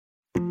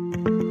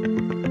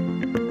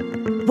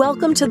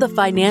Welcome to the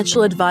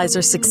Financial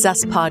Advisor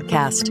Success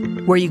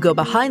Podcast, where you go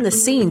behind the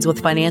scenes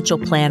with financial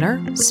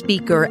planner,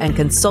 speaker, and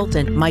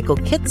consultant Michael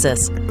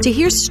Kitces to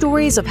hear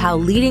stories of how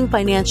leading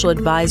financial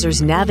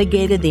advisors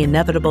navigated the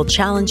inevitable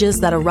challenges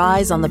that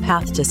arise on the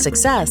path to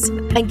success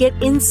and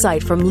get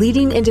insight from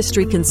leading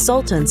industry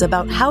consultants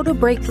about how to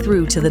break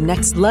through to the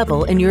next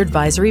level in your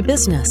advisory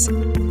business.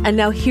 And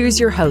now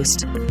here's your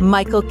host,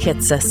 Michael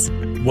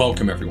Kitces.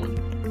 Welcome, everyone.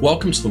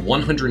 Welcome to the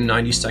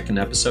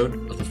 192nd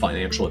episode of the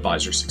Financial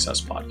Advisor Success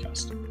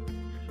Podcast.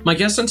 My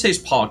guest on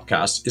today's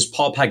podcast is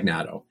Paul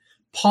Pagnato.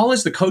 Paul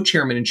is the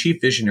co-chairman and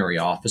chief visionary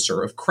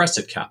officer of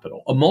Crescent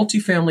Capital, a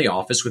multifamily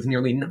office with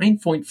nearly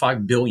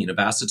 $9.5 billion of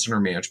assets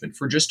under management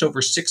for just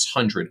over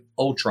 600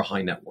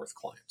 ultra-high net worth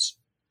clients.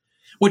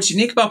 What's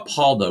unique about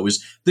Paul, though,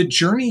 is the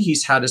journey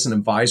he's had as an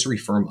advisory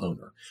firm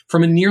owner,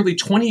 from a nearly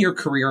 20-year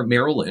career at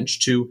Merrill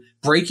Lynch to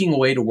breaking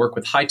away to work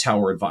with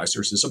Hightower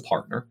Advisors as a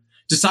partner,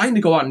 deciding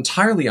to go out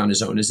entirely on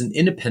his own as an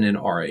independent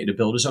RA to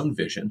build his own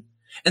vision,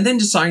 and then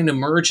deciding to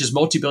merge his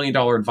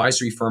multi-billion-dollar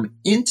advisory firm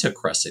into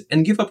Crescent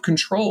and give up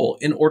control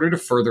in order to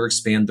further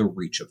expand the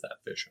reach of that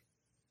vision.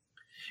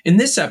 In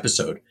this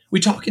episode, we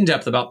talk in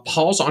depth about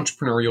Paul's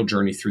entrepreneurial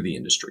journey through the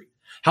industry,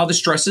 how the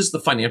stresses of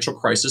the financial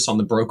crisis on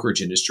the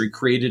brokerage industry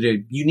created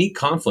a unique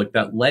conflict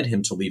that led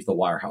him to leave the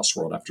wirehouse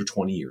world after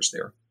 20 years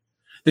there,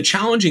 the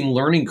challenging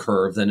learning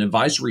curve that an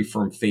advisory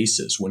firm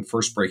faces when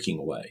first breaking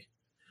away,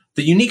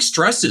 the unique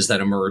stresses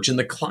that emerge in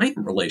the client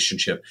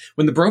relationship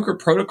when the broker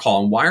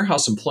protocol and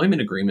wirehouse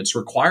employment agreements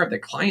require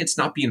that clients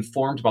not be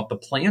informed about the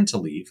plan to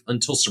leave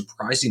until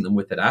surprising them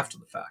with it after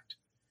the fact,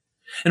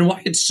 and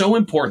why it's so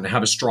important to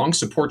have a strong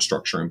support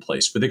structure in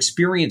place with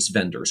experienced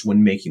vendors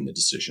when making the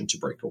decision to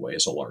break away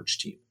as a large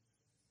team.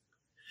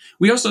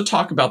 We also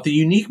talk about the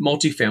unique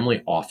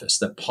multifamily office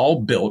that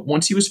Paul built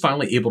once he was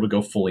finally able to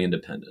go fully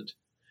independent,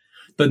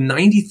 the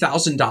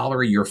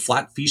 $90,000 a year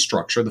flat fee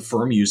structure the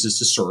firm uses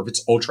to serve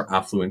its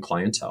ultra-affluent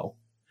clientele,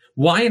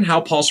 why and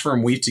how Paul's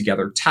firm weave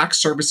together tax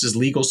services,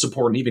 legal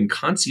support, and even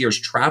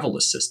concierge travel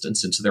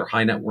assistance into their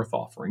high net worth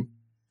offering,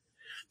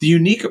 the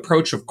unique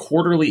approach of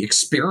quarterly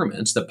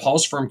experiments that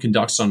Paul's firm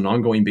conducts on an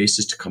ongoing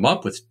basis to come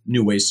up with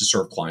new ways to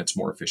serve clients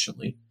more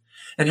efficiently,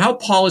 and how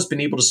Paul has been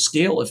able to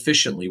scale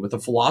efficiently with a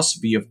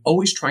philosophy of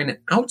always trying to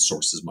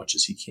outsource as much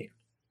as he can.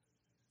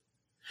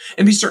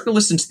 And be certain to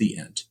listen to the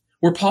end,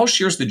 where Paul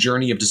shares the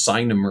journey of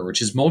deciding to merge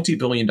his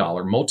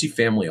multi-billion-dollar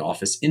multifamily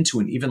office into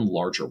an even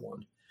larger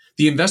one,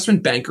 the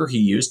investment banker he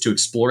used to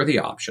explore the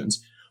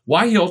options,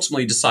 why he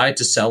ultimately decided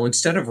to sell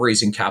instead of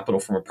raising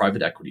capital from a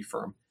private equity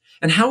firm,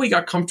 and how he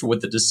got comfortable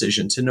with the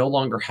decision to no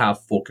longer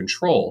have full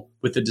control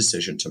with the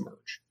decision to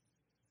merge.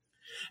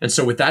 And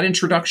so with that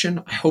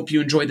introduction, I hope you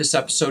enjoy this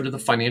episode of the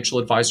Financial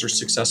Advisor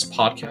Success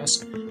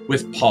Podcast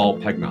with Paul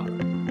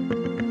Pagnato.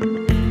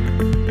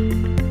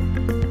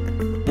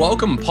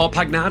 Welcome, Paul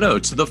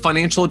Pagnato, to the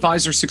Financial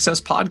Advisor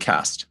Success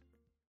Podcast.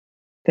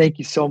 Thank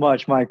you so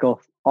much, Michael.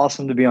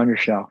 Awesome to be on your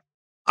show.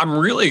 I'm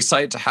really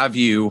excited to have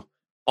you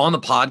on the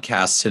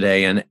podcast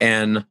today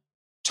and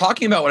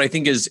talking about what I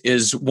think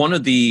is one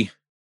of the,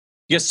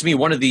 to me,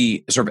 one of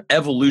the sort of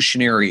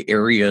evolutionary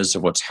areas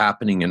of what's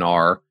happening in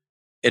our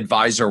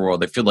advisor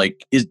world. I feel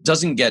like it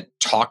doesn't get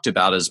talked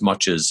about as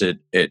much as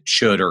it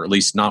should, or at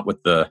least not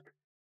with the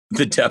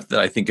depth that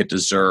I think it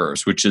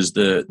deserves, which is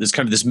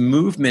this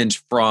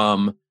movement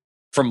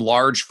from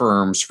large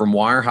firms, from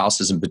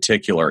wirehouses in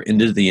particular,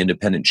 into the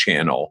independent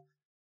channel,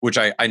 which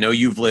I know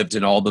you've lived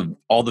in all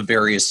the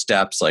various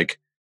steps, like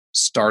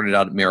started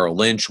out at Merrill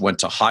Lynch, went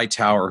to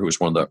Hightower, who was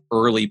one of the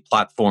early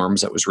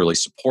platforms that was really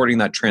supporting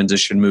that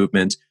transition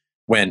movement,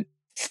 went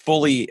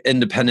fully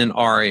independent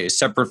RIA,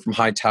 separate from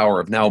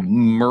Hightower, have now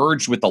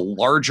merged with a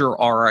larger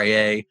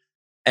RIA,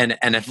 and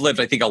have lived,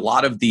 I think, a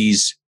lot of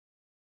these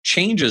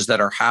changes that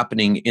are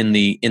happening in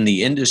the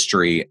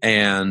industry.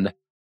 And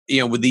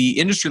with the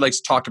industry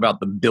likes to talk about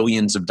the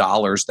billions of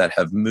dollars that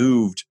have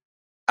moved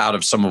out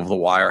of some of the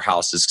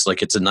wirehouses, because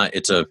like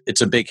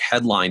it's a big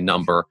headline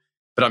number.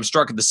 But I'm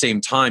struck at the same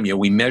time,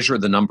 we measure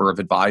the number of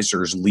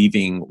advisors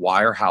leaving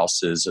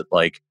wirehouses at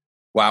like,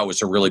 wow, it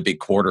was a really big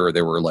quarter.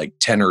 There were like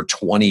 10 or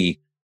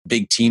 20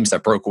 big teams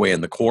that broke away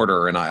in the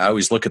quarter. And I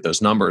always look at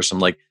those numbers. I'm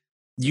like,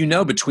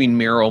 between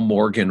Merrill,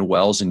 Morgan,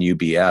 Wells, and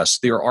UBS,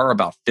 there are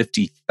about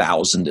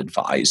 50,000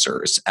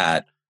 advisors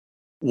at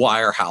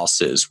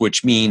wirehouses,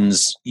 which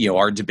means,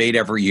 our debate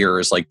every year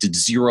is like, did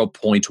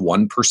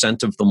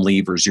 0.1% of them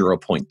leave or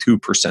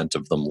 0.2%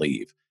 of them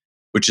leave,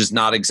 which is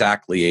not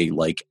exactly a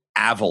like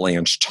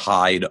avalanche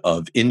tide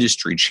of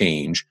industry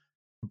change.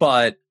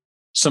 But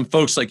some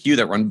folks like you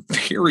that run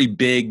very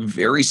big,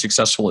 very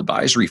successful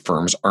advisory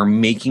firms are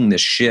making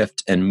this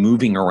shift and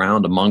moving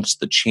around amongst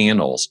the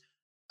channels.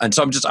 And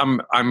so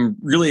I'm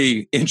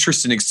really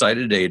interested and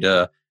excited today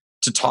to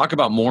talk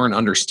about more and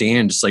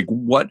understand just like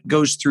what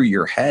goes through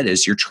your head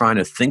as you're trying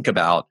to think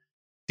about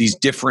these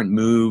different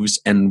moves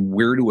and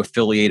where to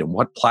affiliate and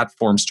what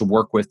platforms to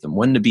work with and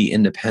when to be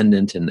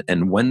independent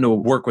and when to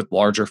work with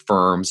larger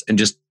firms, and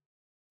just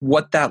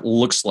what that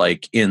looks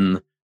like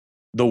in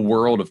the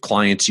world of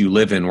clients you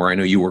live in, where I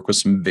know you work with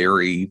some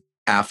very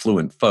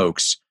affluent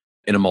folks.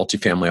 in a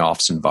multifamily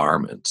office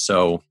environment.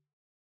 So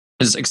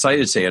I was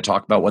excited today to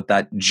talk about what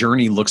that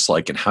journey looks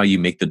like and how you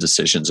make the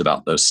decisions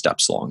about those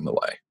steps along the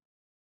way.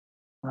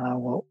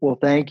 Well,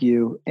 thank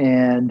you.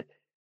 And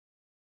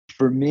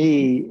for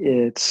me,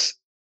 it's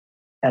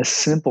as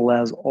simple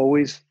as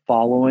always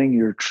following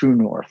your true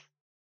north.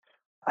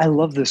 I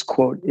love this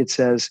quote. It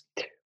says,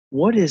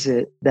 "What is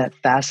it that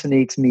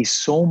fascinates me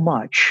so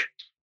much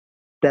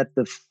that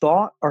the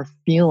thought or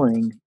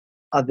feeling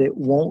of it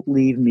won't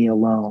leave me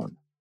alone?"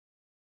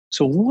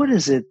 So, what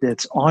is it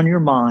that's on your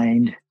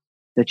mind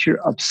that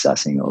you're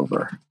obsessing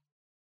over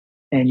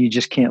and you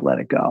just can't let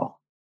it go?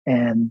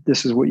 And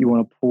this is what you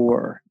want to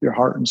pour your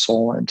heart and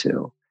soul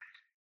into.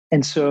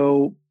 And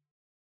so,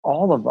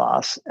 all of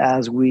us,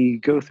 as we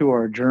go through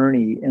our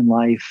journey in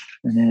life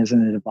and as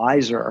an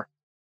advisor,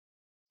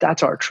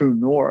 that's our true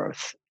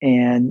north.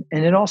 And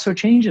it also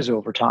changes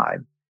over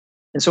time.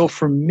 And so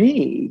for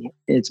me,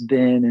 it's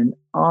been an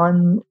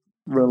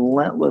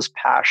unrelentless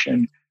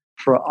passion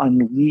for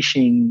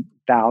unleashing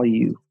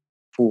value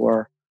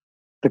for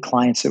the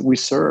clients that we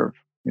serve.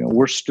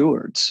 We're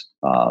stewards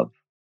of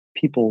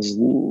people's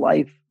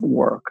life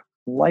work,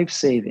 life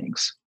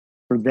savings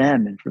for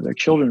them and for their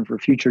children, for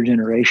future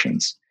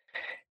generations.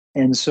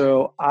 And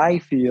so I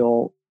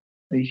feel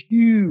a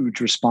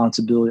huge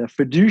responsibility, a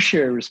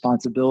fiduciary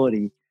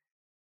responsibility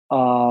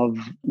of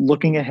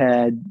looking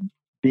ahead,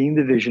 being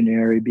the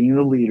visionary, being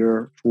the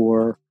leader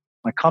for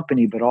my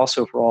company, but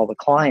also for all the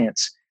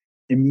clients,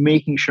 and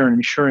making sure and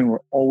ensuring we're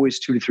always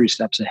 2 to 3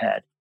 steps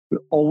ahead. We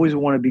always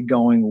want to be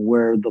going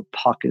where the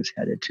puck is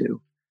headed to.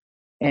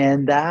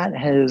 And that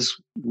has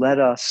led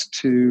us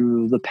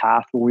to the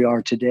path where we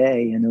are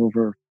today. And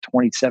over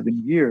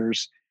 27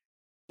 years,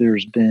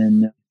 there's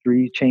been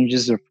 3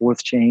 changes, or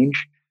 4th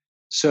change.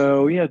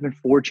 So, it's been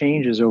 4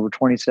 changes over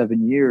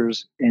 27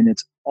 years, and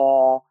it's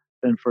all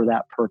been for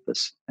that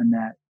purpose and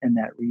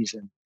that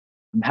reason.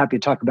 I'm happy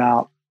to talk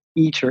about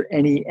each or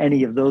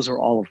any of those or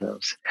all of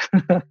those.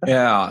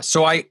 Yeah.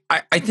 So I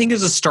think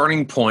as a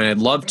starting point, I'd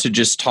love to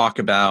just talk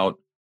about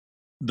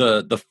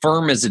the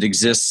firm as it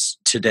exists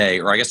today,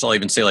 or I guess I'll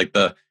even say like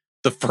the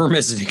firm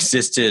as it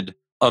existed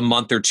a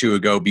month or 2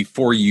 ago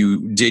before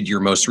you did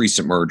your most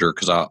recent merger,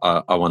 because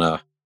I want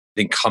to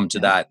then come to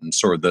that and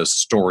sort of the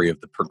story of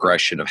the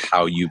progression of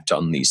how you've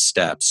done these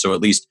steps. So at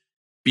least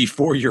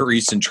before your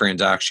recent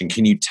transaction,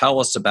 can you tell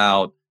us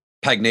about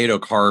Pagnato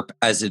Carp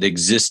as it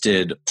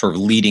existed sort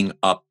of leading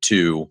up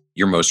to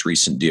your most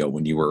recent deal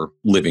when you were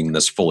living in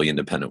this fully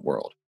independent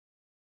world?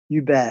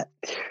 You bet.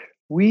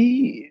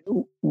 We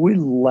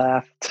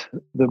left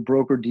the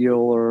broker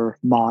dealer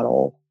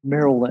model,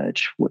 Merrill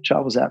Lynch, which I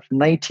was at for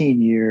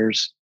 19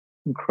 years.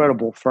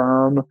 Incredible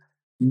firm,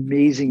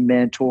 amazing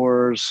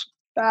mentors,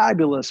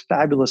 fabulous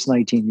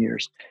 19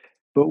 years.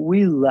 But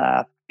we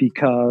left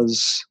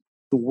because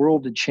the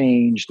world had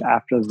changed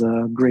after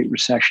the Great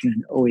Recession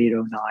in 08,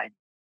 09.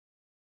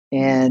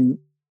 And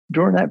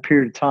during that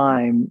period of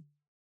time,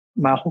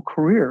 my whole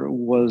career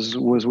was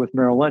with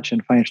Merrill Lynch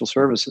in financial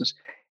services.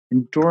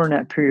 And during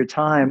that period of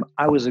time,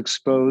 I was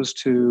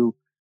exposed to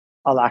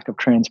a lack of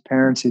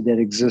transparency that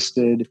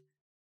existed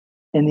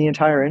in the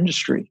entire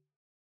industry.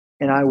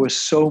 And I was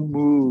so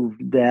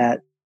moved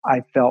that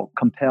I felt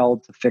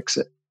compelled to fix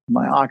it.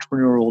 My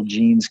entrepreneurial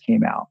genes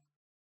came out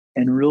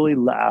and really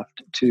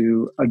left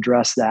to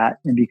address that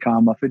and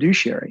become a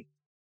fiduciary.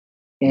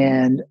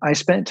 And I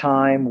spent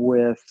time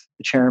with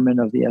the chairman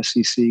of the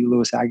SEC,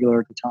 Louis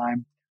Aguilar at the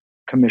time,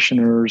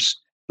 commissioners,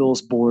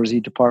 Phyllis Borsey,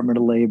 Department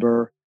of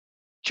Labor,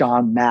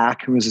 John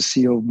Mack, who was the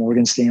CEO of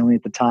Morgan Stanley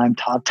at the time,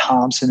 Todd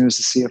Thompson, who was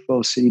the CFO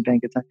of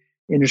Citibank at the time,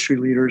 industry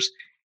leaders,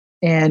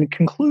 and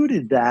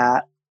concluded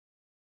that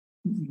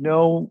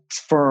no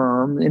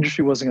firm, the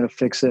industry wasn't going to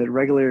fix it.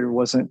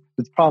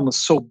 The problem was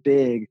so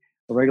big,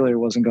 the regulator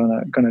wasn't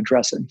going to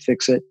address it and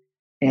fix it.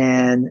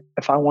 And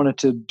if I wanted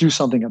to do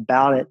something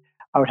about it,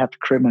 I would have to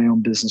create my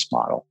own business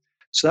model.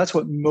 So that's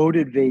what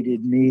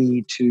motivated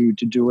me to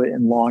do it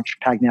and launch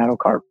Pagnato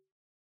Carp.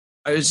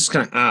 I was just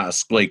going to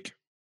ask, like,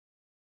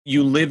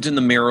 you lived in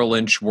the Merrill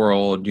Lynch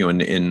world,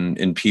 in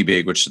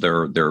PBIG, which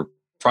they're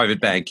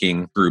private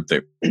banking group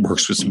that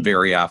works with some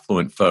very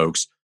affluent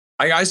folks.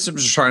 I guess I'm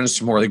just trying to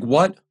understand more, like,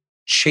 what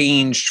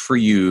changed for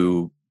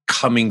you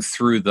coming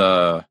through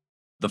the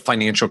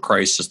financial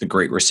crisis, the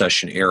Great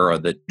Recession era,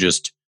 that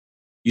just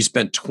you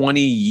spent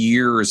 20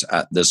 years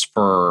at this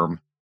firm,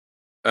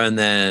 and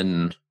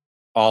then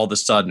all of a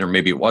sudden, or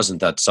maybe it wasn't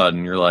that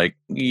sudden, you're like,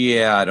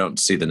 yeah, I don't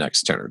see the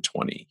next 10 or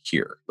 20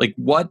 here. Like,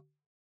 what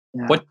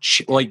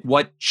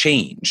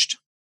changed?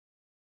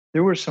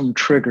 There were some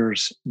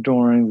triggers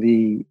during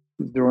the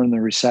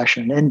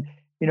recession, and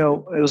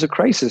it was a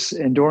crisis.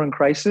 And during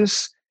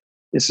crisis,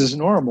 this is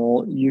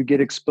normal. You get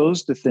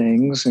exposed to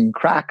things, and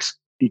cracks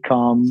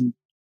become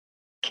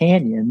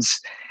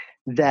canyons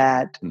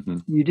that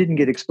you didn't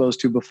get exposed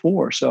to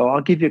before. So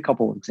I'll give you a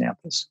couple of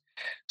examples.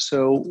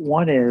 So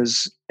one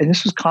is, and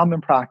this was common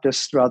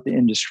practice throughout the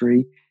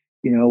industry,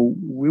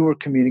 we were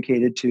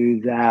communicated to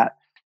that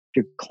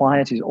your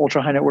clients, these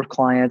ultra high net worth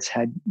clients,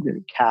 had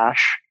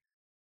cash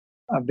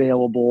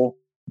available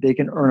they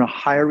can earn a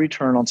higher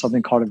return on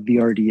something called a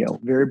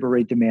VRDO, variable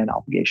rate demand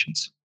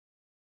obligations.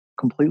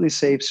 Completely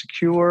safe,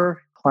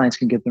 secure. Clients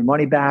can get their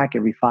money back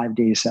every 5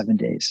 days, 7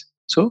 days.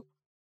 So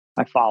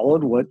I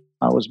followed what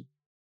I was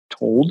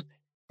told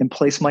and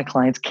placed my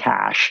clients'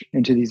 cash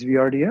into these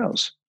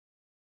VRDOs.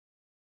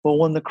 Well,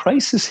 when the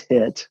crisis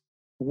hit,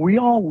 we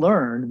all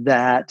learned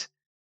that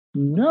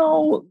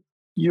no,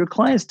 your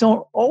clients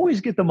don't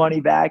always get the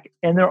money back.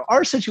 And there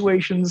are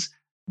situations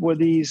where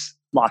these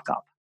lock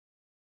up.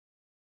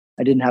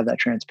 I didn't have that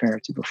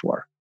transparency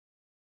before.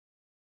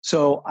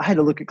 So I had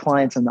to look at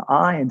clients in the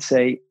eye and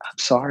say, I'm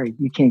sorry,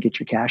 you can't get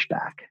your cash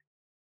back.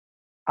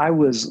 I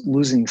was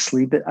losing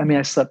sleep.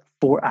 I slept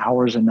 4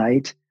 hours a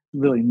night,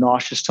 really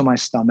nauseous to my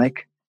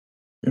stomach.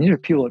 And these are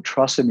people that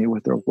trusted me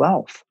with their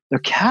wealth, their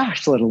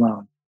cash, let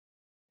alone.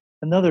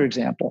 Another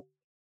example,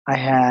 I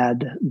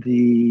had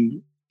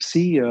the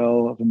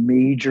CEO of a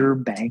major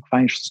bank,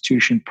 financial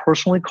institution,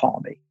 personally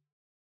call me.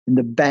 And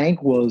the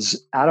bank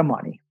was out of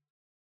money.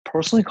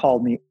 Personally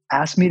called me,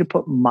 asked me to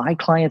put my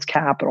client's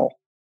capital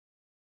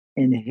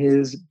in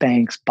his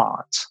bank's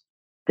bonds,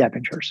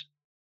 debentures,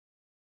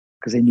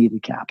 because they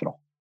needed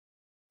capital.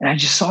 And I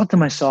just thought to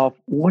myself,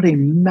 what a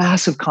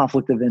massive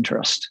conflict of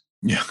interest.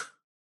 Yeah.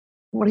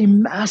 What a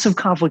massive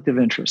conflict of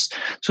interest.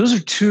 So those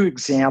are two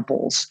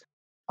examples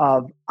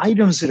of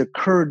items that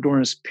occurred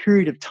during this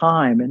period of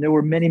time. And there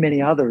were many,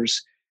 many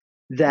others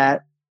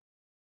that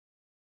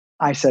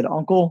I said,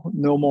 Uncle,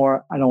 no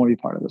more. I don't want to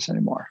be part of this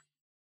anymore.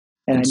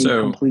 And I need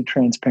complete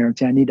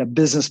transparency. I need a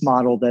business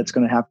model that's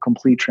going to have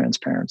complete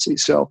transparency.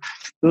 So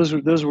those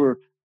were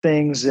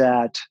things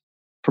that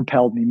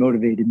propelled me,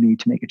 motivated me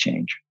to make a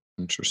change.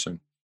 Interesting.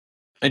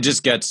 It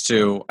just gets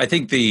to, I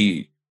think,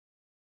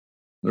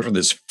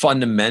 this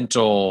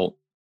fundamental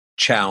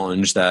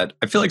challenge that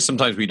I feel like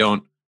sometimes we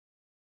don't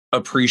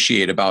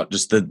appreciate about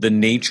just the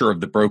nature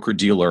of the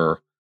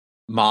broker-dealer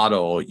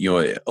model. You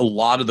know, a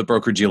lot of the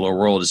broker-dealer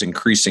world is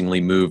increasingly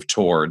moved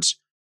towards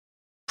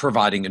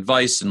providing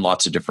advice in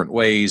lots of different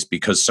ways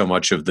because so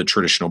much of the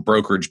traditional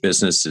brokerage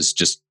business is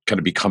just kind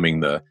of becoming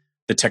the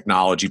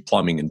technology,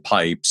 plumbing, and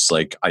pipes.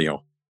 Like, I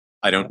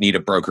don't need a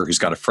broker who's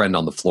got a friend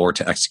on the floor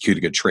to execute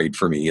a good trade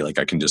for me. Like,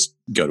 I can just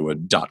go to a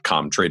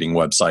 .com trading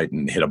website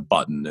and hit a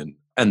button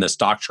and the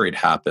stock trade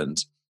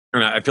happens.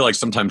 And I feel like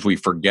sometimes we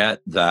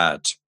forget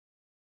that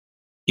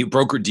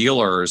broker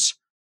dealers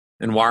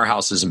and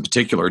wirehouses in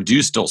particular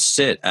do still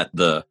sit at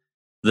the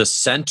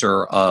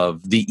center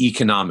of the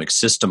economic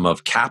system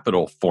of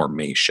capital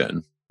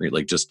formation, right?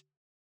 Like just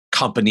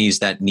companies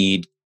that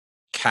need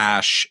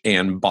cash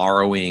and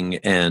borrowing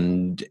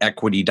and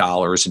equity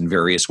dollars in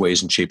various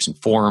ways and shapes and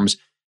forms,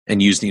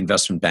 and use the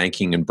investment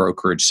banking and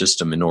brokerage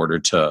system in order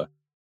to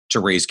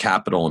raise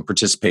capital and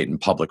participate in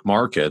public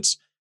markets.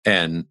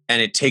 And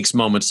it takes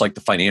moments like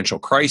the financial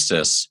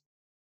crisis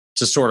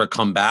to sort of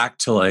come back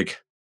to like,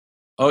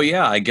 oh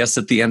yeah, I guess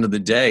at the end of the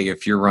day,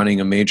 if you're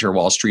running a major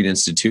Wall Street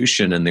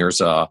institution and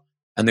there's a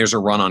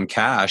run on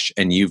cash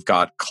and you've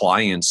got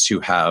clients who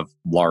have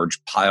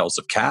large piles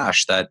of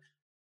cash, that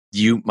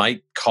you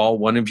might call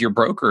one of your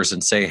brokers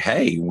and say,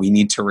 hey, we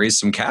need to raise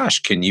some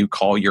cash. Can you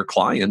call your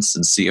clients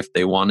and see if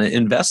they want to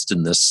invest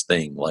in this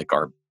thing like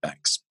our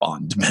bank's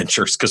bond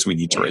debentures because we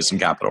need to raise some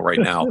capital right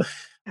now,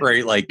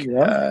 right? Like,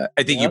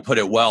 I think you put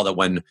it well that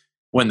when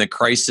the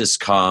crisis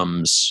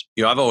comes,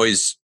 I've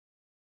always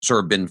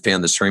sort of been a fan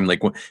of this frame.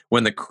 Like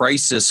when the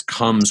crisis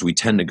comes, we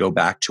tend to go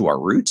back to our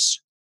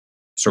roots.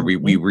 So we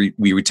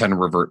tend to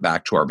revert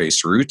back to our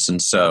base roots.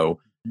 And so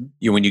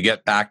when you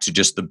get back to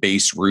just the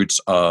base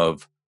roots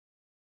of,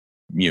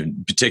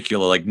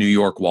 particularly like New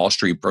York Wall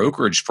Street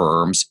brokerage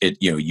firms,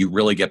 you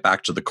really get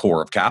back to the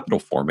core of capital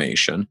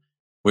formation,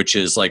 which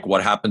is like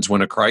what happens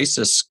when a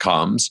crisis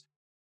comes.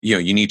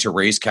 You need to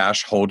raise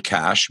cash, hold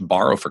cash,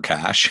 borrow for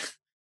cash,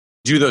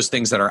 do those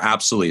things that are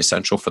absolutely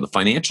essential for the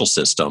financial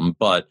system.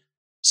 But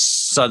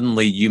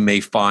suddenly you may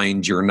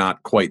find you're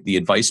not quite the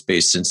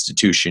advice-based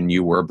institution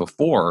you were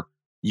before.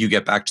 You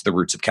get back to the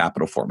roots of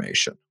capital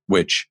formation,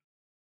 which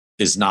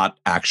is not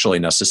actually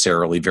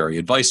necessarily very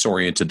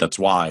advice-oriented. That's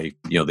why,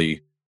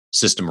 the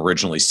system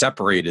originally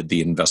separated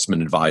the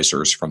investment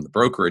advisors from the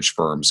brokerage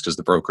firms, because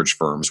the brokerage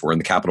firms were in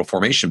the capital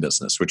formation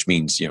business, which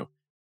means,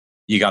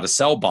 you got to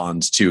sell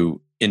bonds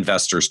to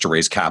investors to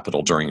raise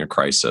capital during a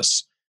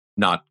crisis,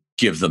 not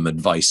give them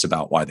advice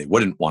about why they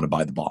wouldn't want to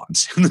buy the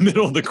bonds in the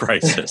middle of the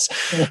crisis.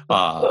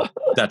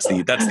 That's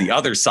the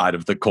other side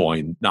of the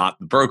coin, not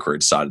the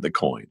brokerage side of the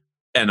coin.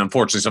 And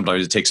unfortunately,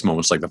 sometimes it takes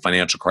moments like the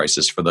financial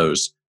crisis for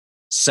those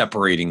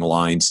separating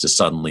lines to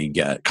suddenly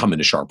come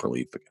into sharp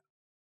relief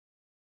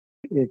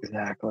again.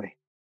 Exactly.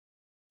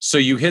 So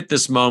you hit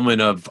this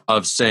moment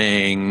of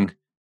saying,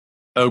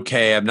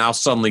 okay, I'm now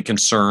suddenly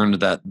concerned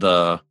that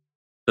the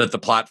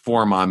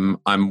platform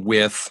I'm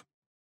with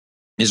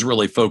is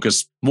really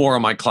focused more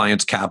on my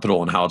client's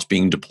capital and how it's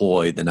being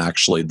deployed than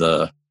actually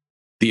the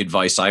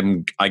advice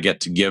I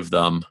get to give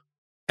them.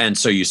 And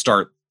so you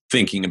start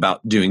thinking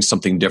about doing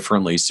something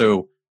differently.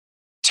 So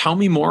tell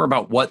me more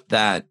about what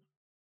that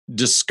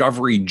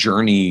discovery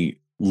journey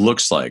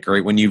looks like,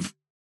 right? When you've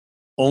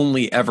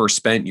only ever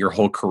spent your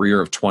whole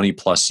career of 20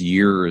 plus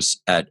years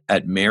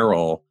at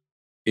Merrill,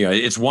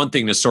 it's one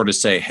thing to sort of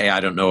say, hey, I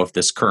don't know if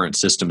this current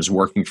system is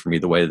working for me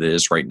the way that it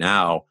is right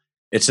now.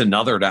 It's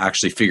another to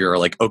actually figure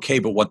like, okay,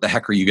 but what the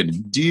heck are you going to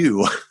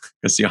do?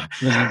 Because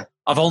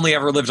I've only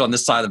ever lived on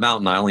this side of the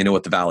mountain. I only know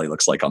what the valley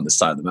looks like on this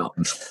side of the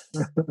mountain.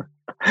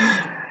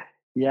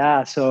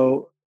 Yeah.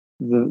 So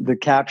the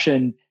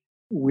caption,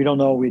 we don't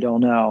know, we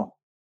don't know,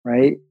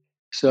 right?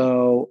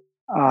 So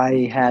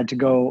I had to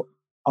go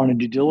on a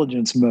due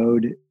diligence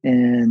mode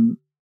and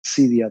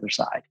see the other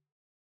side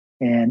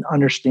and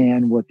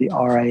understand what the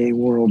RIA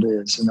world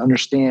is and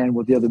understand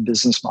what the other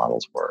business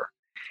models were.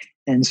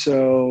 And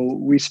so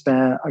we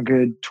spent a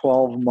good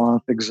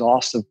 12-month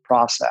exhaustive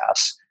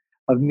process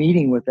of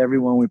meeting with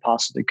everyone we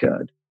possibly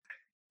could,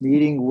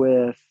 meeting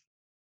with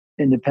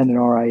independent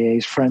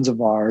RIAs, friends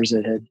of ours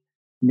that had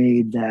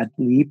made that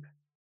leap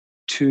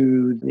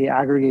to the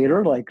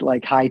aggregator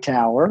like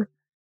Hightower,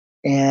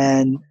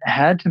 and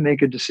had to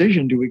make a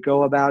decision. Do we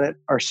go about it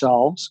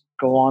ourselves,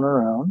 go on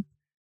our own,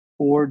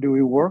 or do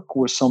we work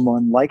with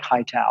someone like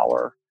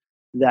Hightower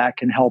that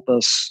can help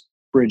us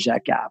bridge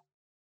that gap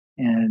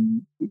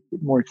and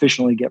more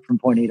efficiently get from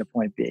point A to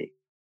point B?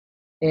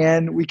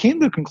 And we came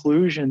to the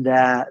conclusion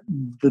that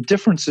the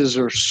differences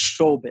are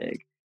so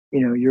big.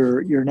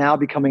 You're now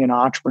becoming an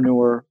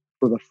entrepreneur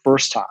for the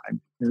first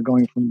time. You're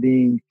going from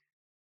being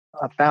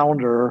a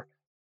founder,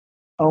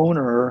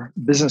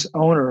 business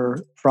owner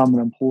from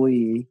an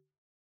employee,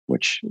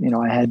 which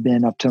I had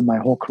been up to my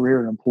whole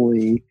career an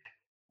employee,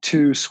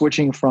 to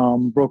switching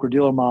from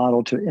broker-dealer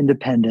model to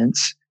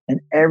independence and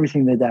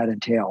everything that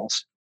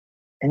entails.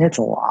 And it's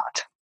a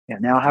lot.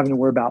 Now having to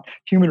worry about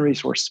human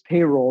resources,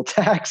 payroll,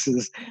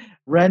 taxes,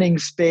 renting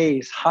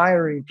space,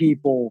 hiring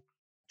people,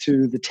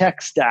 to the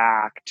tech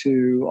stack,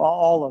 to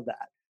all of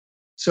that.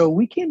 So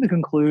we came to the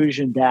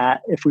conclusion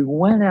that if we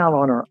went out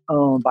on our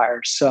own by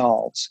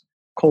ourselves,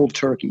 cold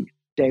turkey,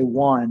 day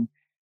one,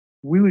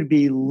 we would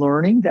be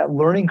learning. That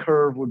learning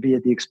curve would be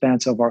at the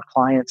expense of our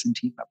clients and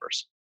team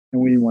members.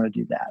 And we didn't want to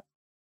do that.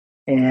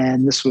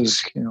 And this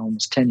was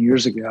almost 10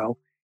 years ago.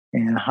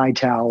 And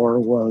Hightower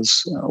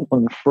was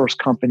one of the first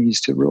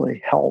companies to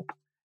really help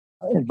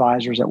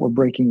advisors that were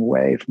breaking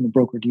away from the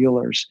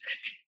broker-dealers.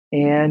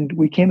 And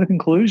we came to the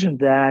conclusion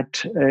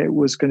that it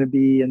was going to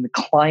be in the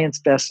client's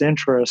best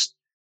interest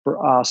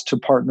for us to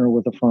partner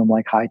with a firm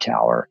like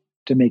Hightower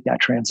to make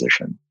that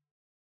transition.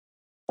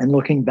 And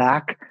looking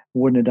back,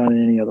 wouldn't have done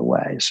it any other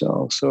way.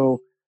 So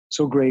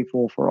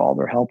grateful for all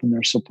their help and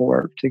their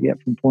support to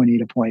get from point A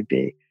to point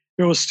B.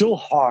 It was still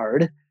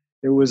hard.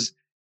 It was,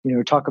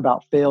 talk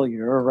about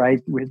failure,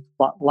 right? With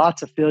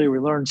lots of failure, we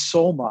learned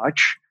so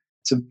much.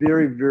 It's a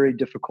very, very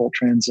difficult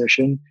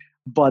transition,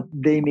 but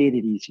they made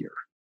it easier.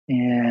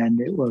 And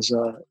it was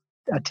a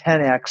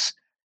 10x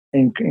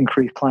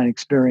increased client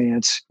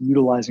experience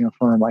utilizing a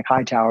firm like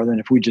Hightower than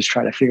if we just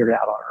try to figure it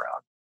out on our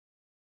own.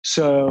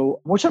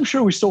 So, which I'm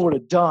sure we still would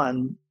have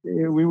done.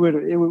 We would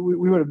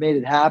have made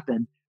it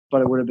happen,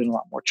 but it would have been a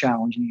lot more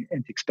challenging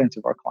and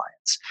expensive for our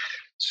clients.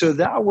 So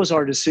that was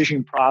our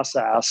decision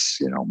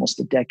process, almost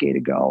a decade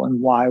ago,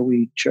 and why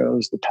we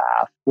chose the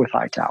path with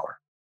Hightower.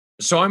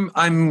 So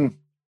I'm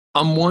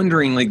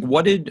wondering, like,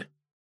 what did,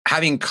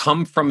 having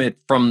come from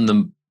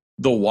the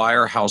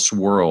wirehouse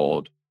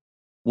world,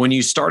 when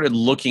you started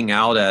looking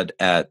out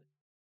at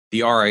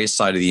the RIA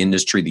side of the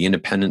industry, the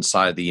independent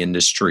side of the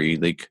industry,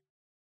 like,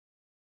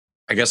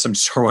 I guess I'm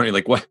sort of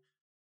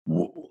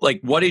wondering,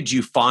 what did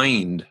you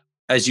find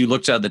as you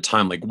looked at the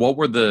time? Like, what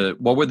were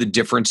the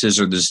differences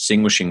or the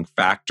distinguishing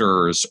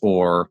factors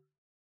or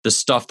the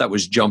stuff that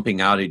was jumping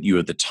out at you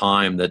at the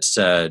time that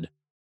said,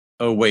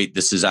 oh, wait,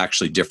 this is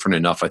actually different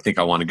enough. I think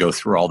I want to go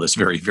through all this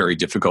very, very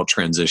difficult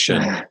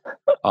transition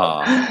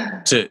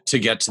to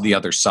get to the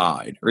other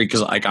side.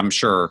 Because I'm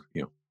sure,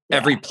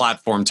 every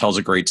platform tells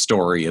a great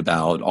story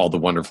about all the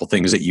wonderful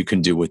things that you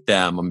can do with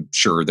them. I'm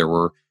sure there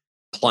were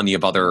plenty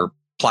of other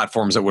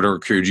platforms that would have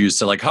encouraged you to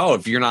say, like, oh,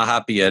 if you're not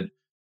happy at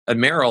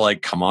Merrill,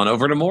 like, come on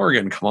over to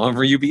Morgan, come on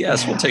over to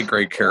UBS. We'll take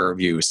great care of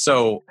you.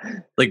 So,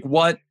 like,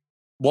 what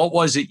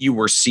was it you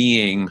were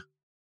seeing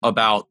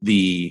about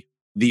the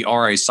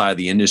RIA side of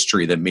the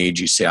industry that made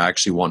you say, I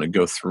actually want to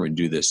go through and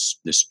do this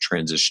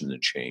transition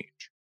and change?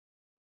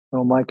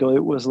 Well, Michael,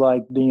 it was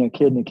like being a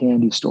kid in a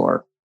candy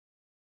store.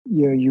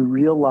 You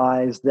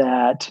realize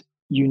that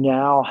you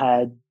now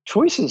had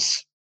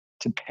choices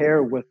to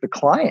pair with the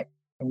client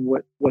and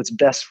what's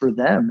best for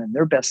them and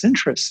their best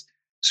interests.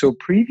 So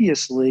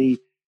previously,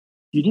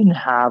 you didn't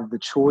have the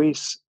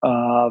choice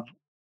of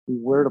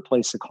where to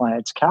place the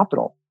client's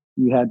capital.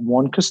 You had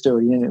one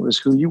custodian, it was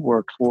who you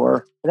worked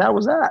for, and that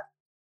was that.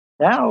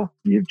 Now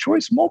you have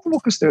choice, multiple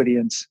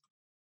custodians,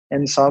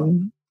 and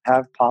some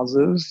have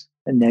positives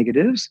and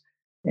negatives,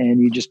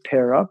 and you just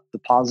pair up the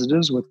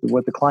positives with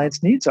what the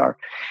client's needs are.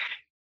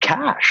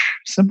 Cash,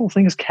 simple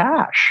thing is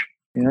cash.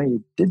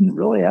 You didn't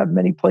really have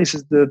many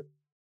places to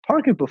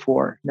park it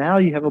before. Now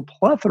you have a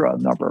plethora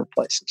number of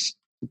places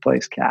to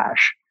place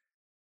cash.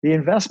 The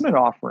investment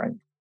offering.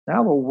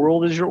 Now the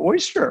world is your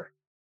oyster.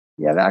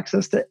 You have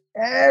access to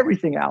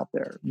everything out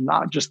there,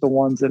 not just the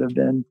ones that have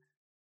been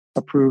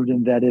approved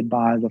and vetted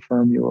by the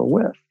firm you were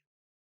with.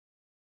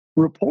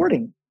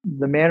 Reporting,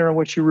 the manner in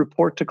which you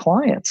report to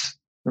clients.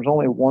 There's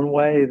only one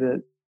way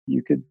that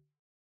you could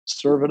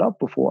serve it up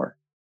before.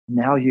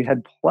 Now you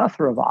had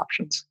plethora of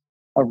options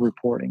of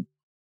reporting.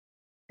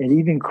 It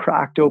even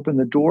cracked open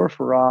the door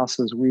for us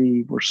as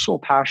we were so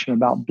passionate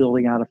about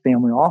building out a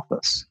family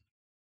office.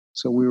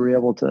 So we were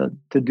able to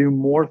do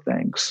more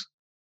things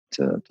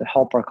to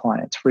help our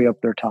clients free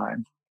up their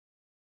time.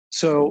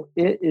 So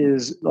it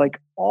is like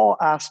all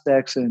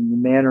aspects and the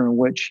manner in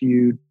which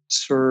you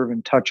serve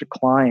and touch a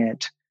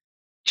client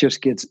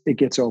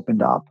gets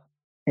opened up.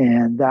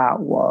 And that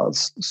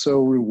was so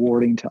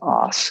rewarding to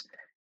us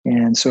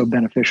and so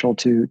beneficial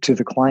to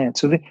the client.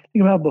 So think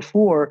about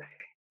before,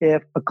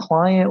 if a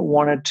client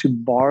wanted to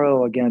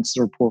borrow against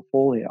their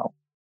portfolio,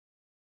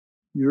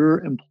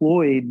 you're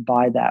employed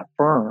by that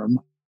firm.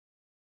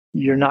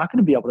 You're not going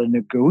to be able to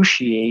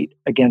negotiate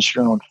against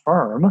your own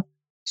firm.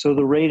 So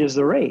the rate is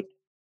the rate.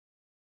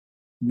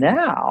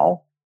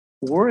 Now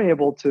we're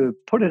able to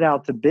put it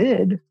out to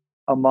bid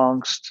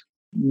amongst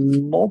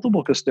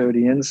multiple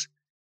custodians,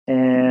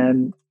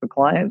 and the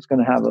client's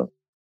going to have a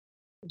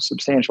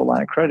substantial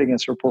line of credit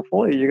against their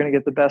portfolio. You're going to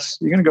get the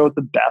best. You're going to go with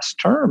the best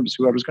terms.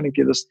 Whoever's going to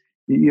give us,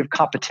 you have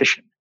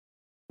competition.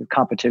 You have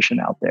competition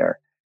out there,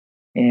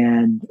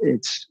 and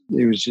it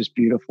was just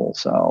beautiful.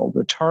 So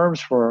the terms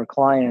for our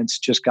clients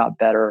just got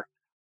better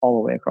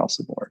all the way across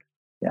the board.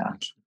 Yeah,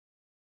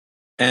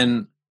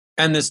 and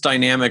this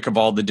dynamic of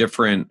all the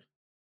different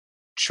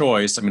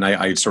choice. I mean,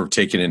 I sort of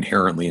take it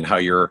inherently in how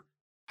you're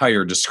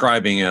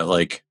describing it,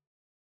 like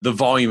the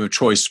volume of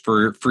choice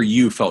for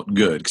you felt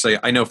good. Because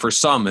I know for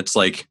some it's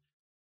like,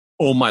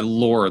 oh my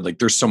Lord, like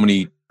there's so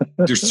many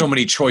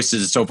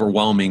choices, it's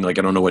overwhelming. Like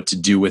I don't know what to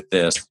do with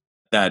this.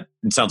 That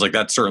it sounds like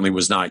that certainly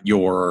was not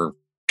your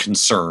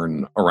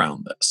concern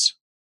around this.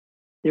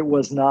 It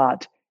was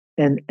not.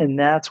 And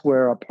that's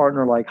where a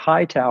partner like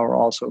Hightower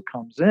also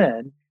comes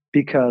in,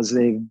 because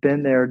they've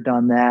been there,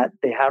 done that.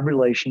 They have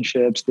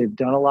relationships. They've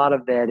done a lot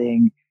of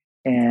vetting,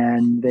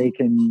 and they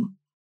can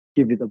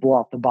give you the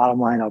bottom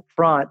line up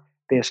front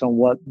based on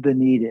what the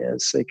need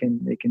is. They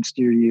can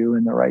steer you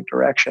in the right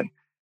direction.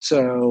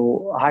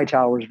 So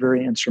Hightower is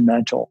very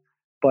instrumental.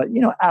 But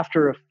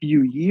after a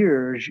few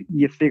years,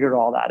 you figured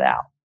all that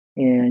out,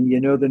 and you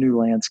know the new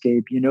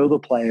landscape, you know the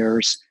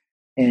players,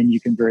 and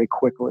you can very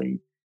quickly,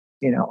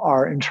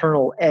 our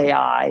internal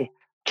AI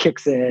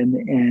kicks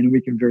in, and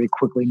we can very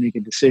quickly make a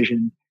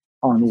decision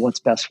on what's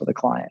best for the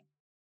client.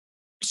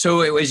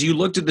 So as you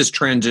looked at this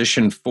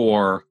transition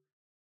for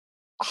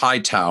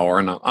Hightower,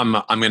 and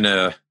I'm going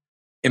to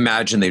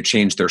imagine they've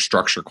changed their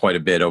structure quite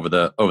a bit over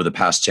the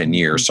past 10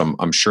 years. So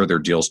I'm sure their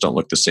deals don't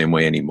look the same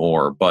way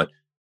anymore. But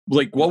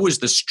like, what was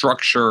the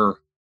structure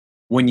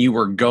when you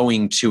were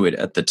going to it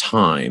at the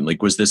time?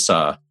 Like, was this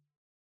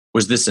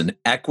an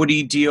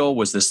equity deal?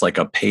 Was this like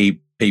a pay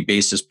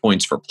basis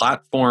points for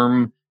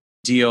platform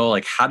deal?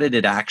 Like, how did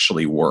it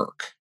actually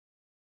work?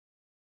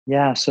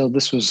 Yeah, so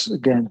this was,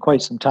 again,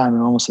 quite some time,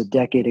 almost a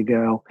decade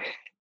ago,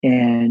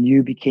 and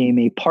you became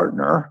a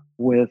partner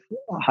with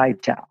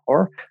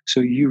Hightower. So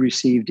you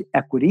received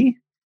equity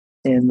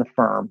in the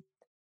firm.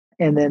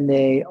 And then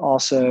they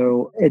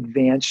also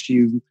advanced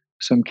you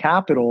some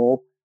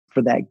capital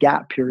for that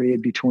gap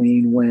period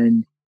between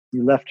when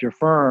you left your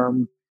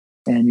firm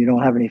and you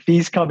don't have any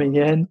fees coming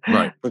in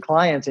for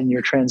clients, and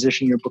you're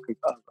transitioning your book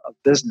of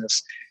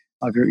business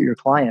of your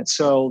clients.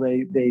 So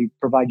they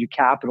provide you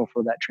capital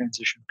for that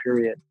transition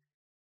period.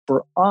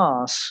 For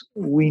us,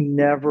 we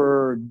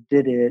never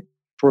did it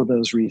for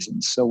those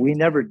reasons. So we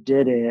never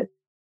did it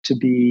to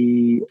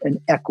be an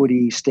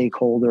equity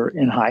stakeholder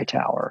in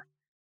Hightower.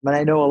 But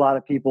I know a lot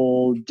of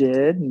people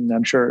did, and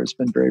I'm sure it's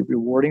been very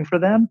rewarding for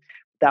them.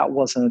 That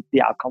wasn't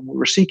the outcome we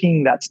were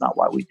seeking. That's not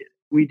why we did it.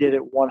 We did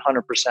it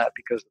 100%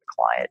 because of the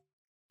client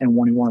and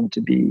when we wanted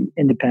to be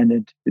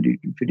independent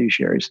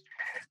fiduciaries.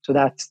 So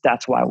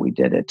that's why we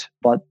did it.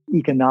 But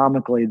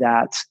economically,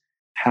 that's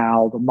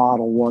how the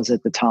model was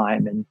at the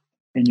time. And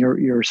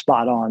you're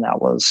spot on.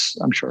 That was,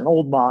 I'm sure, an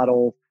old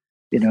model,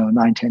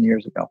 9-10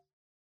 years ago.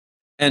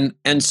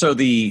 And so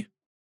the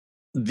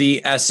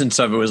essence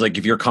of it was like,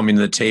 if you're coming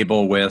to the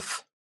table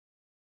with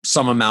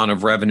some amount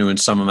of revenue and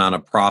some amount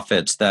of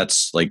profits,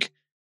 that's like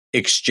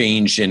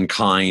exchanged in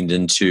kind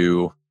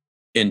into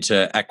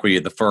equity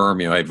of the firm.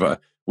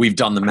 We've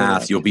done the math.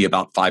 Correct. You'll be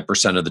about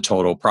 5% of the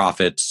total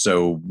profits,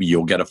 so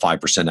you'll get a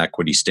 5%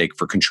 equity stake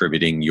for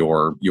contributing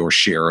your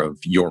share of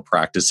your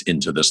practice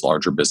into this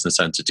larger business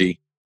entity.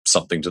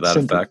 Something to that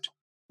effect.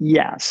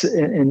 Yes,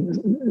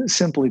 and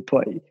simply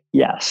put,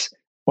 yes.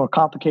 More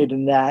complicated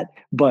than that,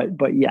 but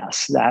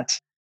yes,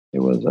 it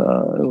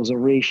was a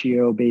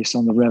ratio based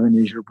on the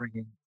revenues you're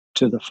bringing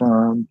to the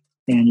firm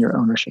and your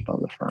ownership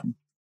of the firm.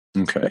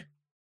 Okay.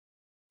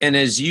 And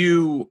as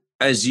you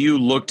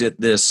looked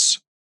at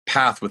this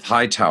path with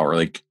Hightower,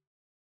 like,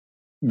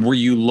 were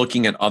you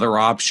looking at other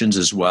options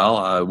as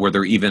well? Were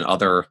there even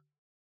other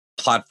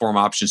platform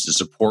options to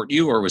support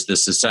you, or was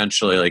this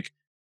essentially like,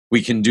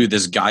 we can do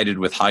this guided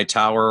with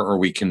Hightower, or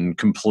we can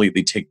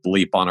completely take the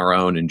leap on our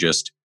own and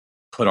just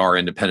put our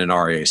independent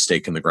RIA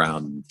stake in the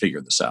ground and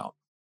figure this out?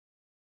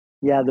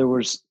 Yeah, there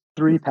was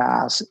three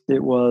paths.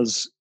 It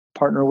was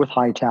partner with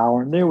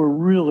Hightower, and they were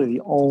really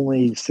the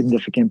only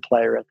significant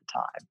player at the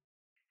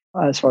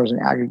time as far as an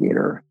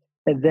aggregator.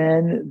 And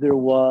then there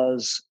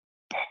was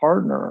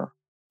partner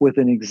with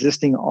an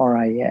existing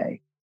RIA.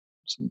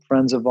 Some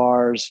friends of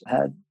ours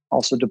had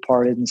also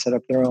departed and set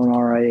up their own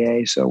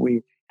RIA. So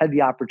we had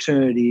the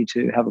opportunity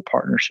to have a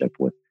partnership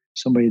with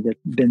somebody that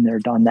been there,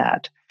 done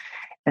that.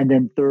 And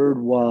then third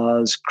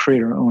was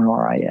create our own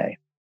RIA.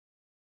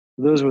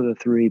 Those were the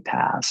three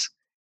paths.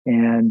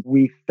 And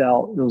we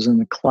felt it was in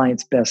the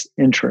client's best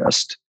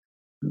interest,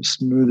 the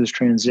smoothest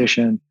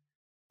transition,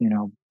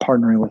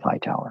 partnering with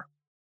Hightower.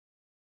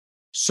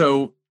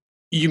 So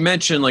you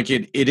mentioned like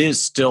it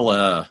is still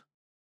a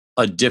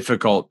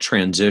difficult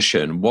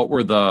transition. What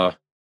were the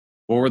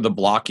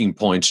blocking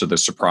points or the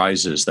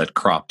surprises that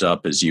cropped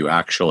up as you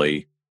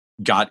actually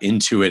got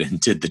into it and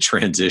did the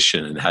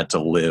transition and had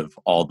to live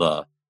all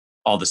the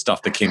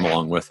stuff that came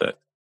along with it?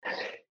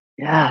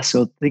 Yeah.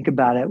 So think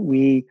about it.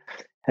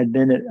 I'd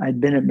been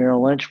at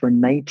Merrill Lynch for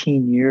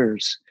 19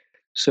 years.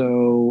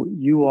 So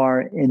you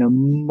are in a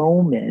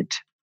moment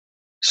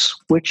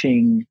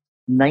switching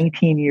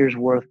 19 years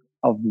worth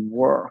of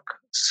work,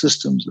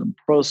 systems and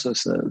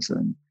processes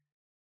and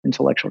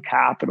intellectual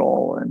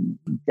capital and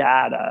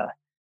data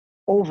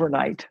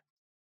overnight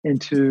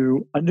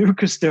into a new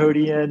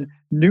custodian,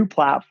 new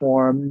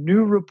platform,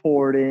 new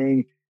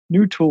reporting,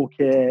 new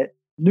toolkit,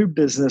 new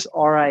business,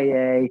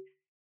 RIA.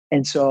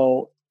 And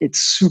so it's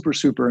super,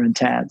 super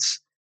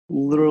intense.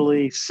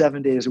 Literally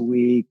 7 days a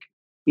week,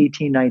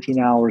 18, 19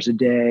 hours a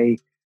day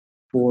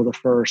for the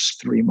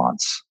first 3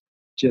 months,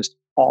 just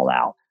all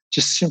out.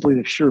 Just simply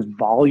the sheer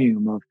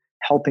volume of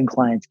helping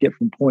clients get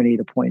from point A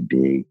to point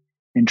B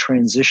and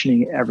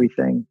transitioning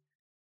everything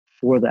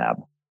for them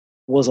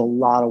was a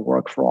lot of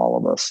work for all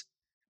of us.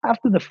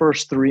 After the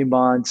first 3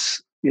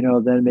 months,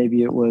 then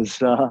maybe it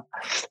was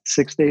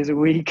 6 days a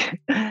week.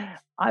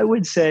 I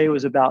would say it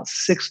was about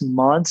 6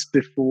 months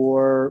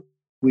before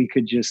we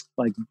could just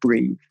like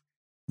breathe,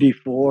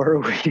 before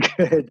we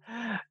could,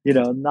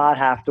 not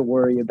have to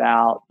worry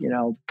about,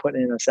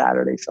 putting in a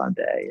Saturday,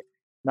 Sunday,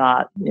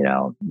 not,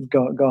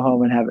 go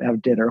home and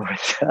have dinner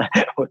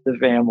with the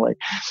family.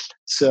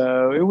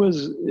 So it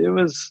was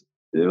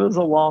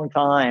a long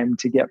time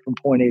to get from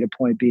point A to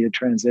point B to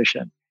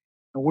transition.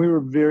 And we were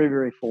very,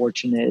 very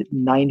fortunate.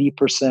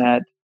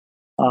 90%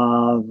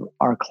 of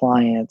our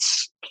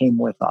clients came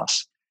with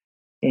us.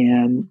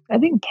 And I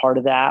think part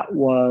of that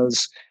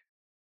was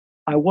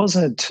I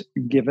wasn't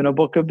given a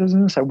book of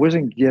business. I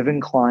wasn't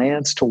given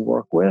clients to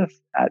work with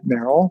at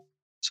Merrill.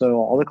 So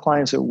all the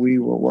clients that we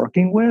were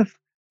working with,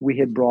 we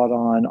had brought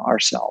on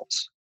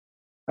ourselves,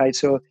 right?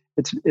 So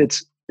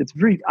it's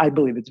very, I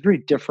believe it's very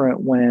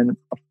different when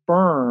a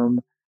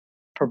firm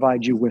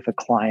provides you with a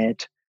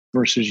client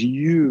versus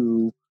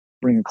you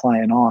bring a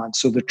client on.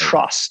 So the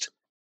trust,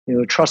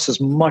 the trust is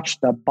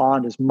the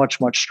bond is much,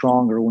 much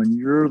stronger when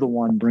you're the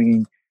one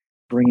bringing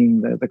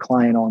the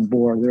client on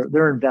board.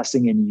 They're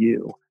investing in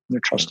you. They're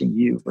trusting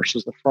you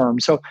versus the firm.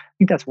 So I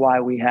think that's why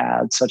we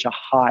had such a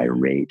high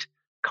rate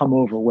come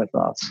over with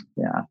us.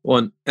 Yeah.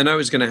 Well, and I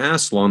was going to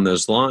ask along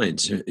those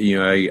lines,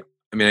 I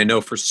know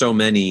for so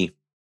many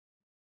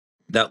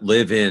that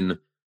live in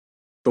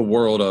the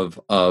world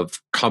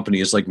of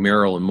companies like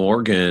Merrill and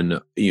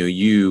Morgan,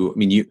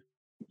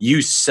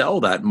 you sell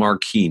that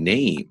marquee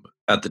name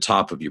at the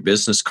top of your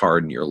business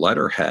card and your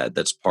letterhead.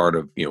 That's part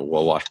of,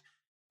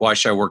 why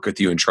should I work with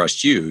you and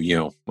trust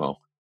you?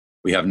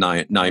 We have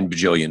nine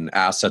bajillion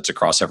assets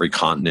across every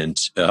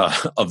continent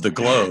of the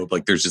globe.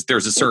 Like there's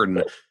a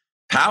certain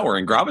power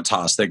and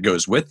gravitas that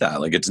goes with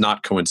that. Like it's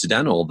not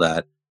coincidental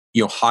that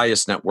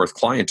highest net worth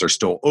clients are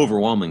still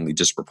overwhelmingly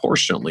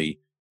disproportionately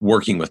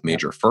working with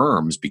major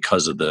firms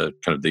because of the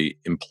kind of the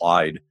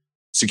implied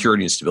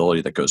security and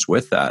stability that goes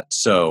with that.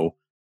 So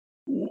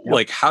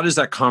like how does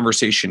that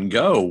conversation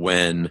go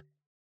when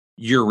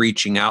you're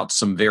reaching out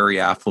some very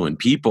affluent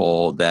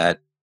people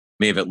that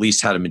may have at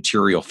least had a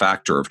material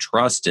factor of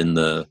trust in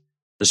the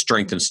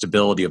strength and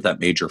stability of that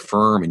major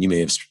firm, and you may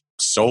have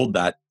sold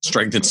that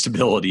strength and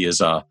stability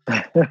as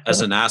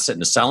an asset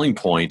and a selling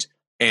point,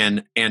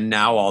 and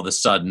now all of a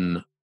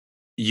sudden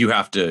you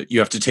have to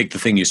take the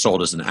thing you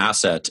sold as an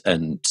asset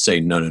and say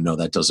no,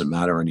 that doesn't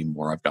matter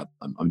anymore.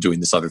 I'm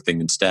doing this other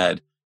thing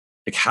instead.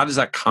 Like how does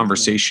that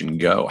conversation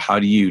go? How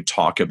do you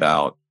talk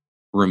about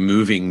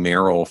removing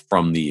Merrill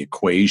from the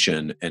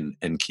equation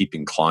and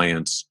keeping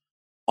clients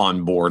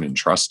on board and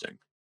trusting?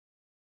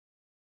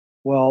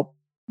 Well,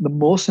 the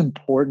most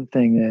important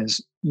thing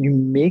is you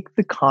make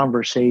the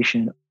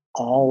conversation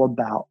all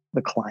about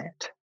the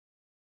client.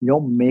 You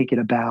don't make it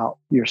about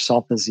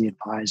yourself as the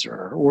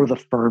advisor or the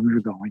firm you're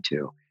going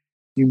to.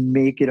 You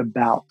make it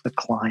about the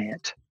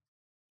client.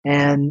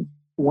 And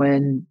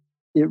when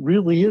it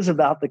really is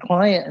about the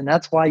client, and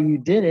that's why you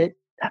did it,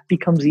 that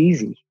becomes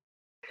easy.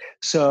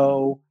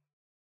 So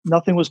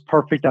nothing was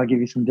perfect. I'll give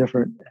you some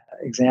different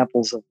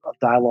examples of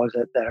dialogues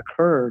that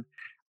occurred,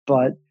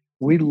 but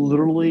we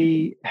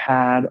literally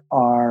had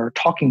our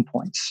talking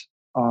points,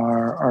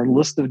 our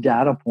list of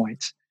data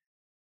points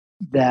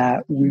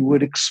that we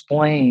would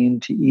explain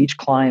to each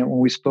client when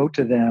we spoke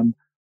to them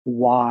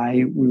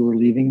why we were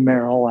leaving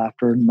Merrill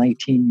after a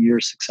 19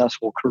 years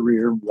successful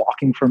career,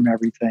 walking from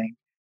everything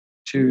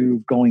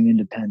to going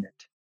independent.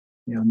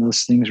 And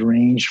those things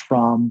range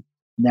from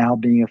now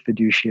being a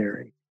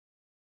fiduciary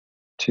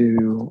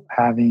to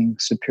having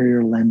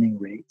superior lending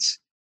rates,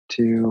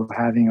 to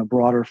having a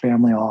broader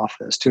family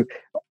office, to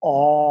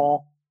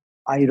all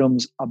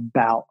items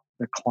about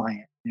the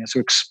client. So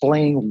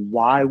explain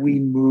why we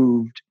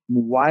moved,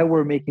 why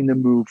we're making the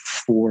move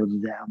for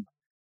them.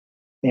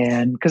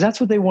 And because that's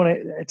what they want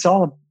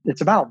to,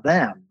 it's about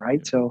them,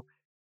 right? So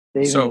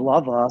they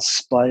love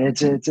us, but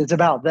it's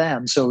about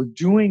them. So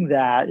doing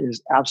that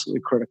is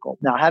absolutely critical.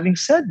 Now, having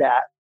said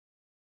that,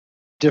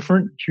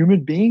 different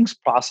human beings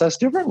process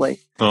differently.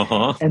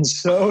 And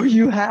so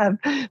you have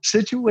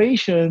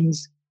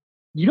situations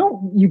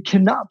you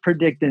cannot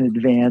predict in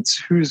advance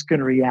who's going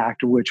to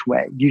react which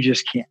way. You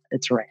just can't.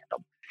 It's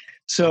random.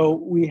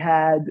 So we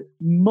had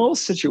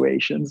most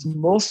situations,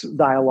 most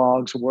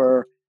dialogues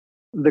where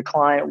the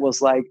client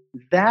was like,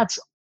 that's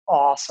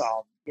awesome.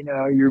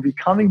 You're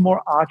becoming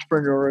more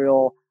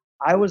entrepreneurial.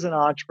 I was an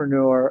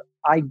entrepreneur.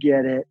 I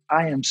get it.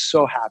 I am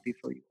so happy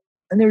for you.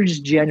 And they were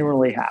just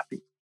genuinely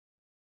happy.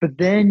 But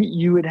then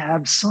you would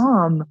have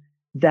some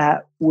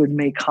that would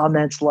make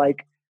comments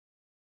like,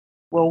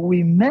 well,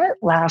 we met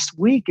last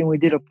week and we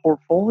did a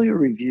portfolio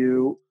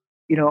review.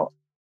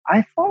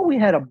 I thought we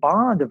had a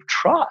bond of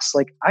trust.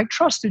 Like, I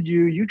trusted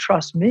you, you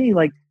trust me.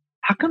 Like,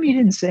 how come you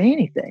didn't say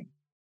anything?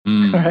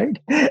 Right?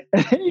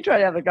 And then you try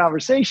to have a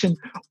conversation.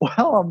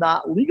 Well, I'm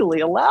not legally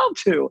allowed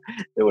to.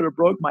 It would have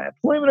broke my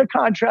employment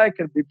contract.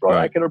 It would be broke.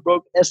 Right. I could have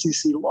broke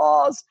SEC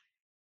laws.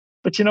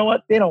 But you know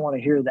what? They don't want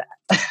to hear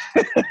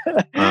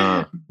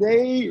that.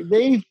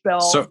 They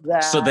felt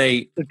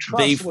that the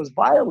trust was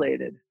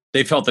violated.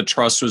 They felt the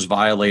trust was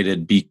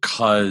violated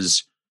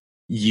because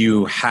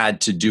you had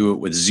to do it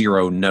with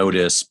zero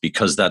notice,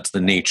 because that's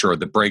the nature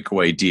of the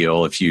breakaway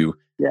deal. If you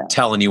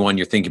tell anyone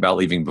you're thinking about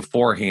leaving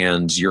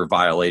beforehand, you're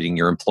violating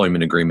your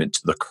employment agreement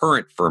to the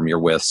current firm you're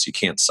with, so you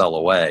can't sell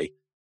away.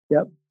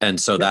 Yep. And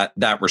so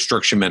that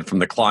restriction meant from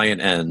the client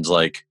end,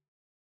 like,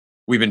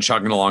 we've been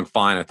chugging along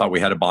fine. I thought we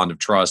had a bond of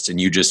trust, and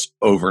you just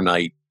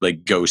overnight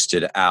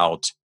ghosted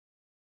out.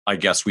 I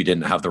guess we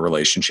didn't have the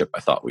relationship I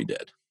thought we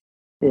did.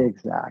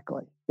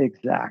 Exactly.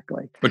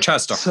 Which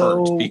has to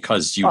hurt,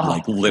 because you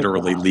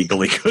literally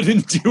legally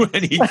couldn't do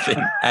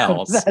anything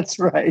else. That's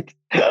right.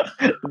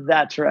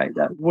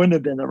 That wouldn't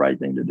have been the right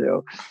thing to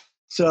do.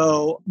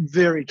 So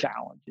very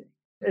challenging.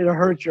 It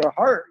hurts your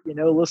heart,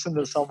 listen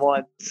to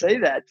someone say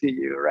that to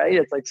you, right?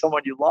 It's like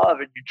someone you love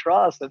and you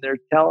trust, and they're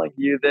telling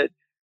you that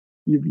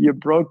you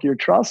broke your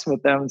trust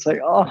with them. It's like,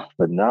 oh,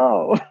 but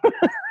no.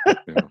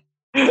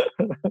 So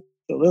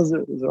those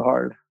are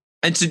hard.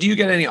 And so do you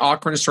get any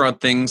awkwardness around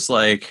things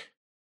like,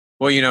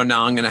 well,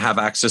 now I'm going to have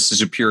access to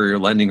superior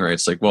lending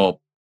rates? Like,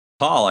 well,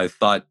 Paul, I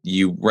thought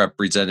you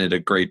represented a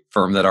great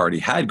firm that already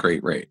had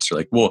great rates. Or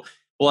like, well,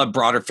 we'll have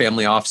broader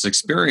family office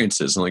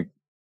experiences. And like,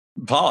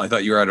 Paul, I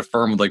thought you were at a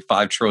firm with like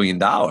 $5 trillion.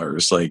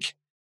 Like,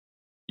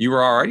 you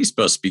were already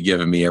supposed to be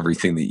giving me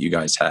everything that you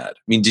guys had.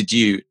 I mean, do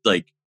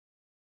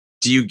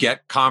you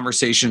get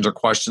conversations or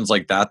questions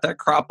like that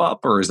crop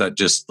up? Or is that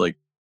just like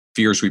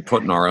fears we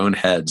put in our own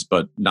heads,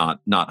 but not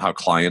how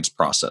clients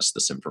process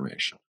this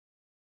information?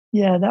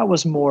 Yeah, that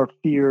was more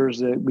fears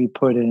that we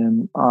put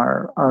in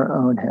our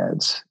own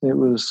heads. It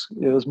was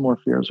more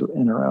fears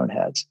in our own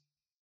heads.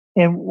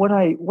 And what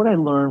I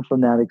learned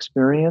from that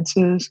experience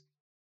is,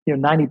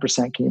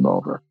 90% came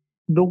over.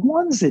 The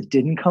ones that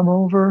didn't come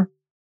over,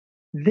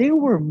 they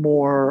were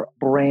more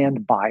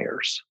brand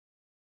buyers,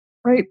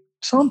 right?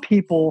 Some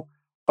people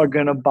are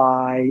going to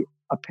buy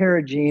a pair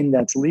of jeans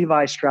that's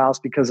Levi Strauss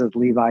because it's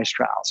Levi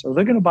Strauss, or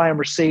they're going to buy a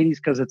Mercedes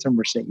because it's a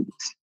Mercedes.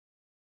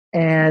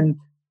 And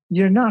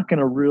you're not going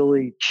to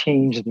really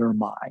change their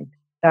mind.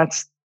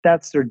 That's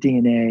their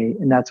DNA,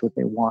 and that's what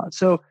they want.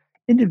 So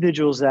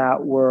individuals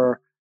that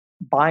were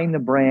buying the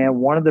brand,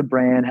 wanted the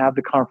brand, have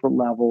the comfort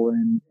level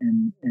in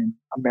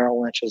a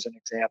Merrill Lynch as an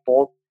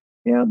example,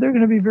 they're going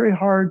to be very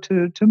hard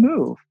to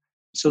move.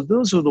 So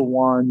those are the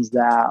ones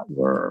that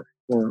were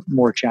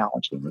more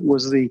challenging. It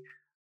was the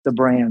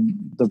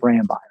brand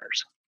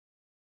buyers.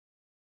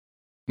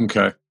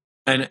 Okay.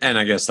 And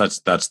I guess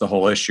that's the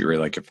whole issue, right?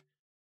 Like,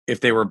 if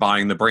they were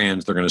buying the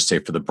brands, they're going to stay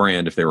for the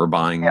brand. If they were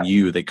buying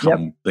you, they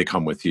come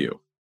with you.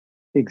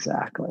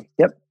 Exactly.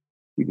 Yep.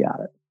 You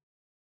got it.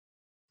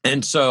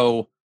 And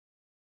so,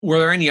 were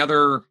there any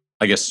other,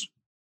 I guess,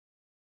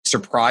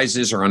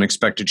 surprises or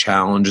unexpected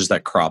challenges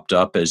that cropped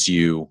up as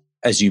you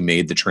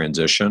made the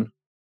transition?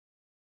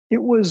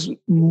 It was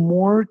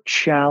more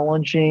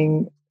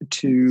challenging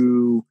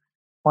to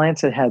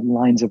clients that had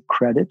lines of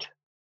credit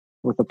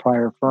with a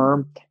prior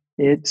firm.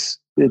 It's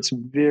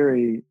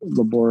very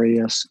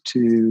laborious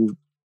to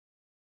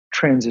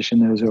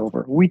transition those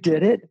over. We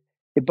did it.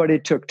 but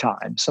it took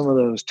time. Some of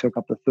those took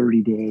up to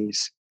 30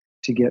 days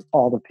to get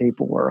all the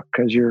paperwork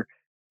because you're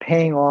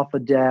paying off a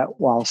debt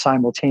while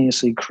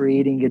simultaneously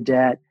creating a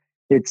debt.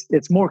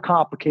 It's more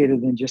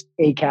complicated than just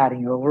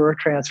ACATing over or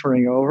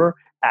transferring over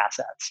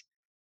assets.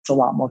 It's a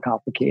lot more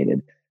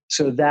complicated.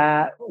 So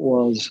that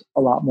was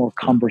a lot more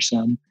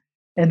cumbersome.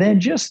 And then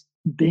just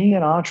being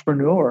an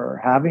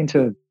entrepreneur, having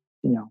to,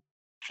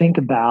 think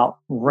about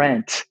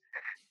rent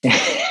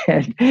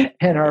and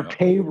our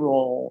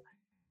payroll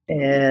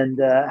and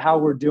how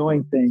we're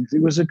doing things.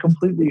 It was a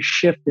completely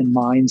shift in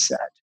mindset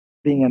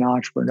being an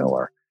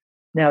entrepreneur.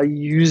 Now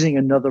using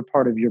another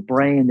part of your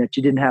brain that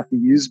you didn't have to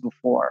use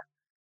before.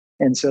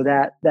 And so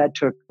that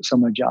took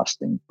some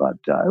adjusting, but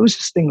it was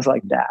just things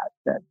like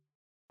that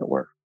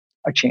were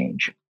a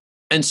change.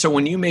 And so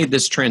when you made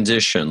this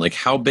transition, like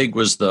how big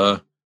was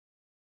the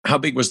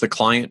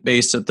client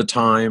base at the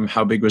time?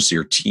 How big was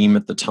your team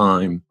at the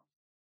time?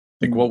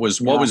 Like what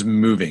was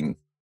moving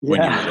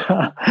when you were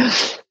there?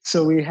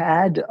 So we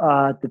had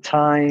at the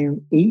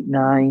time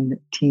 8-9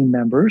 team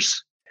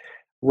members,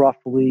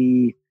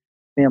 roughly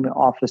family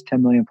office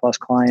 10 million plus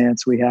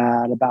clients. We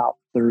had about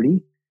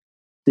 30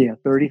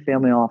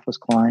 family office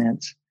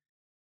clients,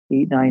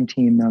 8-9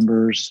 team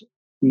members.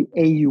 The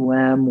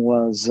AUM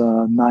was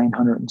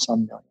 900 and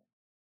some million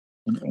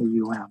in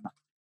AUM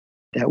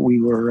that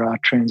we were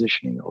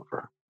transitioning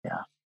over.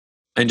 Yeah.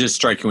 And just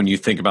striking when you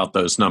think about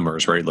those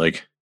numbers, right?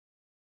 Like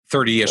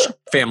 30-ish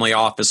family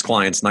office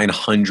clients,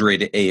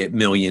 900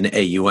 million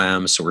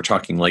AUM. So we're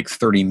talking like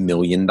 $30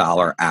 million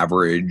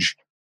average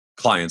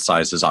client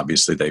sizes.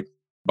 Obviously they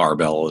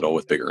barbell a little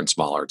with bigger and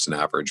smaller. It's an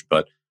average,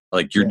 but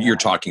like you're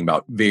talking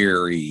about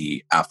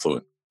very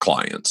affluent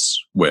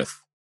clients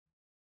with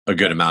a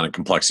good amount of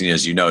complexity.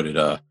 As you noted,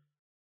 a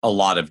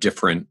lot of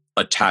different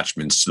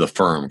attachments to the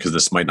firm, because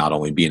this might not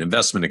only be an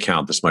investment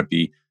account, this might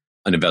be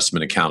an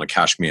investment account, a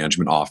cash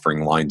management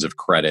offering, lines of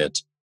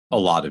credit, a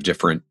lot of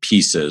different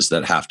pieces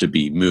that have to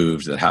be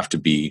moved, that have to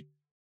be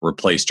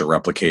replaced or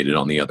replicated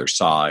on the other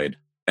side.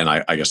 And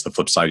I guess the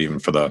flip side, even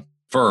for the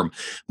firm,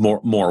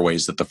 more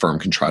ways that the firm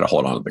can try to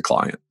hold on to the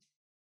client.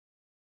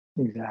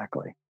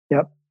 Exactly.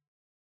 Yep.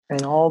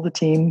 And all the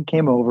team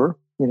came over,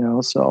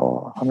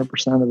 so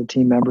 100% of the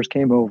team members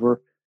came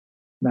over,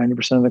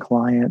 90% of the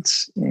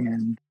clients,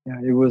 and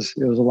it was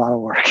a lot of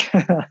work.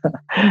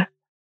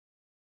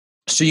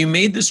 So you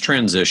made this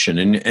transition,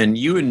 and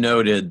you had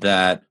noted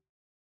that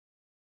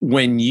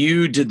when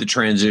you did the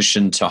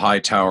transition to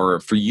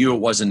Hightower, for you, it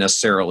wasn't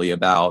necessarily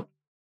about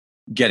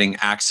getting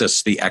access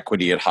to the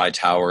equity at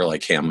Hightower,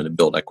 like, hey, I'm going to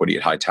build equity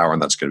at Hightower,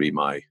 and that's going to be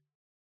my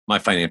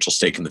financial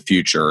stake in the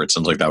future. It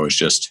sounds like that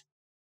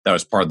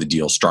was part of the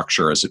deal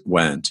structure as it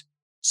went.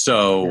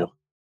 So,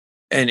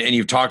 and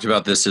you've talked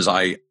about this as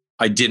I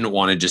didn't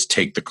want to just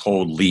take the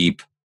cold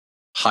leap.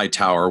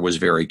 Hightower was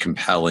very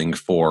compelling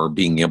for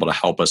being able to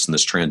help us in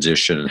this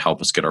transition and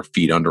help us get our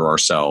feet under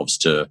ourselves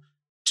to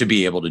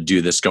be able to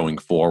do this going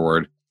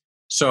forward.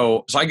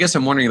 So I guess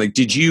I'm wondering, like,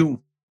 did you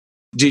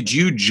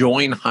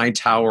join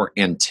Hightower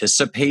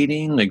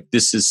anticipating like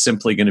this is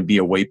simply going to be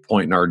a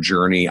waypoint in our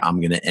journey?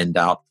 I'm going to end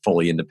out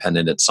fully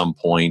independent at some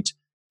point.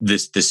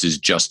 This is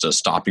just a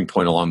stopping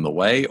point along the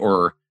way,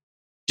 or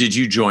did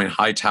you join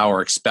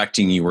Hightower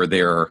expecting you were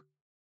there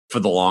for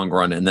the long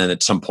run, and then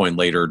at some point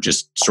later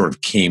just sort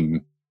of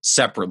came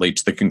separately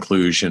to the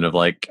conclusion of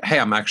like, hey,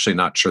 I'm actually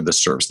not sure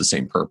this serves the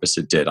same purpose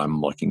it did. I'm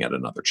looking at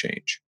another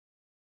change.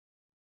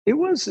 It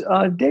was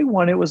day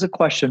one, it was a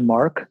question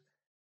mark,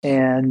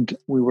 and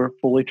we were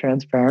fully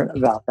transparent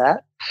about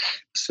that.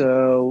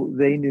 So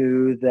they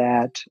knew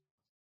that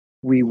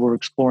we were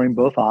exploring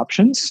both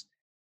options,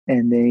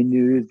 and they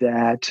knew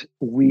that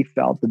we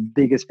felt the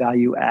biggest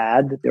value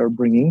add that they were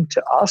bringing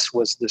to us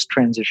was this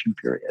transition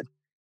period.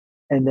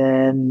 And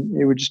then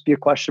it would just be a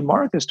question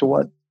mark as to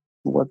what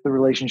the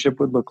relationship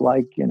would look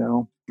like,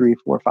 3,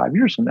 4, 5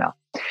 years from now.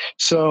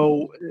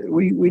 So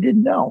we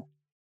didn't know.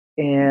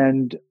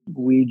 And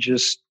we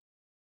just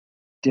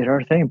did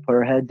our thing, put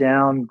our head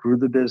down, grew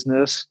the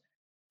business.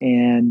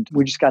 And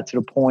we just got to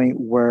the point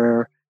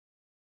where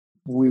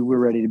we were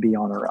ready to be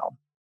on our own.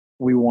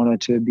 We wanted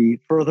to be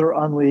further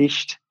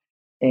unleashed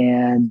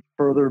and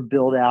further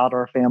build out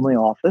our family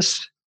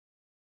office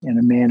in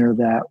a manner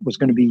that was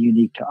going to be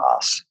unique to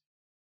us.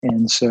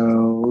 And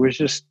so it was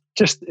just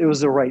it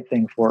was the right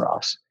thing for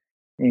us.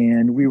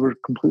 And we were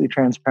completely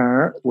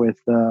transparent with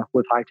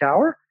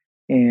Hightower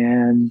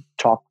and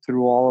talked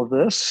through all of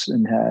this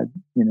and had,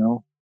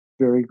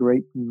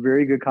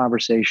 very good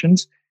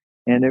conversations.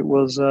 And it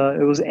was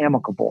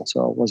amicable.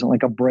 So it wasn't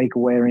like a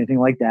breakaway or anything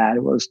like that.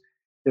 It was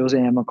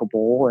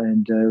amicable,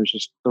 and it was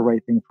just the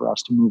right thing for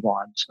us to move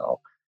on.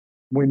 So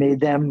we made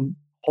them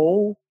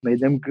whole, made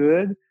them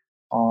good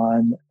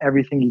on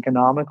everything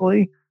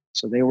economically.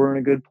 So they were in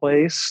a good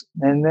place,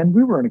 and then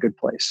we were in a good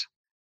place.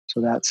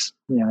 So that's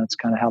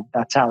kind of how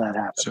that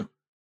happened.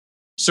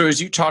 So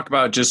as you talk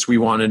about just we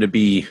wanted to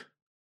be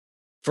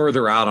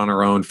further out on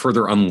our own,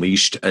 further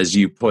unleashed, as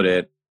you put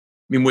it,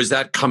 I mean, was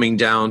that coming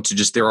down to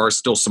just there are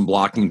still some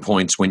blocking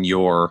points when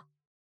you're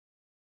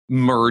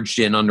merged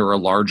in under a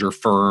larger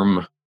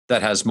firm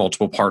that has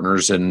multiple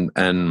partners and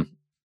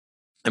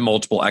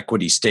multiple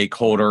equity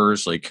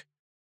stakeholders, like,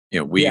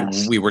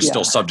 Yes. we were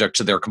still Yeah. subject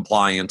to their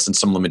compliance and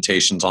some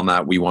limitations on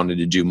that. We wanted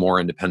to do more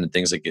independent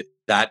things, like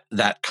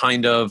that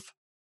kind of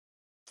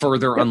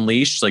further Yep.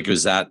 unleashed. Like,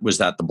 was that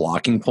the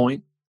blocking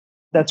point?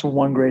 That's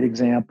one great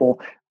example.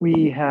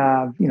 We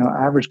have,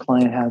 average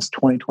client has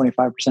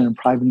 20-25% in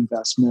private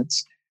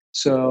investments.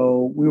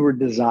 So we were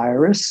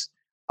desirous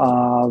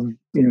of,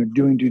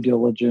 doing due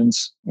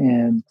diligence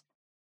and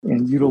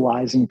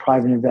utilizing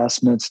private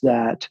investments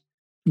that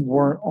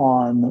weren't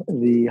on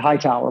the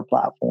Hightower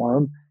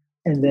platform.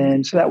 And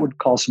then, so that would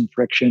cause some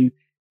friction.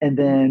 And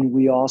then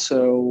we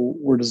also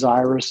were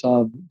desirous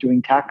of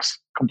doing tax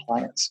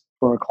compliance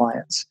for our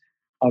clients,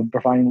 of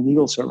providing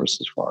legal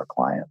services for our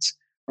clients,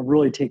 of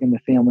really taking the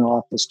family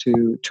office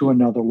to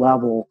another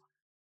level,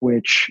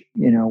 which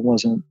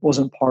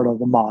wasn't part of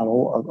the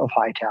model of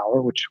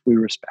Hightower, which we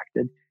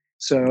respected.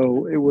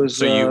 So it was.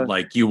 So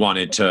you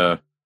wanted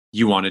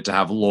to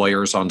have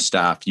lawyers on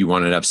staff. You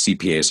wanted to have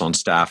CPAs on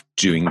staff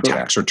doing Correct.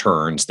 tax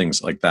returns,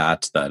 things like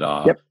that.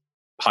 Yep.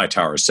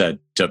 Hightower said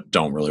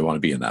don't really want to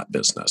be in that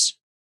business.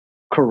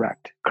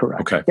 Correct.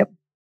 Okay. Yep.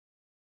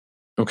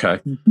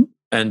 Okay. Mm-hmm.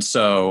 And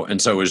so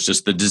it was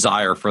just the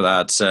desire for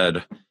that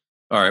said,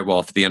 all right, well,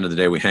 if at the end of the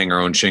day we hang our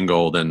own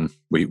shingle, then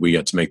we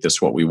get to make this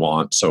what we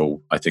want.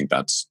 So I think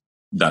that's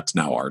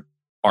now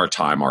our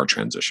time, our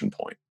transition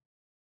point.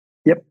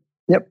 Yep.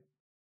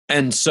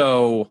 And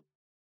so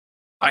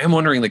I am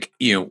wondering, like,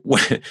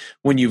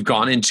 when you've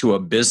gone into a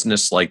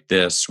business like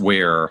this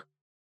where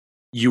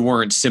you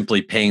weren't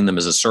simply paying them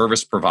as a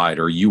service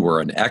provider, you were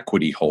an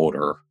equity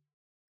holder.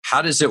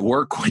 How does it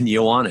work when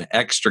you want to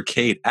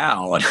extricate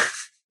out?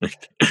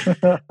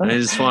 I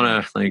just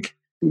want to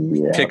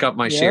pick up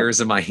my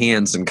shares in my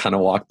hands and kind of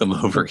walk them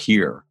over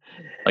here.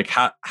 Like,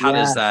 how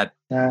does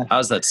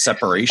that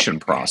separation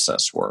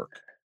process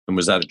work? And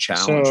was that a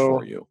challenge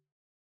for you?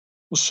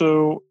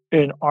 So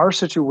in our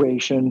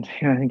situation,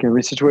 I think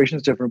every situation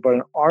is different, but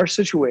in our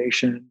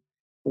situation,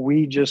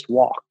 we just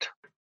walked.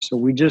 So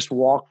we just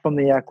walked from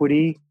the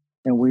equity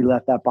and we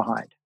left that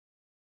behind.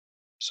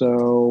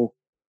 So,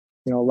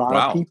 a lot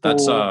of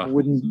people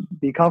wouldn't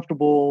be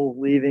comfortable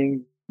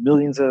leaving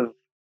millions of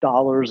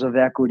dollars of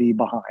equity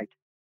behind.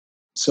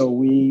 So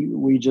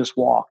we just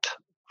walked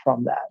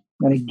from that.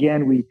 And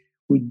again,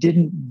 we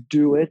didn't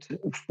do it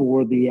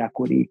for the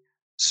equity.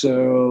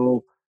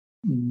 So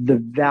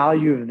the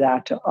value of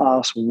that to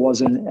us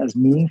wasn't as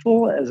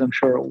meaningful as I'm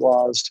sure it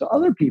was to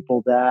other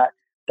people that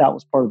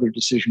was part of their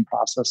decision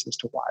process as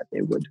to why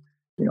they would,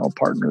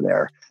 partner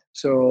there.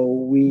 So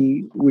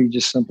we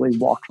just simply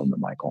walked from it,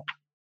 Michael.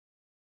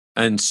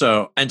 And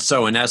so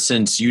in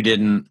essence, you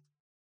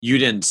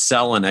didn't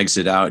sell and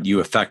exit out.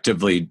 You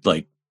effectively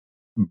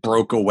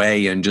broke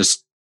away and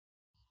just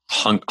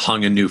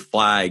hung a new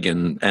flag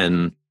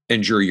and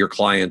injure your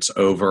clients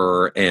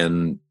over,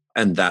 and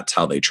that's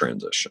how they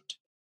transitioned.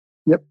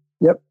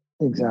 Yep,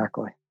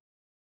 exactly.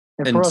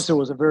 And for us, it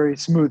was a very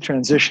smooth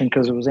transition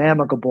because it was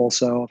amicable.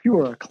 So if you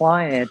were a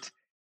client,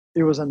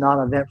 it was a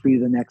non-event for you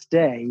the next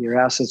day. Your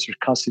assets are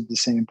custodied the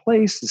same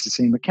place. It's the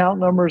same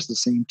account numbers, the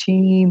same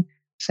team,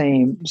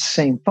 same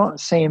fund,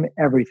 same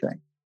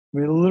everything. I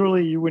mean,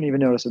 literally, you wouldn't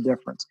even notice a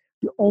difference.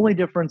 The only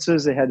difference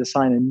is they had to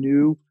sign a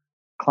new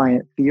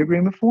client fee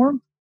agreement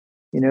form.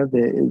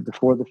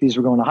 Before the fees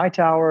were going to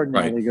Hightower,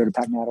 now they go to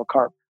Pagnato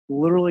Carp.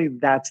 Literally,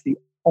 that's the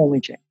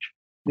only change,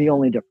 the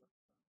only difference.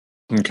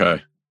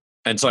 Okay.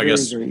 And so I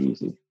guess very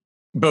easy,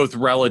 both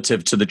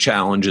relative to the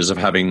challenges of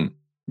having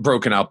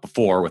broken out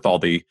before with all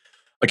the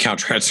account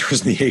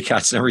transfers and the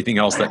ACATs and everything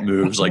else that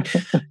moves, like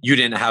you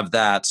didn't have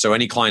that. So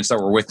any clients that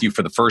were with you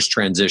for the first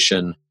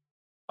transition,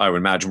 I would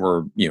imagine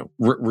were,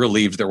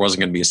 relieved there wasn't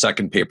going to be a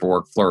second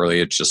paperwork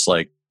flurry. It's just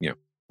like,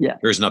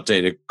 here's an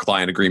updated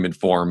client agreement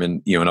form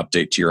and, an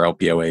update to your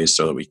LPOAs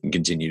so that we can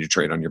continue to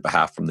trade on your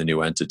behalf from the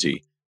new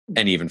entity.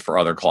 And even for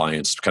other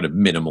clients, kind of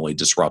minimally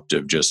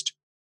disruptive, just,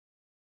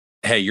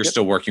 hey, you're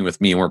still working with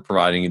me and we're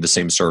providing you the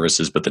same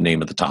services, but the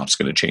name at the top is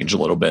going to change a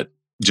little bit.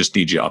 Just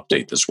need you to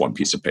update this one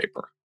piece of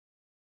paper.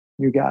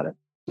 You got it.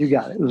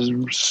 It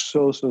was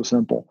so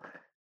simple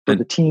for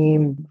the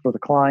team, for the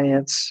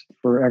clients,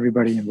 for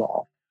everybody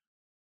involved.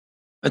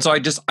 And so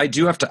I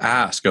do have to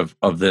ask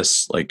of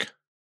this, like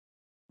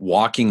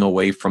walking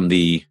away from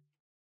the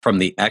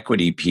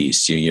equity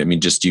piece.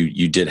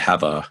 You did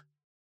have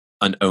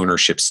an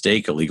ownership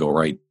stake, a legal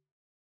right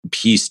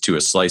piece to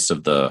a slice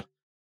of the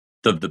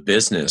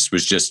business.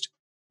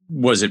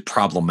 Was it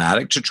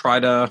problematic to try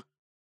to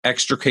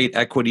extricate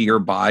equity or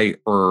buy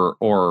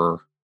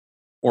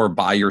or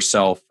buy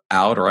yourself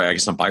out, or I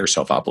guess not buy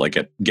yourself out, but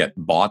like get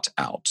bought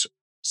out,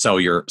 sell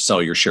your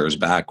shares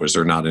back? Was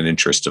there not an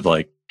interest of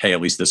like, hey,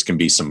 at least this can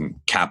be some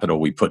capital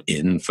we put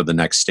in for the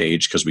next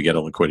stage because we get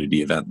a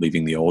liquidity event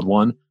leaving the old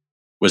one?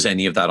 Was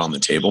any of that on the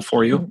table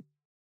for you?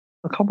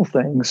 A couple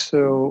things.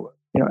 So,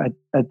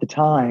 at the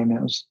time,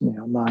 it was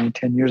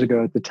 9-10 years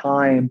ago. At the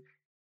time,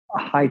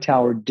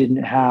 Hightower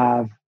didn't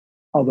have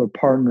other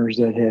partners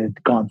that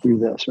had gone through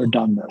this or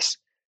done this.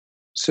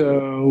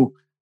 So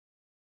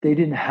they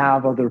didn't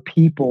have other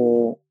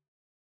people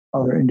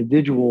other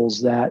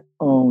individuals that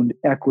owned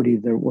equity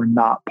that were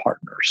not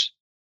partners.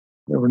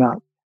 There were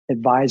not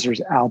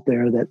advisors out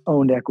there that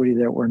owned equity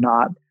that were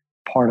not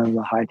part of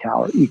the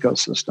Hightower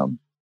ecosystem.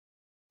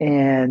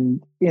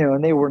 And,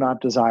 and they were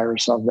not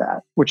desirous of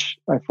that, which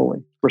I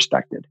fully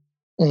respected.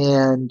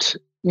 And,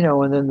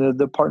 and then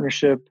the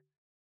partnership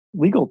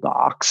legal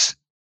docs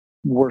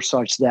were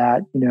such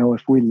that,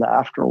 if we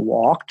left or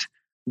walked,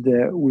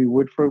 that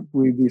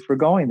we'd be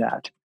foregoing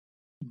that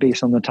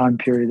based on the time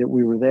period that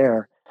we were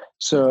there.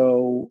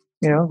 So,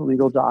 the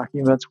legal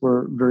documents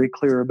were very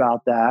clear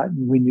about that.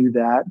 And we knew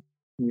that.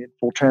 We had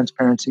full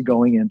transparency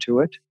going into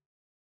it.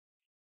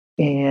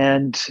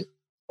 And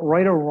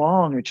right or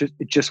wrong,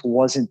 it just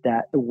wasn't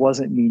that. It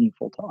wasn't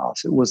meaningful to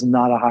us. It was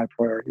not a high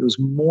priority. It was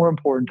more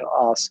important to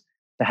us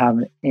to have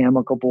an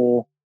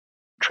amicable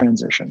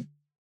transition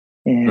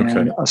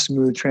and a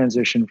smooth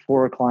transition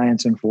for our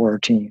clients and for our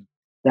team.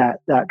 That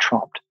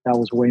trumped. That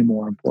was way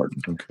more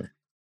important. Okay.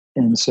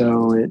 And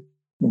so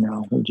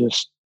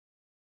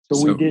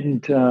we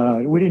didn't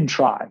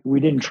try. We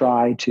didn't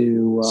try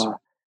to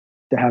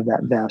have that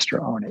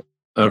investor own it.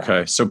 Okay.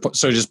 Yeah. So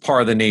just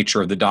part of the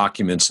nature of the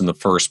documents in the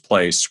first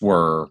place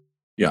were,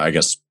 I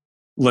guess,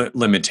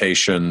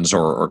 limitations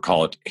or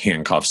call it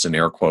handcuffs in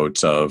air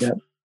quotes of,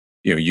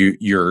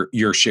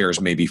 your shares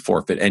may be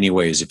forfeit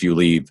anyways if you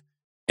leave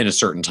in a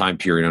certain time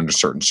period under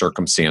certain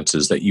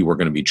circumstances that you were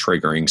going to be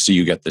triggering. So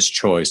you get this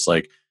choice,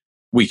 like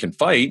we can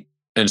fight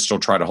and still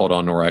try to hold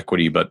on to our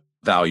equity, but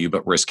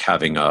risk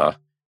having a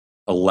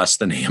less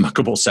than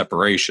amicable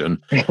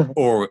separation,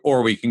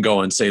 or we can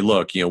go and say,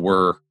 look,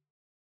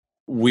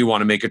 we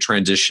want to make a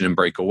transition and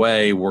break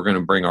away. We're going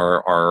to bring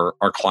our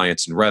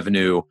clients in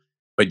revenue,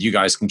 but you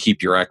guys can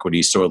keep your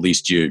equity. So at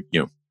least you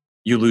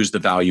lose the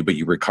value, but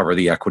you recover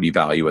the equity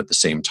value at the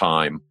same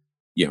time.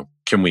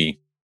 Can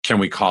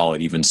we call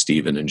it even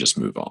Steven and just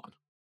move on?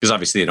 Because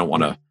obviously they don't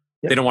want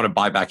to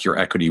buy back your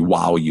equity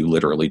while you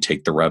literally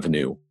take the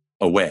revenue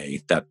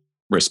away. That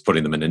risks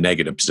putting them in a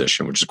negative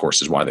position, which of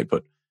course is why they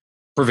put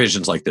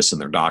provisions like this in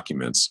their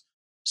documents.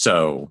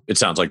 So it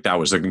sounds like that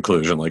was the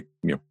conclusion. Like,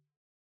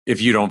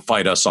 if you don't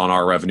fight us on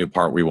our revenue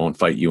part, we won't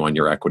fight you on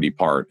your equity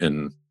part.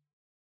 And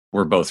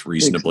we're both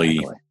reasonably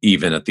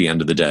even at the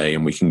end of the day,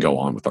 and we can go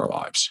on with our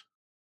lives.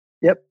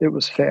 Yep. It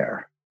was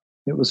fair.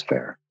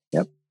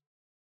 Yep.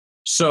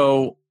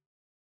 So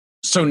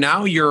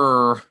now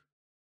you're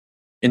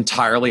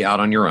entirely out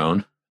on your own.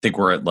 I think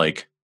we're at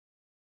like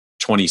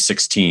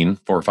 2016,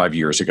 4 or 5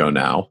 years ago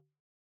now.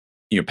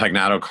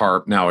 Pagnato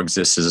Carp now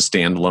exists as a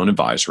standalone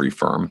advisory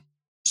firm.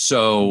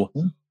 So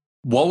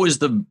what was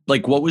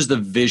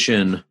the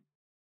vision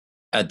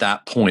at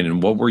that point,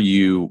 and what were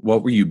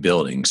you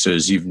building? So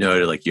as you've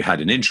noted, like you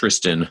had an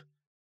interest in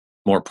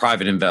more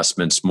private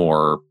investments,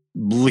 more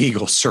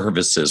legal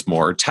services,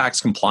 more tax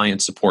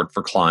compliance support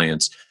for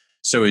clients.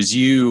 So as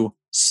you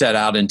set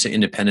out into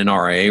independent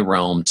RIA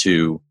realm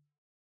to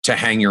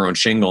hang your own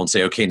shingle and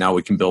say, okay, now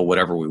we can build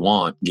whatever we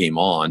want, game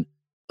on.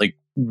 Like,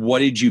 what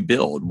did you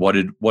build? What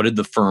did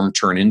the firm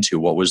turn into?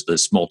 What was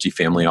this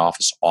multifamily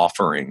office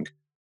offering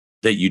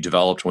that you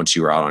developed once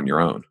you were out on your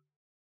own?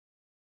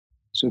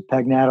 So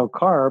Pagnato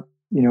Carp,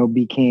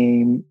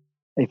 became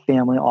a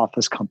family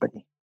office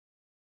company.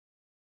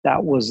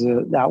 That was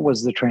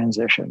the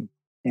transition,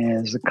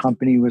 as the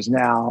company was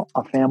now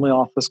a family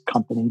office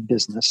company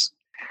business.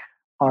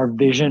 Our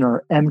vision,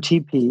 or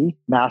MTP,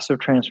 massive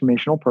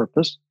transformational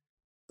purpose,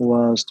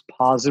 was to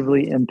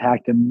positively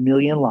impact 1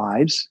 million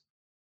lives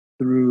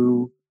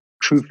through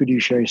true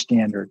fiduciary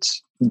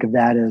standards. Think of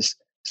that as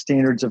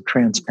standards of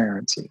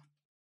transparency.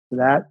 So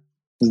that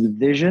was the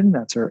vision.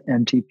 That's our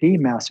MTP,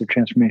 massive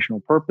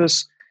transformational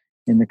purpose.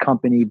 And the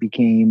company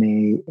became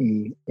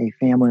a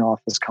family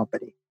office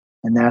company.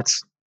 And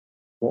that's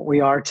what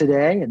we are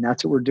today. And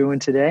that's what we're doing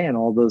today. And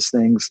all those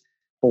things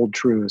hold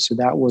true. So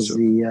that was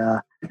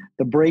the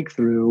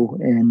breakthrough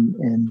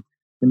in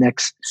the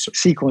next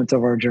sequence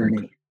of our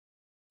journey.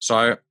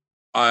 So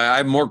I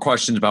have more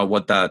questions about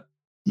what that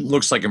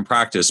looks like in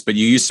practice, but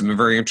you used some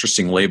very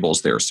interesting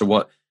labels there. So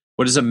what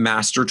is a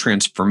master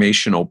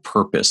transformational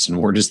purpose,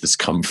 and where does this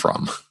come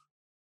from?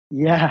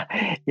 Yeah,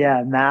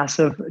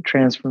 massive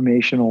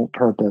transformational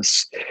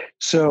purpose.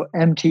 So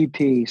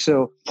MTP.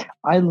 So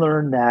I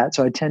learned that.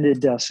 So I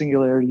attended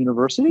Singularity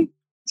University.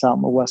 It's out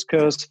on the West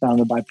Coast,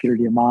 founded by Peter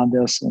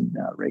Diamandis and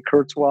Ray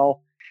Kurzweil.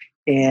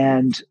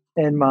 And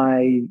in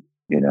my,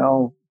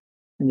 in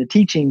the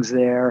teachings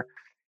there,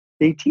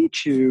 they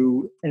teach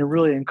you and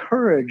really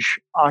encourage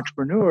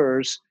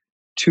entrepreneurs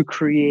to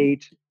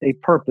create a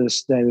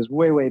purpose that is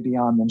way, way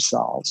beyond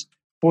themselves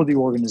for the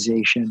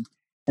organization,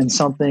 and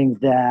something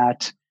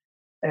that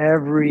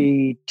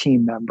every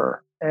team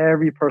member,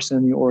 every person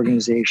in the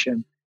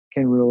organization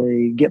can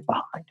really get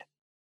behind.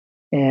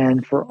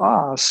 And for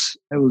us,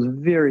 it was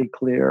very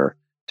clear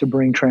to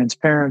bring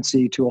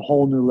transparency to a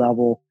whole new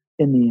level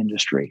in the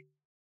industry.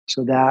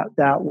 So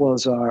that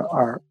was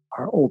our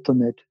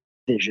ultimate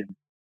vision.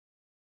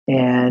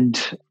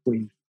 And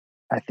we've,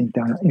 I think,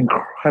 done an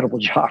incredible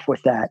job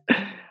with that.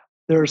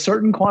 there are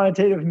certain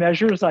quantitative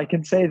measures I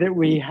can say that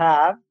we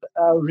have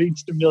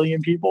reached 1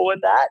 million people with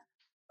that,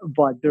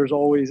 but there's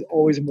always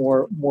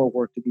more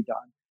work to be done.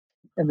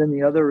 And then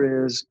the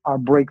other is our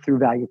breakthrough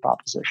value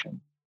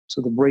proposition.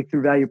 So the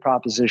breakthrough value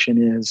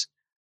proposition is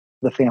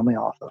the family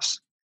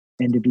office,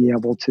 and to be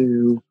able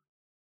to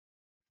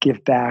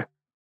give back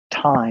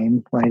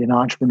time, right? An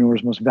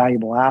entrepreneur's most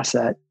valuable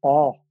asset,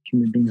 all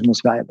human beings'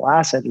 most valuable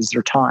asset is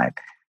their time,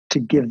 to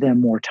give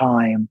them more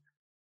time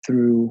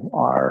through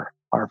our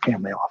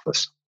family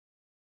office.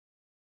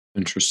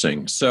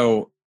 Interesting.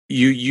 So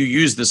you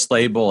use this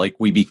label, like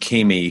we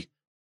became a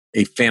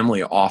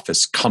family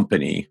office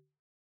company.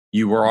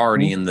 You were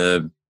already in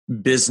the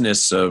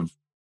business of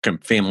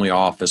family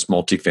office,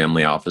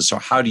 multifamily office. So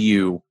how do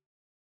you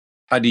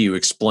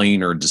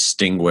explain or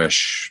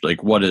distinguish,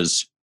 like what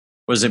does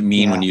it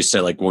mean when you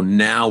say, like, well,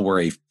 now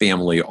we're a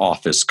family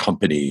office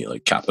company,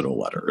 like capital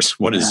letters?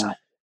 What is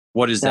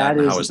that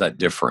and how is that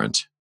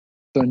different?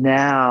 So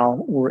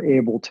now we're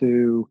able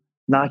to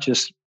not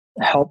just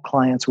help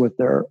clients with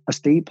their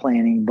estate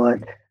planning, but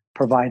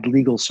provide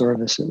legal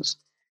services.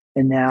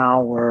 And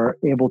now we're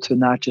able to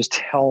not just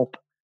help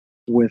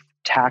with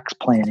tax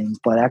planning,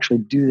 but actually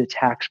do the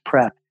tax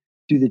prep,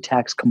 do the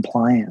tax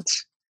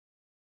compliance.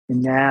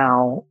 And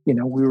now, we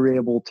were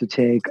able to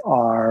take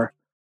our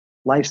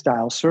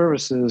lifestyle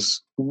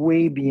services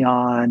way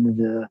beyond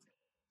the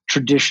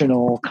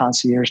traditional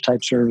concierge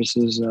type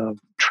services of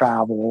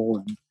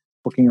travel and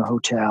booking a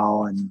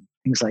hotel and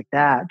things like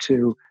that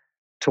to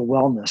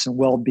wellness and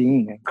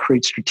well-being, and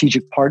create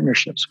strategic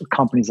partnerships with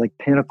companies like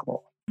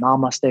Pinnacle,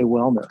 Namaste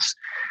Wellness.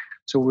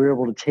 So we're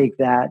able to take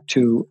that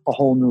to a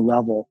whole new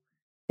level.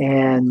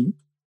 And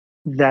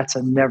that's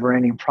a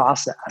never-ending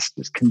process,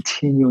 just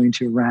continuing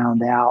to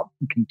round out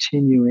and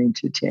continuing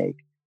to take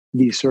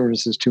these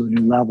services to a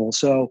new level.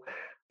 So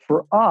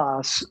for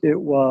us,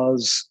 it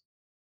was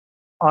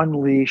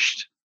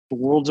unleashed, the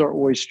world's our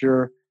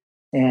oyster,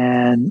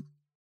 and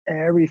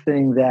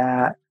everything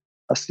that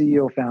a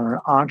CEO, founder,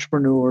 an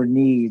entrepreneur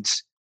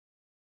needs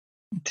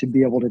to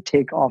be able to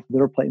take off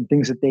their plate, and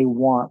things that they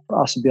want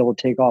for us to be able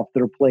to take off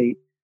their plate,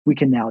 we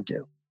can now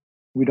do.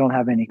 We don't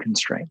have any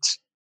constraints.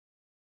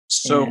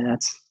 So and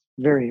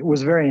it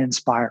was very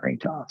inspiring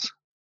to us.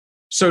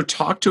 So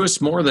talk to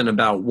us more then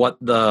about what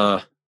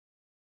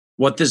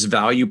this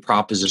value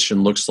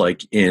proposition looks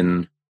like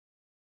in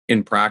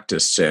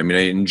practice. I mean,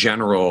 in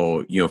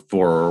general,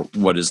 for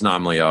what is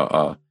nominally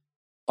a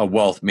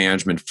wealth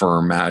management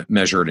firm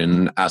measured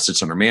in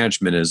assets under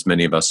management, as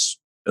many of us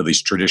at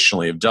least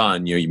traditionally have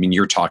done,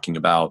 you're talking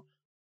about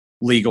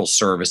legal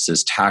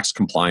services, tax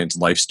compliance,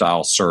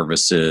 lifestyle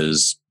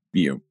services,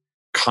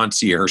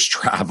 concierge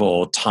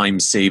travel, time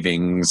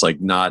savings,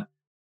 like not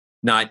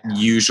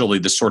usually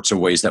the sorts of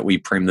ways that we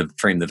frame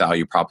the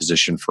value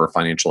proposition for a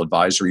financial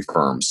advisory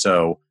firm.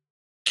 So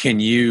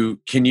can you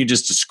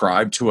just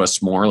describe to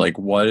us more, like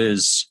what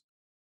does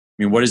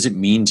it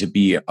mean to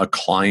be a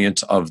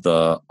client of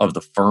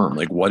the firm?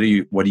 Like what do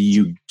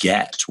you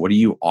get? What are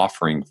you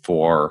offering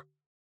for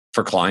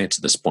clients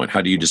at this point?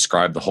 How do you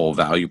describe the whole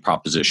value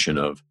proposition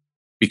of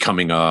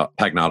becoming a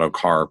Pagnato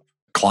Carr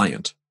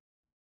client?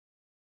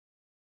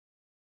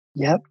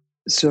 Yep.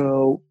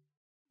 So,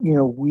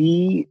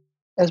 we,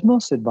 as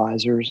most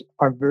advisors,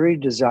 are very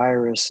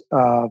desirous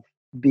of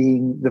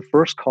being the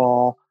first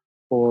call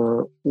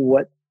for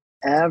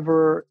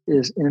whatever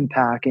is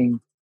impacting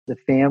the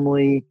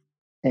family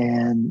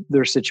and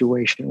their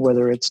situation,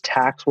 whether it's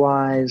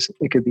tax-wise,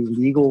 it could be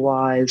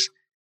legal-wise,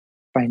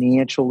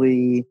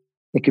 financially,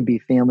 it could be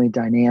family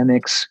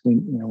dynamics. We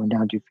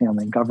now do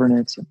family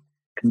governance and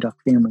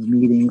conduct family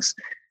meetings.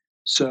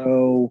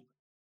 So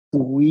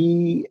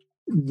we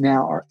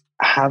now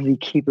have the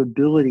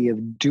capability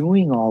of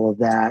doing all of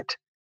that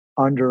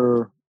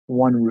under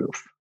one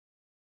roof,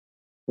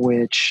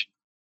 which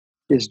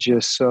is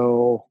just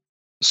so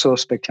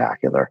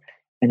spectacular,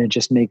 and it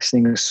just makes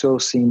things so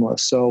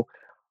seamless. So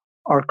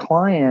our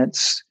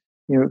clients,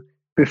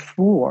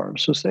 before,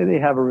 so say they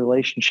have a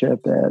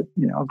relationship at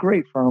a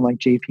great firm like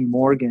JP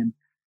Morgan,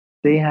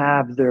 they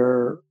have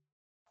their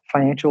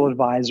financial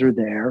advisor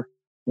there.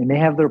 They may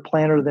have their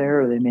planner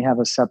there, or they may have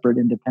a separate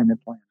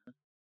independent planner.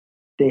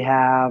 They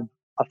have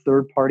a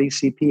third-party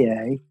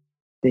CPA.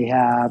 They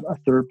have a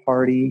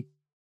third-party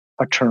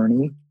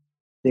attorney.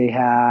 They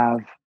have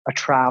a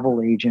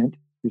travel agent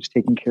who's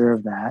taking care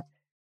of that.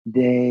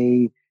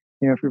 They,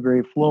 if you're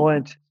very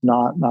fluent,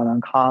 not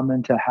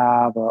uncommon to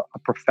have a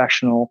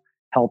professional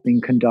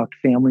helping conduct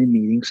family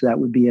meetings. So that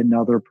would be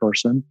another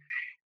person.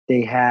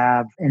 They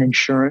have an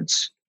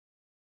insurance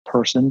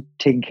person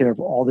taking care of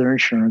all their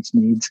insurance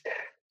needs.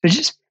 But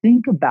just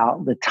think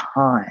about the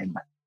time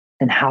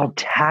and how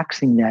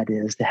taxing that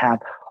is to have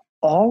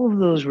all of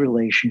those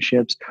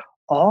relationships,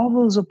 all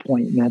those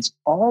appointments,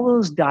 all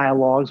those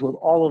dialogues with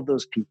all of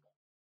those people.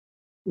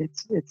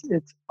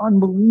 It's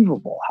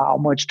unbelievable how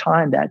much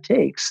time that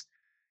takes.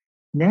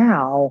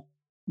 Now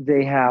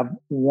they have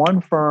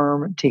one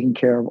firm taking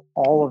care of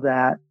all of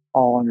that,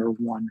 all under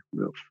one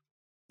roof,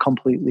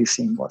 completely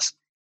seamless.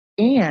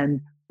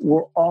 And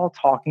we're all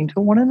talking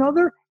to one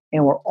another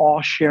and we're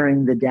all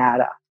sharing the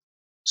data.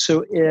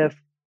 So if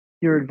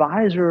your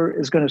advisor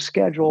is going to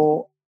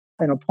schedule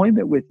an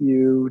appointment with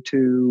you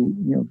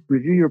to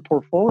review your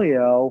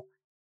portfolio,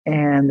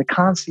 and the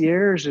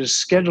concierge has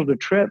scheduled a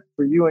trip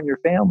for you and your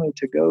family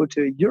to go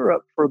to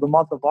Europe for the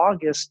month of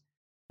August,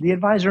 the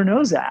advisor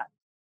knows that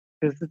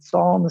because it's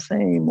all in the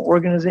same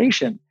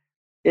organization.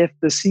 If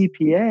the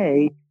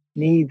CPA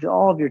needs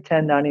all of your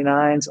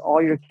 1099s,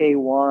 all your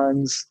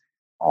K1s,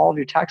 all of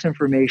your tax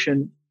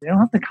information, they don't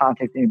have to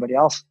contact anybody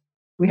else.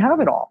 We have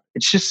it all.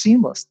 It's just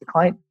seamless. The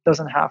client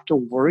doesn't have to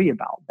worry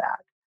about that.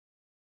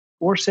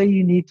 Or say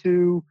you need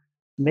to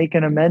make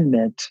an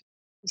amendment.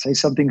 Say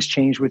something's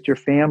changed with your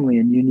family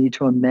and you need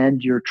to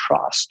amend your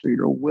trust or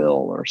your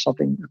will or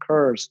something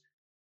occurs.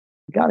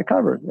 You got it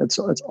covered. It's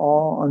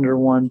all under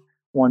one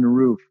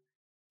roof.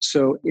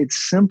 So it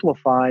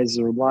simplifies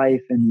their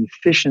life and the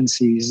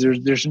efficiencies.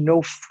 There's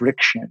no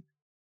friction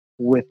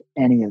with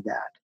any of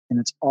that. And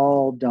it's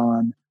all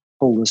done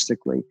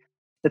holistically.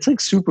 It's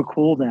like super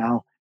cool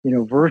now,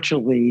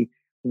 virtually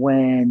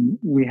when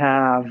we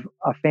have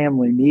a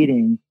family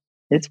meeting,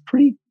 it's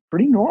pretty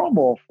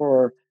normal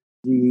for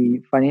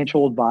the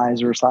financial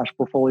advisor /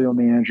 portfolio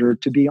manager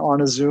to be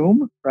on a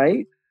Zoom,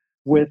 right?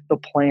 With the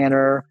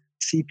planner,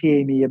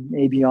 CPA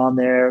may be on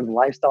there, the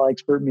lifestyle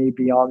expert may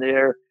be on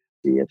there.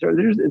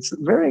 It's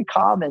very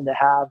common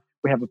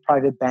we have a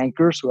private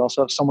banker, so we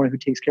also have someone who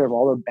takes care of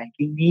all their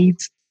banking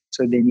needs.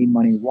 So they need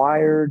money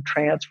wired,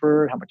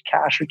 transferred, how much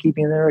cash they're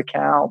keeping in their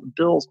account,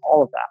 bills,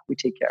 all of that we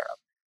take care of.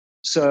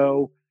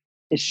 So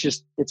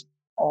it's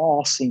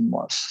all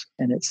seamless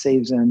and it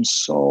saves them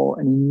an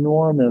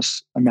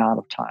enormous amount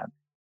of time.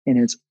 And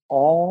it's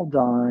all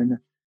done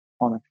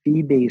on a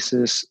fee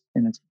basis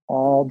and it's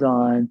all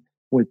done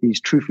with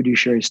these true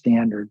fiduciary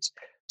standards.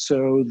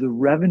 So the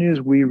revenues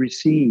we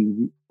receive,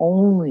 the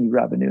only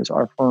revenues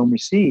our firm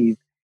receives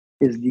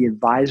is the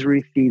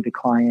advisory fee the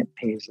client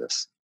pays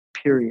us,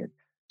 period.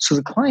 So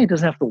the client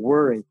doesn't have to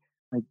worry.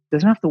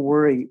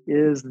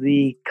 Is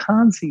the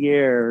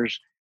concierge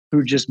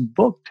who just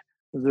booked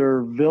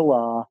their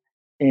villa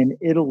in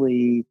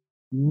Italy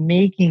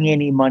making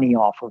any money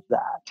off of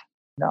that?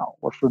 No,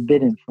 we're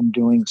forbidden from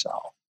doing so.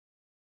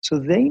 So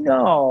they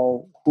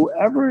know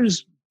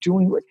whoever's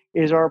doing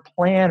is our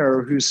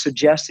planner who's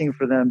suggesting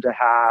for them to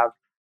have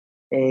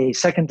a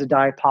second to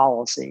die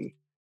policy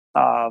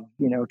of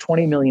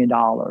 $20 million.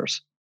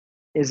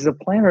 Is the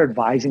planner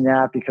advising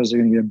that because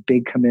they're going to get a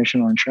big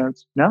commission on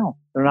insurance? No,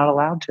 they're not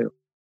allowed to.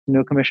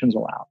 No commissions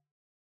allowed.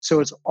 So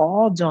it's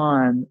all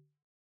done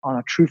on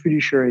a true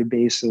fiduciary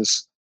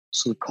basis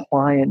so the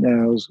client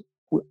knows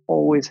we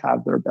always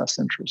have their best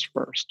interest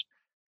first.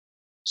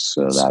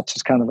 So that's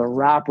just kind of the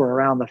wrapper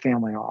around the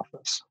family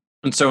office.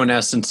 And so in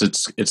essence,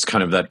 it's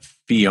kind of that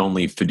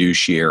fee-only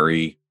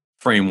fiduciary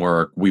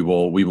framework. We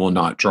will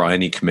not draw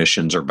any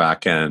commissions or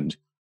back-end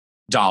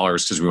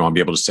dollars because we want to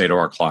be able to say to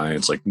our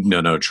clients, like,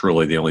 no,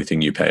 truly the only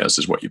thing you pay us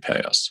is what you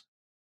pay us.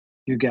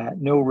 You got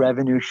no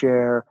revenue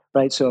share,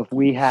 right? So if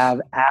we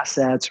have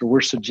assets or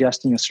we're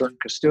suggesting a certain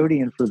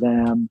custodian for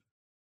them,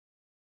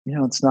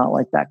 it's not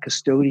like that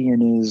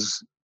custodian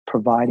is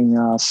providing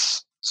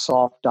us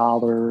soft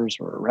dollars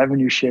or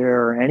revenue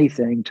share or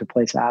anything to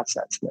place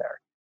assets there.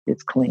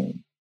 It's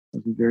clean.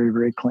 It's very,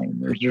 very clean.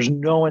 There's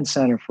no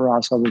incentive for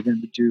us other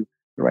than to do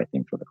the right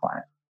thing for the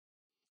client.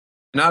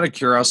 And out of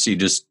curiosity,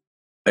 just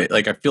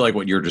I feel like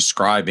what you're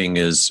describing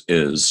is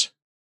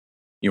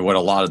what a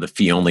lot of the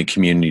fee only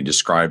community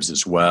describes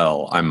as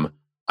well.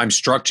 I'm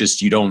struck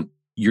just you don't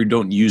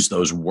use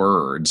those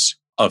words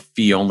of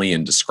fee only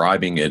in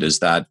describing it. Is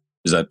that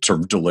sort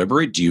of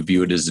deliberate? Do you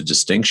view it as a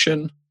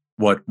distinction?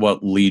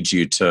 What leads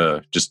you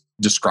to just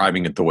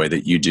describing it the way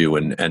that you do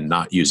and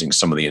not using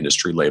some of the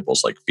industry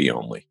labels like fee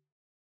only?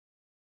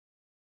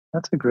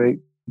 That's a great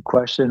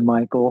question,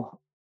 Michael.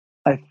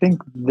 I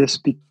think this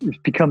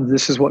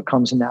is what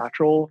comes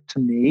natural to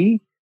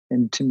me.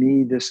 And to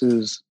me, this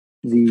is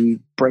the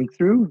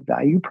breakthrough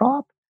value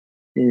prop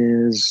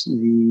is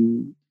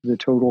the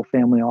total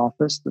family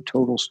office, the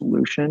total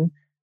solution,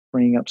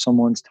 freeing up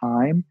someone's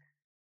time.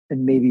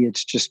 And maybe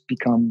it's just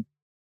become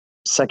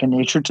second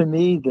nature to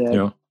me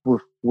that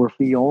we're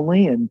fee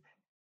only and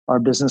our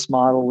business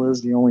model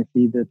is the only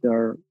fee that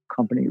our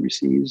company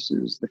receives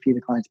is the fee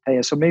the clients pay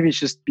us. So maybe it's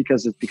just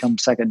because it's become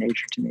second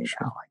nature to me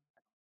now.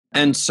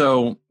 And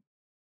so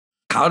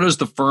how does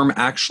the firm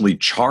actually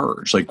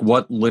charge? Like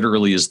what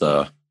literally is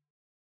the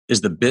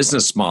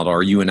business model?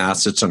 Are you an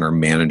assets under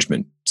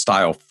management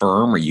style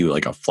firm? Are you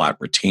like a flat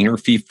retainer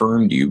fee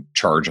firm? Do you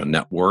charge on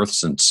net worth?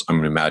 Since I'm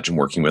going to imagine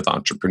working with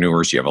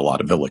entrepreneurs, you have a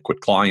lot of illiquid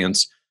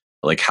clients.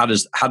 Like how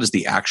does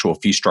the actual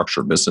fee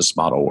structure business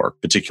model work,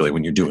 particularly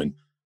when you're doing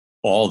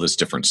all this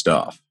different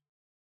stuff?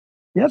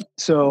 Yep.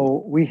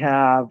 So we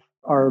have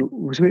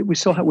we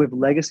have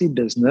legacy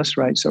business,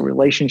 right? So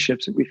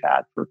relationships that we've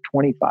had for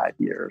 25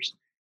 years,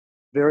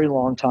 very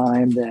long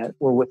time that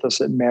were with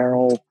us at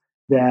Merrill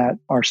that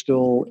are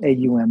still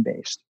AUM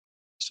based.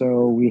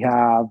 So we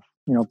have,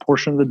 a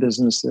portion of the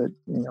business that,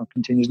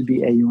 continues to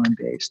be AUM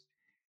based.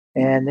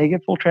 And they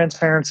get full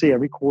transparency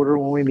every quarter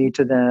when we meet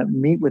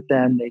with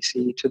them. They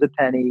see to the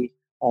penny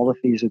all the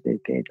fees that they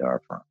paid to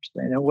our firms.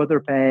 They know what they're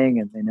paying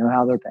and they know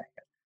how they're paying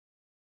it.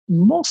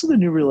 Most of the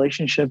new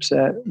relationships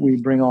that we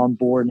bring on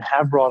board and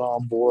have brought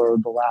on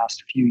board the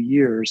last few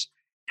years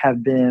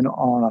have been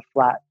on a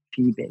flat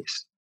fee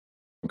base.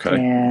 Okay.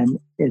 And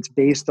it's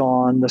based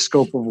on the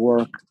scope of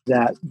work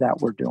that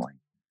we're doing.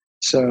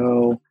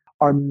 So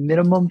our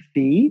minimum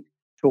fee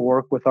to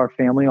work with our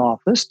family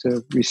office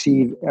to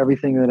receive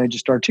everything that I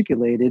just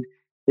articulated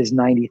is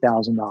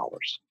 $90,000.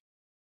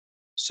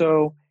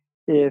 So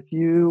if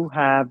you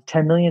have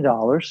 $10 million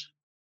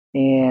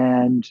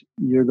and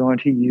you're going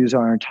to use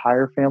our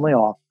entire family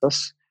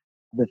office,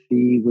 the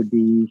fee would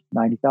be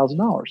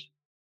 $90,000.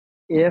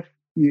 If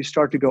you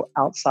start to go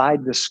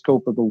outside the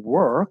scope of the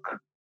work,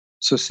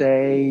 so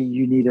say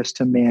you need us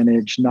to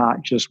manage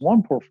not just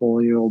one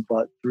portfolio,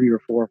 but 3 or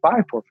 4 or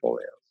 5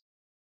 portfolios.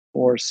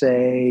 Or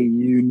say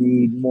you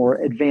need more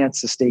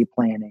advanced estate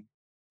planning,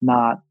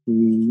 not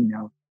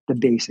the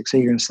basics. Say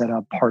you're going to set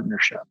up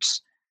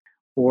partnerships.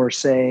 Or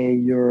say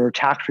your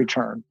tax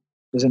return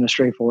isn't a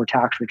straightforward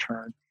tax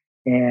return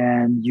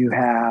and you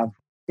have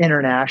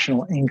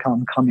international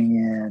income coming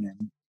in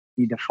and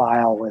you need to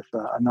file with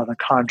another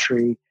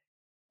country.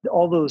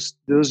 All those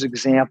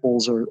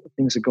examples are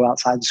things that go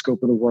outside the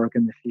scope of the work,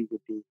 and the fee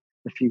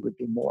would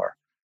be more.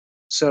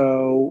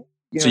 So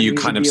you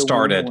kind of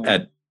start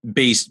at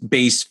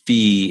base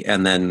fee,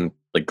 and then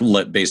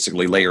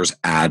basically layers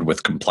add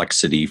with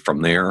complexity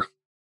from there.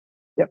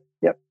 Yep,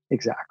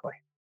 exactly.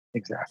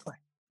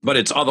 But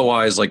it's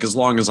otherwise as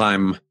long as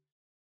I'm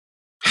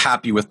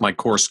happy with my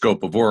core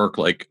scope of work,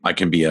 I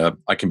can be a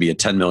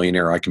 10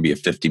 millionaire, I can be a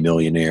 50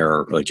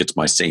 millionaire. It's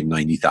my same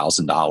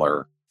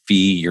 $90,000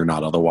 fee. You're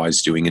not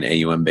otherwise doing an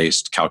AUM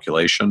based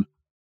calculation.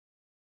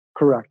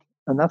 Correct,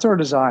 and that's our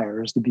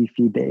desire, is to be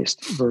fee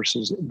based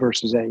versus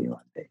AUM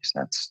based.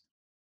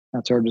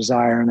 That's our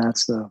desire, and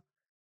that's the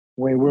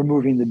way we're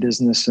moving the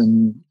business,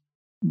 and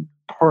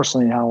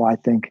personally how I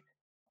think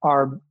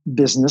our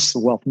business, the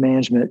wealth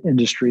management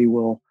industry,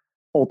 will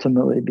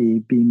ultimately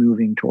be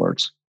moving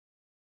towards.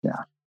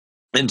 Yeah.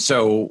 And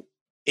so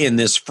in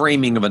this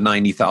framing of a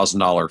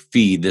 $90,000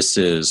 fee, this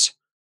is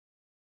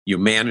your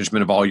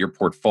management of all your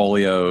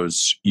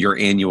portfolios, your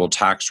annual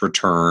tax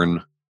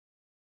return,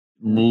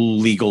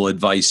 legal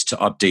advice to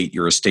update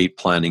your estate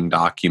planning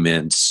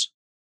documents.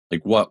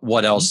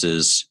 What else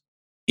is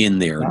in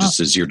there, just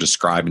as you're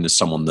describing to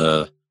someone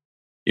the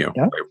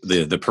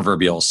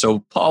proverbial. So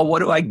Paul, what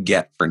do I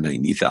get for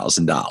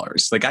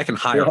 $90,000? I can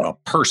hire a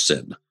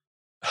person,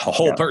 a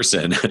whole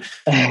person,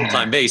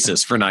 full-time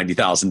basis for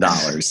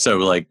 $90,000.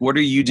 So what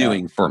are you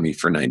doing for me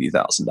for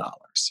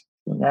 $90,000?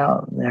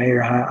 Now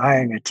you're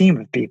hiring a team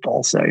of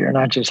people. So you're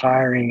not just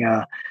hiring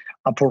a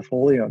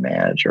portfolio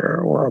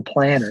manager or a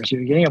planner. So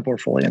you're getting a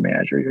portfolio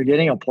manager, you're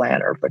getting a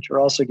planner, but you're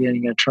also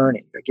getting an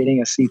attorney, you're getting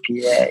a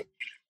CPA,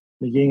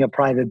 you're getting a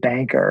private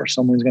banker,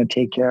 someone who's going to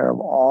take care of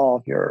all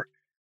of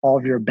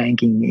your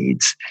banking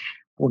needs.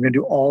 We're going to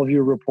do all of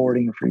your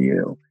reporting for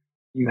you.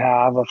 You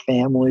have a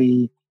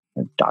family,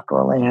 Dr.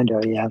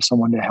 Orlando, you have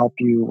someone to help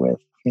you with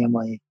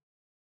family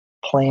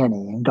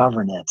planning and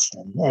governance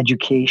and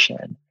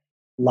education,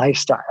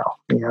 lifestyle.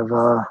 You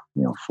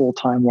have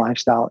full-time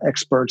lifestyle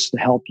experts to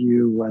help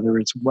you, whether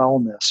it's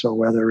wellness or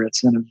whether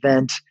it's an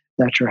event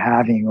that you're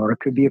having, or it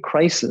could be a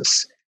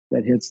crisis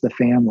that hits the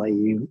family.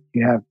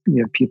 You have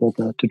people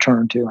to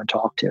turn to and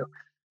talk to.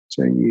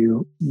 So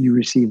you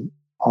receive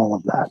all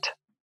of that.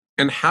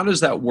 And how does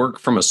that work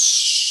from a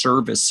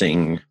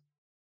servicing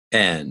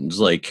end?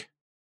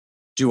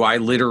 Do I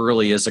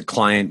literally, as a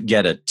client,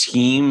 get a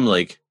team?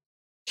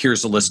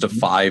 Here's a list of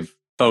 5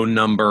 phone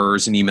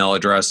numbers and email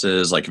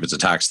addresses. If it's a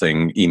tax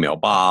thing, email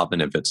Bob.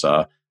 And if it's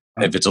a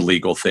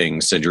legal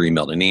thing, send your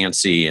email to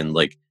Nancy. And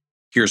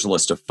here's a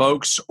list of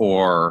folks.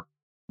 Or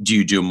do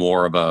you do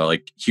more of a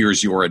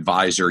here's your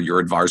advisor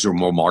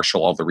will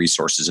marshal all the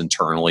resources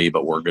internally,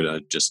 but we're going to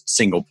just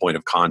single point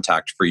of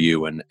contact for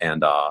you, and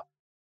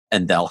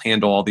they'll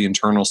handle all the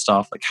internal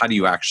stuff? How do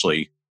you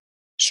actually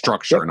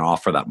structure and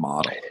offer that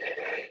model?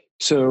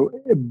 So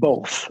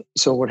both.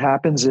 So what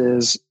happens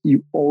is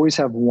you always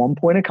have one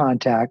point of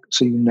contact,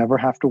 so you never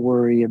have to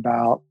worry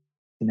about,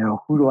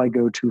 who do I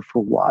go to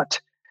for what?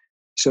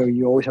 So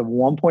you always have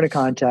one point of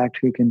contact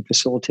who can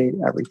facilitate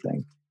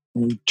everything.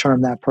 And we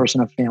term that person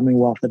a family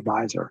wealth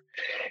advisor.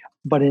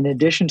 But in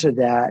addition to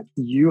that,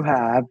 you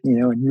have,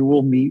 and you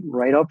will meet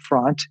right up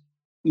front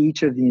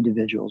each of the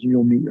individuals.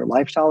 You'll meet your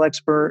lifestyle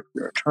expert,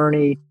 your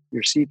attorney,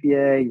 your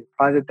CPA, your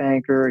private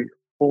banker, your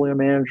portfolio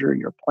manager,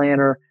 your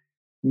planner.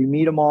 You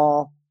meet them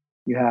all.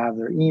 You have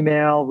their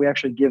email. We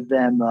actually give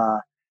them,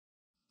 the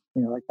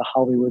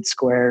Hollywood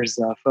Squares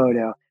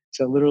photo.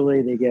 So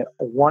literally they get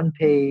a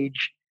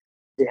 1-page.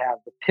 They have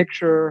the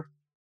picture,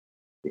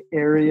 the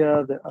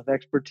area of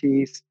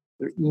expertise,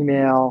 their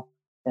email,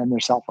 and their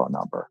cell phone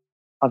number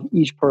of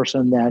each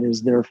person that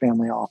is their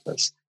family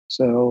office.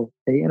 So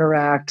they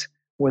interact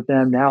with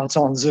them. Now it's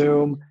on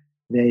Zoom.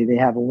 They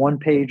have a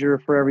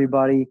 1-pager for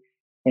everybody.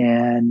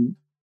 And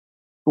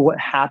what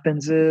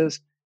happens is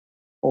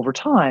over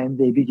time, as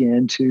they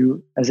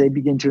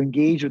begin to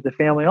engage with the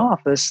family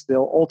office,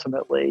 they'll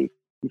ultimately,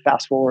 you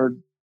fast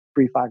forward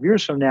 3-5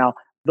 years from now,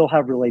 they'll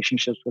have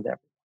relationships with everyone.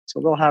 So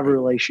they'll have a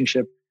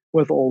relationship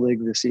with Oleg,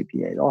 the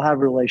CPA. They'll have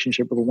a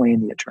relationship with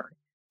Wayne, the attorney.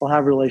 They'll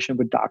have a relationship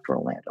with Dr.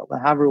 Orlando. They'll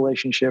have a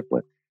relationship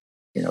with,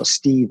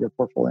 Steve, the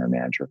portfolio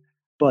manager.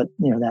 But,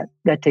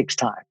 that takes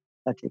time.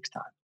 That takes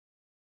time.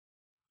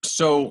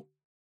 So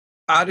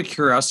out of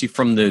curiosity,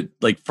 from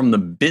the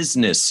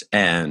business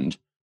end,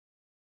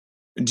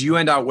 do you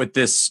end out with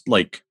this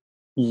like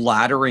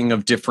laddering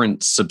of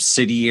different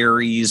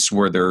subsidiaries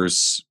where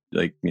there's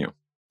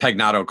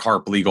Pagnato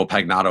Carp Legal,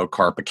 Pagnato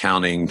Carp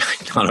Accounting,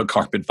 Pagnato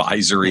Carp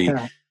Advisory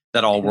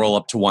that all roll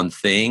up to one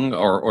thing?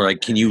 Or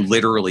like, can you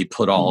literally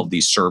put all of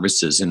these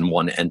services in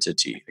one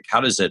entity? Like, how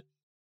does it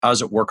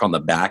work on the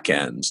back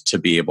end to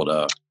be able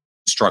to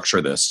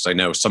structure this? I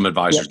know some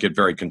advisors get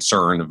very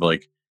concerned of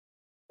like,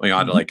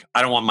 I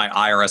don't want my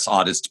IRS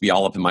audits to be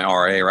all up in my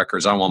RIA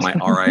records. I don't want my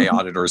RIA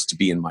auditors to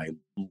be in my,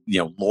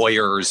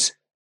 lawyers'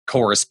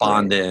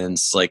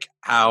 correspondence. Like,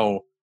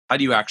 how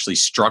do you actually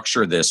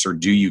structure this, or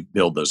do you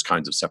build those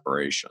kinds of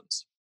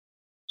separations?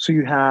 So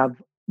you have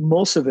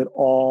most of it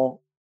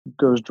all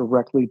goes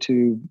directly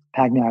to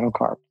Pagnato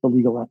Carp, the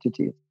legal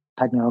entity,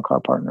 Pagnato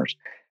Carp Partners.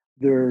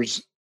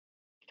 There's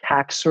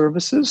tax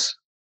services.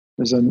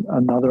 There's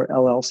another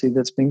LLC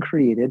that's been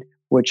created,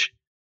 which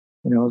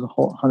is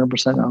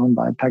 100% owned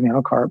by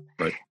Pagnato Carp.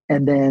 Right.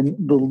 And then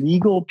the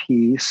legal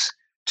piece,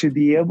 to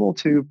be able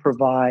to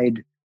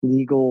provide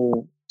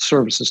legal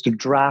services, to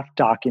draft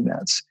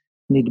documents,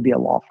 need to be a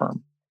law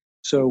firm.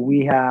 So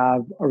we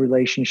have a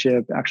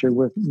relationship actually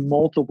with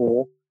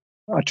multiple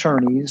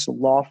attorneys,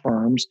 law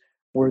firms,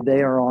 where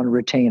they are on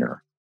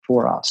retainer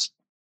for us.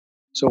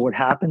 So what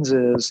happens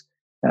is,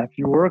 if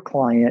you were a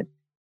client,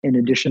 in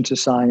addition to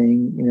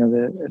signing,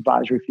 the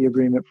advisory fee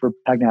agreement for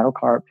Pagnato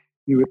Carp,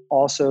 you would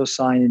also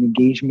sign an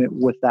engagement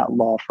with that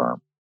law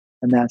firm.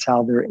 And that's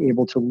how they're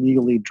able to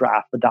legally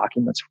draft the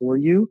documents for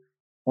you.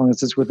 As long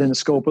as it's within the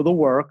scope of the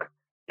work,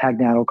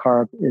 Pagnato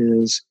Carp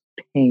is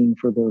paying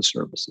for those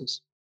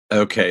services.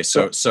 Okay,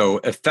 so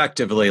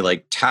effectively,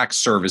 like, tax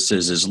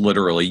services is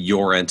literally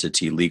your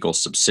entity, legal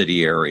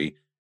subsidiary.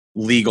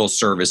 Legal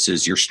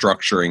services you're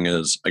structuring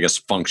as, I guess,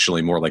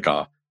 functionally more like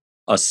a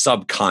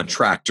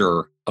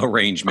subcontractor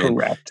arrangement.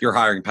 Correct. You're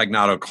hiring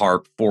Pagnato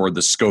Carp for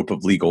the scope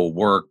of legal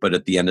work, but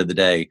at the end of the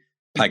day,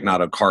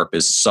 Pagnato Carp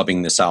is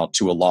subbing this out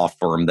to a law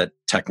firm that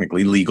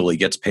technically legally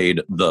gets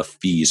paid the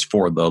fees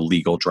for the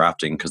legal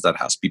drafting, because that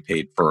has to be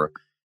paid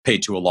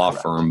to a law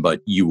firm,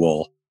 but you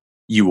will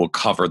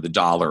cover the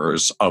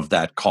dollars of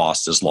that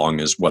cost as long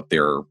as what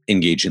they're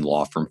engaging the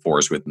law firm for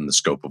is within the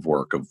scope of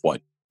work of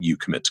what you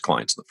commit to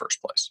clients in the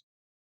first place.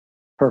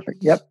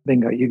 Perfect. Yep.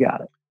 Bingo. You got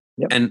it.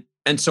 Yep.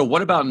 And so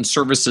what about in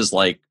services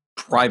like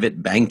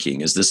private banking?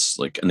 Is this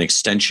like an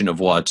extension of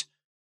what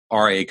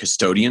RIA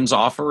custodians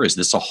offer? Is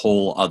this a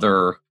whole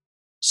other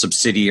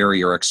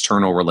subsidiary or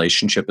external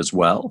relationship as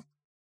well?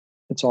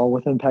 It's all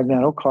within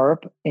Pagnato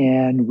Carp,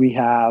 and we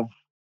have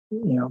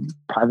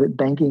private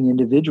banking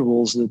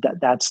individuals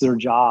that's their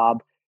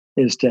job,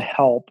 is to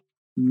help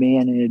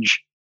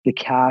manage the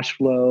cash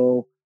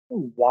flow,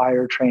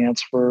 wire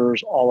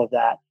transfers, all of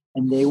that.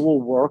 And they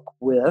will work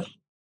with,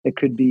 it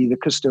could be the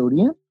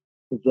custodian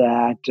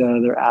that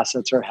their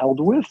assets are held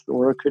with,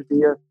 or it could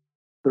be a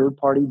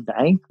third-party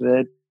bank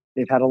that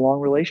they've had a long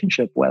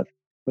relationship with,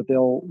 but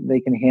they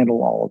can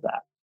handle all of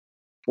that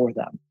for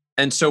them.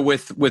 And so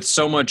with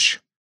so much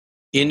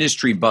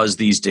industry buzz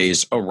these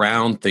days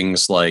around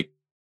things like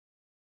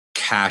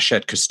cash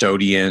at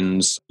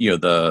custodians,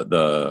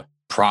 the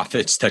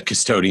profits that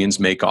custodians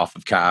make off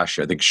of cash.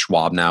 I think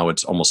Schwab now,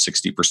 it's almost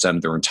 60%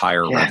 of their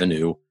entire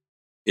revenue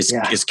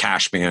is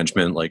cash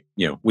management. Like,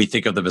 we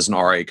think of them as an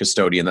RIA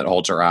custodian that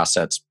holds our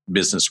assets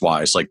business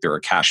wise, like they're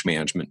a cash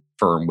management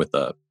firm with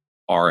a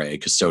RIA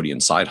custodian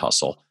side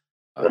hustle.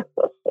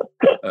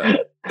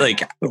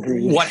 Like,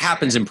 what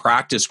happens in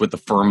practice with a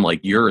firm like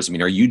yours? I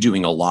mean, are you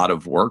doing a lot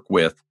of work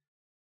with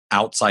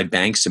outside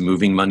banks and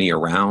moving money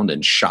around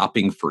and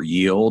shopping for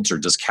yields, or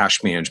does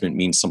cash management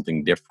mean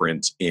something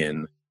different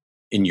in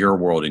your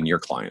world, in your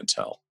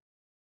clientele?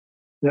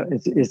 Yeah,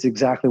 it's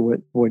exactly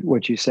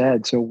what you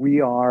said. So we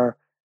are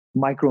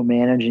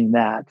micromanaging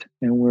that,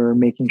 and we're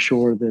making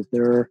sure that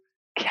their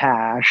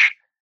cash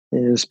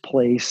is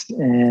placed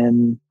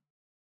in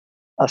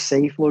a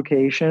safe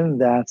location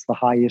that's the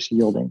highest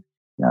yielding.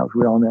 Now, as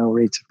we all know,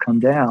 rates have come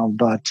down,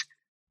 but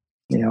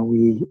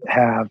we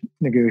have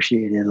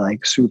negotiated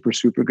like super,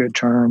 super good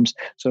terms.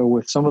 So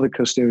with some of the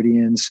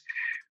custodians,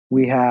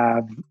 we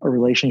have a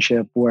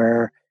relationship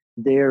where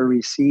they're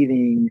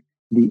receiving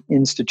the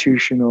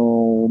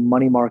institutional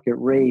money market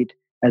rate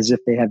as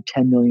if they have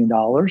 $10 million,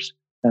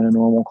 and a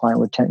normal client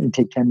would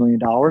take $10 million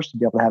to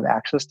be able to have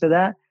access to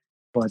that.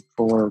 But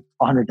for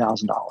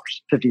 $100,000,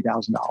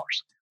 $50,000,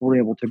 we're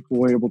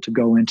able to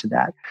go into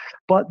that.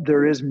 But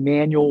there is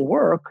manual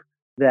work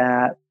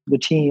that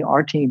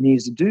our team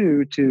needs to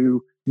do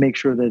to make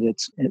sure that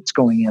it's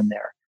going in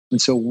there. And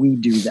so we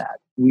do that.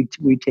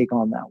 We take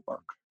on that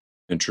work.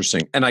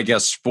 Interesting. And I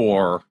guess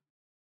for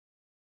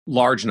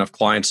large enough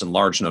clients and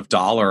large enough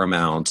dollar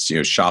amounts,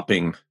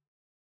 shopping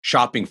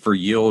for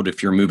yield,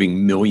 if you're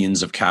moving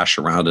millions of cash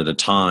around at a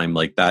time,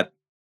 like that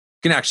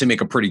can actually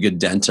make a pretty good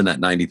dent in that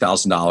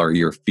 $90,000 a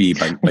year fee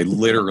by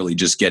literally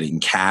just getting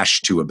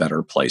cash to a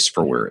better place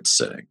for where it's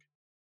sitting.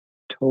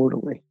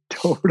 Totally.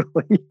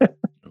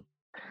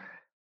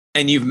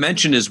 And you've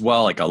mentioned as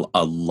well, like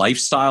a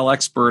lifestyle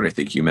expert. I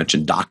think you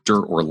mentioned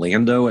Dr.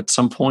 Orlando at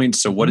some point.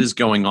 So what is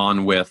going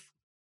on with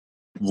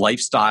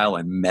lifestyle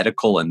and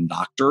medical and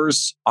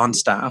doctors on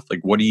staff?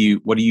 Like, what are you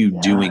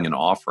doing and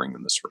offering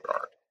in this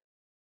regard?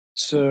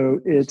 So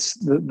it's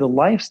the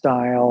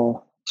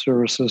lifestyle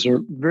services are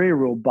very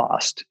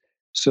robust.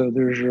 So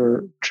there's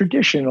your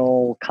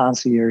traditional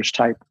concierge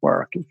type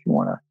work. If you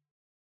want to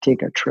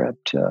take a trip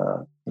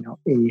to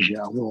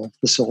Asia, we'll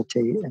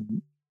facilitate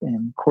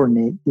and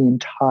coordinate the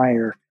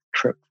entire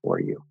trip for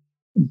you.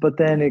 But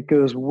then it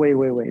goes way,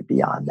 way, way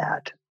beyond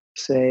that.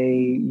 Say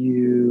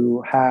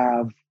you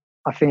have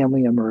a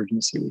family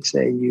emergency.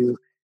 Say you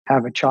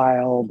have a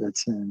child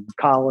that's in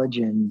college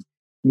and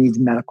needs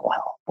medical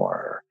help,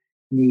 or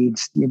you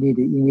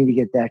need to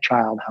get that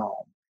child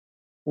home.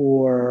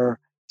 Or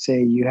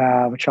say you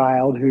have a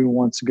child who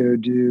wants to go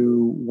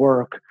do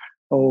work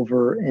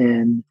over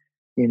in,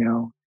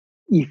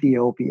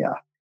 Ethiopia,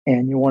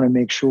 and you want to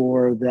make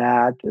sure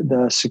that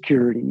the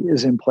security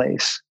is in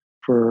place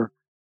for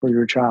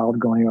your child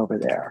going over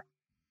there.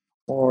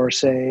 Or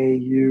say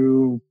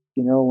you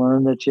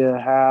learn that you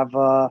have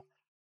a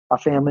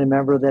family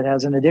member that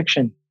has an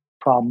addiction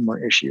problem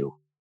or issue,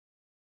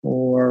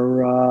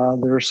 or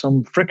there's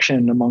some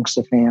friction amongst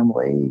the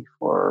family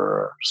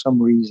for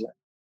some reason.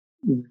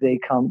 They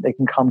can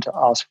come to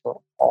us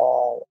for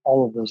all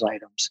of those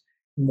items.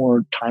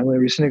 More timely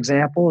recent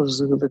example is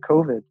the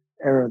COVID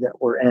era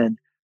that we're in.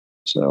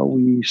 So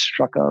we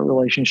struck a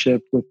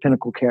relationship with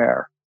Pinnacle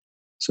Care.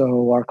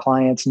 So our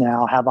clients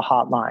now have a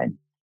hotline.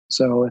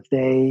 So if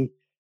they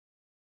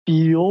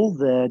feel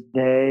that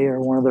they or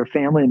one of their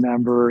family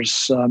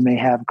members may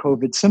have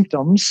COVID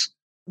symptoms,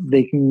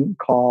 they can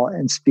call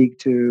and speak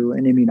to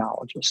an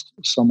immunologist,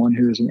 someone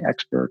who is an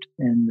expert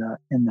in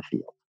the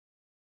field.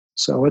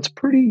 So it's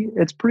pretty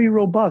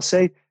robust.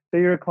 Say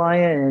you're a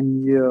client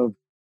and you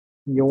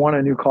want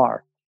a new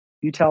car.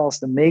 You tell us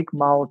the make,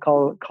 model,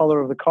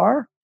 color of the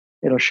car.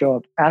 It'll show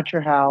up at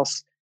your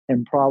house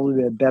and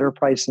probably at a better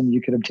price than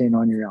you could obtain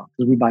on your own,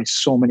 because we buy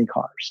so many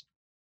cars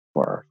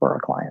for our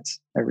clients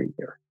every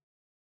year.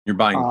 You're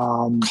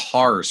buying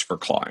cars for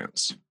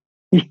clients.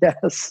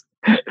 Yes.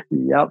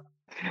 Yep.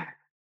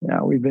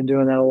 Yeah, we've been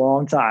doing that a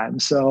long time.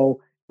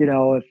 So,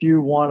 if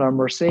you want a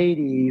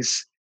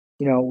Mercedes,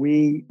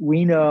 we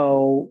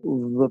know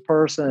the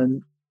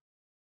person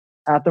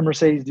at the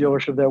Mercedes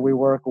dealership that we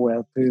work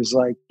with who's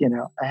like,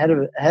 ahead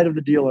of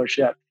the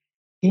dealership.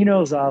 He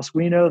knows us,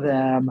 we know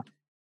them.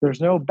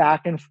 There's no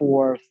back and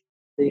forth.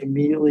 They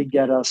immediately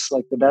get us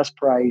like the best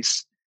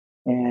price,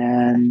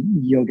 and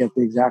you'll get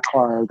the exact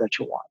car that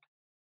you want.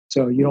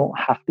 So you don't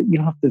have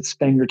to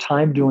spend your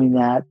time doing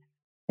that,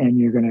 and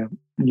you're gonna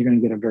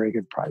get a very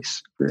good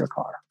price for your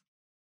car.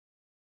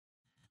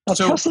 Now,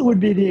 Tesla would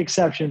be the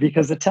exception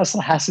because the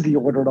Tesla has to be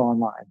ordered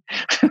online.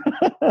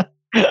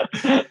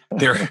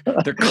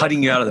 They're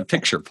cutting you out of the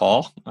picture,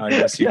 Paul. I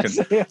guess you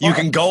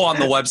can go on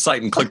the website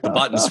and click the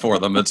buttons for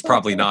them. It's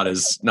probably not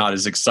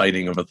as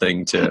exciting of a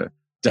thing to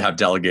have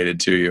delegated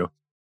to you.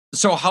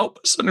 So help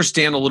us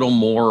understand a little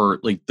more,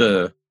 like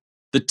the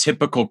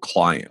typical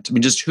client. I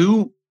mean, just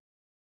who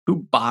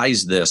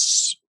buys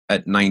this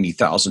at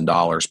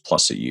 $90,000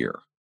 plus a year?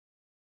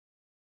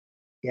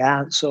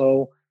 Yeah,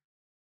 so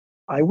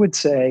I would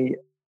say,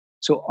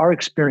 our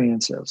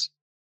experience is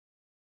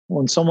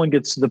when someone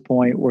gets to the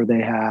point where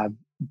they have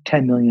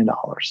 $10 million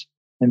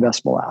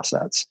investable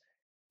assets,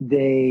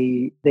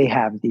 they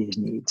have these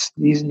needs.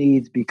 These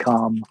needs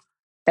become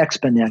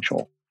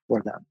exponential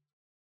for them.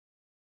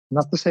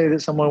 Not to say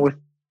that someone with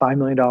 $5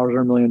 million or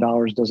 $1 million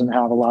doesn't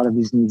have a lot of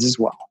these needs as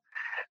well.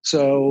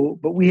 So,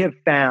 but we have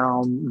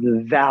found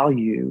the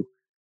value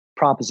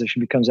proposition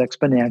becomes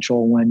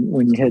exponential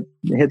when you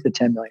hit the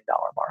 $10 million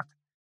mark.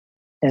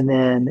 And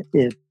then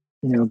it,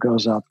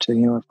 goes up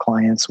to,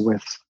 clients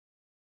with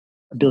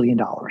 $1 billion,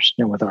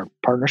 with our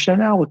partnership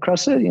now with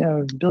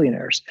Crescent,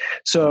 billionaires.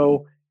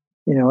 So,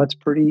 it's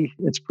pretty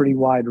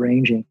wide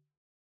ranging.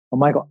 Well,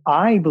 Michael,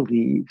 I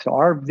believe, so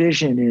our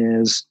vision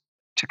is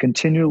to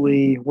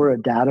continually, we're a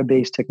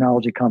database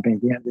technology company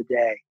at the end of the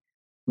day.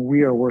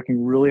 We are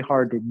working really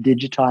hard to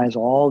digitize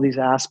all these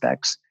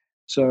aspects.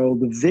 So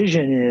the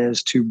vision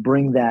is to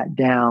bring that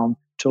down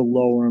to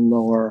lower and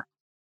lower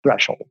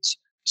thresholds.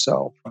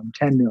 So from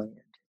 10 million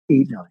to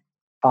 8 million,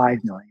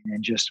 5 million,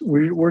 and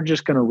we're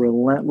just going to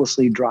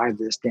relentlessly drive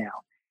this down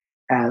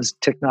as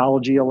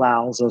technology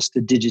allows us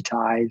to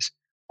digitize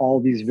all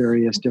these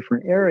various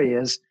different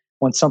areas.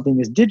 Once something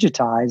is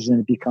digitized, then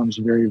it becomes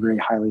very, very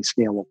highly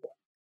scalable.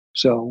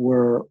 So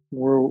we're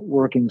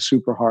working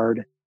super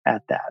hard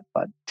at that.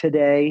 But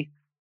today,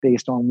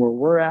 based on where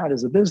we're at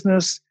as a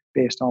business,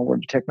 based on where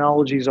the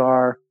technologies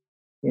are,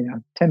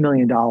 $10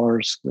 million,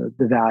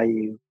 the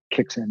value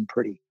kicks in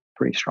pretty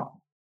strong.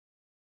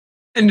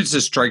 And it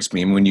just strikes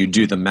me when you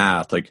do the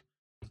math, like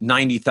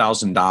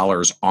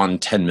 $90,000 on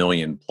 10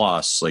 million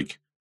plus, like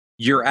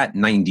you're at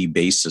 90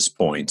 basis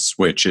points,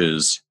 which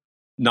is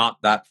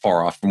not that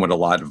far off from what a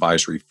lot of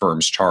advisory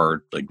firms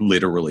charge, like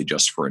literally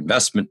just for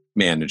investment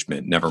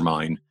management, never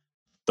mind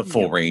the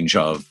full range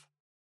of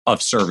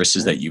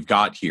services that you've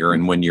got here.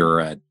 And when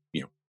you're at,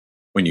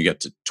 when you get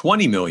to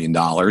 $20 million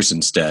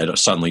instead,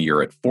 suddenly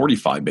you're at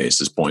 45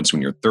 basis points.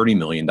 When you're $30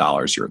 million,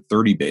 you're at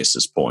 30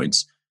 basis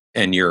points.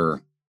 And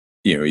you're,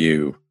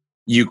 you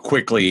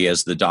quickly,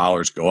 as the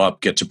dollars go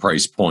up, get to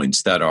price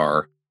points that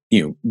are,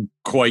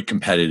 quite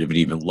competitive and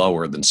even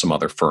lower than some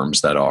other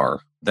firms that are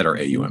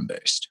AUM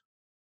based.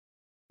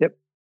 Yep.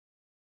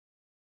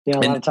 Yeah, a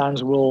lot of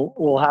times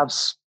we'll have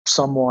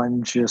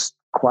someone just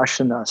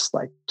question us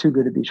like too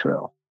good to be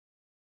true.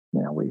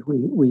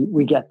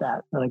 We get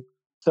that. Like,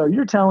 so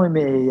you're telling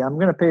me I'm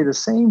going to pay the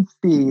same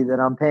fee that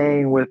I'm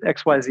paying with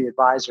XYZ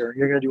advisor, and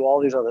you're going to do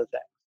all these other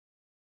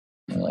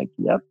things. I'm like,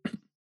 yep.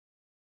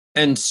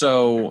 And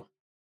so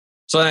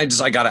I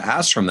got to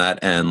ask from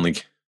that end,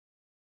 like,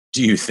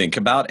 do you think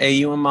about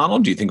AUM model?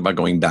 Do you think about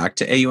going back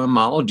to AUM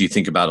model? Do you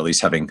think about at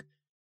least having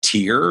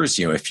tiers?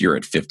 If you're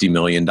at $50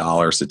 million, it's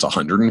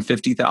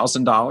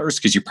 $150,000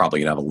 because you're probably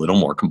going to have a little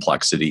more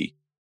complexity.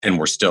 And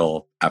we're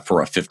still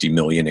for a 50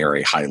 million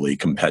area, highly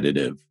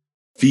competitive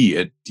fee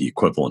at the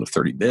equivalent of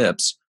 30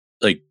 bips.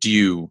 Like, do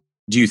you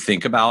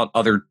think about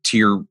other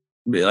tier,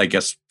 I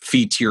guess,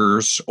 fee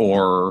tiers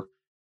or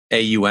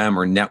AUM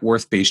or net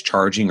worth based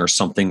charging or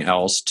something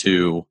else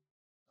to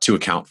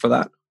account for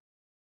that?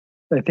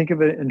 I think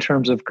of it in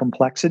terms of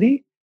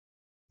complexity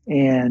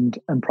and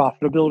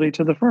profitability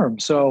to the firm.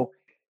 So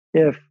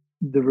if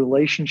the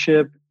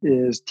relationship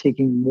is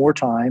taking more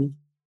time,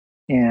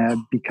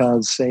 and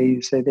because say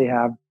they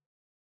have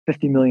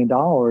 $50 million,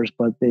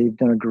 but they've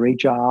done a great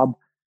job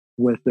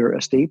with their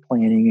estate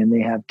planning and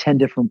they have 10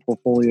 different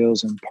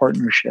portfolios and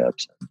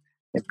partnerships, and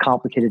they have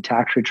complicated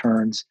tax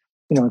returns,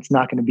 it's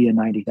not going to be a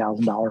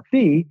 $90,000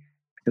 fee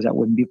because that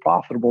wouldn't be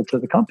profitable to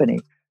the company.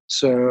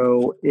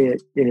 So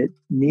it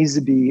needs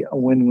to be a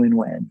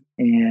win-win-win.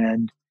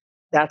 And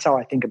that's how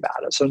I think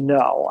about it. So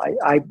no,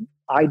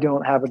 I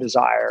don't have a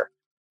desire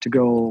to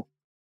go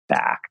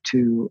back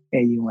to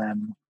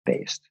AUM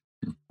based.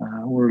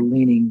 We're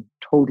leaning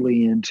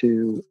totally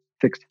into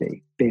fixed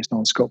fee based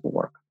on scope of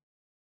work.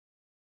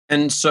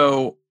 And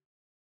so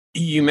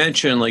you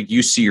mentioned like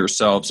you see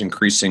yourselves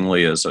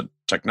increasingly as a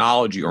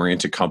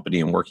technology-oriented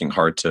company and working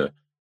hard to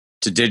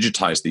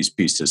digitize these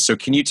pieces. So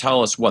can you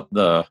tell us what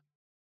the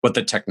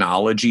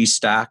technology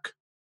stack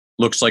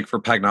looks like for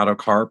Pagnato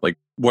Carp? Like,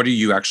 what are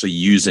you actually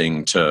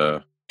using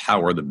to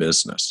power the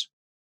business?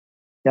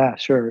 Yeah,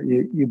 sure.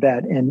 You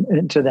bet.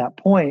 And to that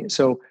point,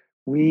 so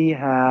we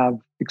have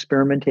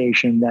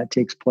experimentation that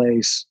takes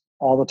place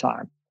all the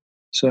time.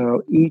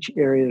 So each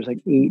area, there's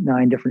like 8,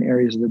 9 different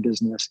areas of the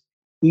business.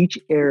 Each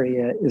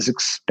area is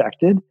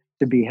expected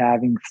to be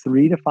having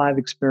 3 to 5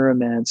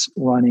 experiments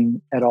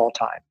running at all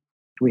time.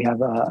 We have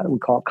we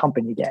call it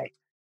company day.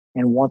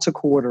 And once a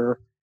quarter,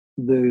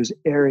 those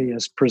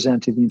areas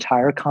present to the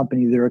entire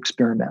company their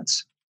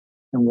experiments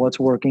and what's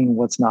working,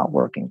 what's not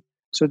working.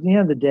 So at the end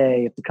of the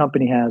day, if the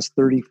company has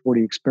 30,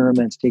 40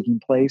 experiments taking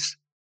place,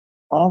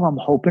 all I'm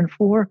hoping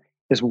for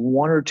is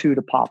 1 or 2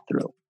 to pop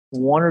through,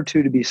 1 or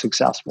 2 to be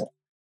successful.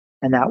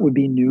 And that would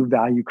be new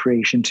value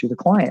creation to the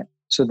client.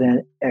 So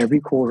then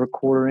every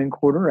quarter in,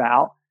 quarter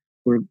out,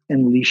 we're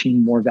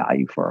unleashing more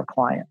value for our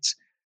clients.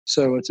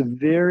 So it's a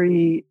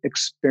very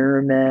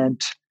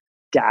experiment,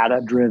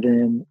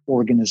 data-driven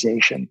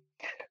organization.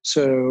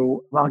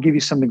 So I'll give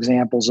you some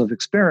examples of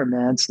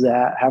experiments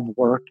that have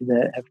worked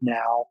that have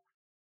now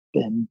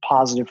been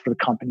positive for the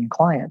company and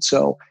clients.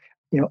 So,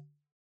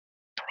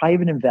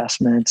 private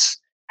investments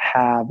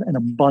have an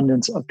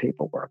abundance of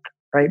paperwork,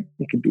 right?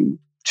 It could be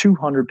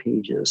 200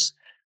 pages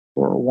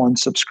for one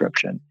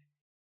subscription.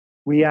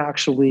 We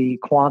actually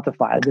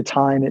quantified the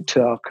time it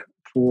took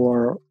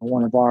for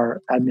one of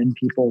our admin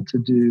people to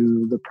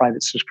do the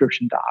private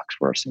subscription docs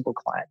for a single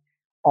client.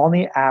 On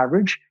the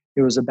average,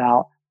 it was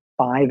about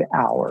 5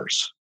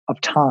 hours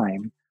of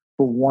time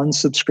for one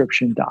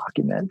subscription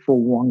document for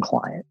one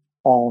client,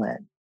 all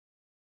in.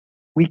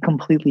 We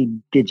completely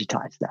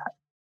digitized that.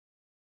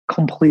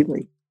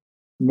 Completely.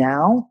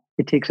 Now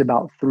it takes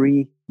about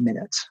 3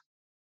 minutes,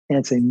 and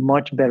it's a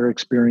much better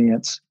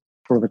experience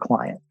for the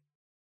client.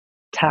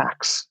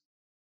 Tax.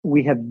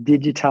 We have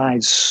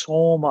digitized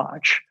so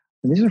much,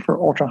 and these are for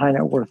ultra high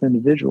net worth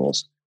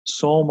individuals,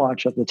 so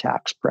much of the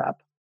tax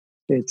prep.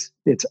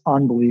 It's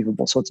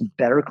unbelievable. So it's a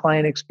better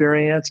client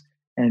experience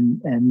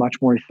and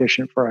much more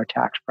efficient for our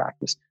tax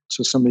practice.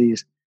 So some of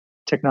these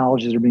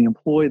technologies are being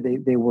employed.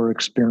 They were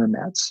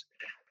experiments.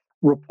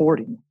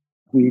 Reporting.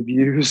 We've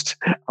used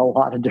a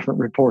lot of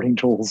different reporting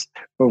tools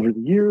over the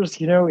years.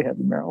 We had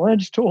the Merrill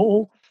Lynch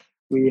tool.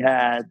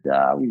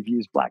 We've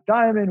used Black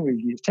Diamond. We've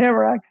used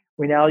Tamarack.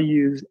 We now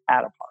use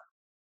Addepar.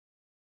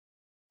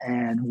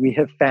 And we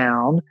have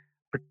found,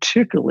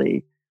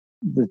 particularly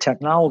the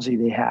technology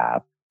they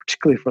have,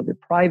 particularly for the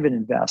private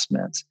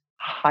investments,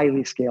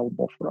 highly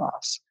scalable for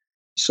us.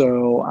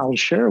 So I'll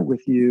share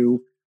with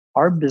you,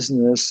 our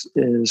business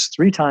is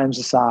 3 times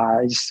the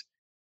size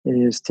it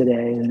is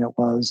today than it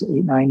was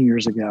 8, 9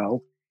 years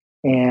ago.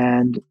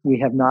 And we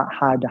have not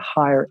had to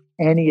hire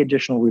any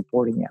additional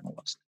reporting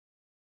analysts.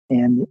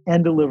 And the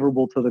end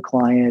deliverable to the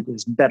client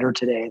is better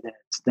today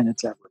than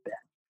it's ever been.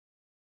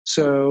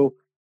 So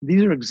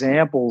these are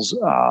examples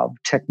of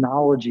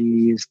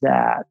technologies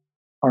that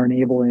are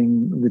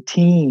enabling the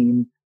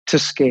team to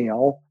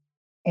scale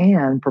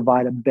and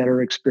provide a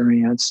better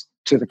experience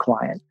to the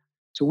client.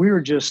 So we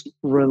were just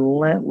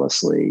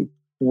relentlessly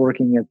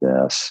working at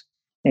this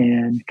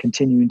and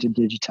continuing to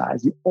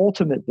digitize. The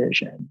ultimate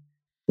vision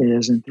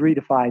is in 3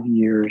 to 5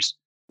 years,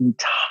 the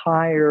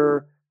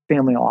entire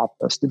family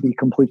office to be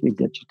completely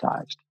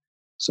digitized.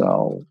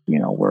 So,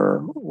 we're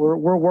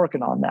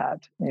working on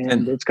that,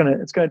 and it's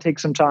gonna take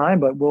some time,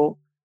 but we'll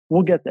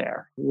get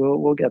there.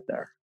 We'll get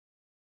there.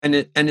 And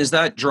is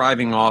that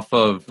driving off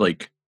of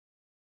like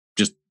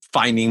just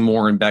finding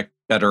more and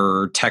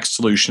better tech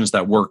solutions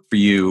that work for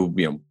you,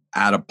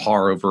 at a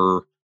par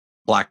over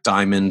Black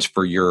Diamond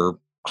for your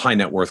high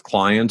net worth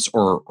clients,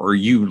 or are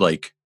you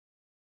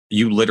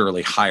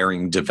literally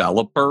hiring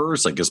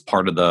developers like as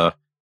part of the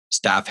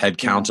staff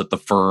headcount at the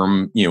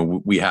firm?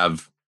 We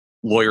have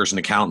lawyers and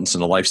accountants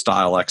and a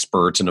lifestyle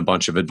experts and a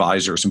bunch of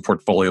advisors and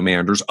portfolio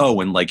managers.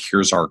 Oh, and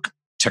here's our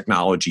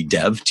technology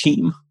dev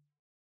team.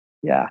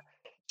 Yeah.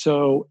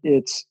 So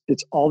it's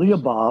all the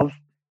above.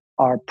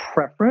 Our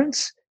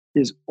preference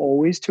is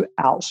always to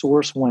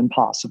outsource when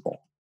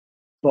possible.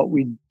 But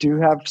we do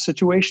have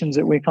situations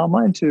that we come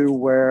into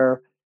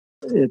where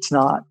it's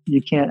not,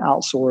 you can't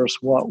outsource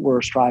what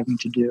we're striving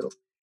to do.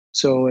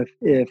 So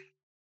if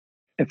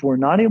we're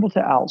not able to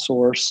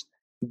outsource,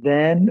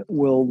 then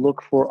we'll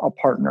look for a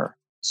partner.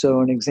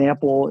 So an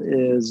example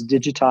is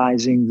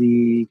digitizing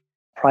the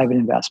private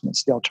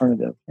investments, the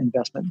alternative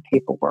investment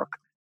paperwork.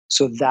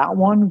 So that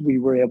one, we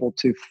were able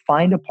to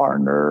find a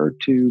partner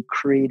to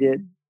create it,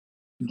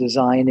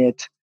 design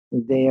it.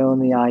 They own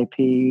the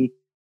IP.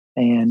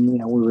 And,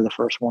 we were the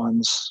first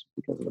ones,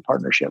 because of the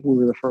partnership, we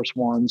were the first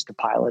ones to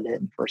pilot it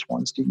and first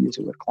ones to use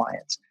it with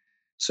clients.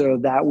 So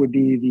that would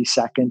be the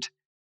second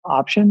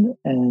option.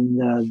 And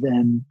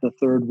then the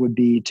third would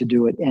be to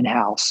do it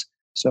in-house.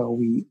 So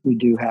we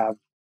do have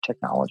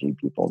technology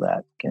people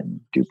that can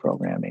do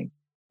programming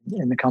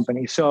in the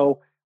company.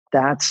 So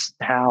that's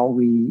how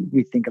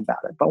we think about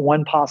it. But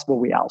when possible,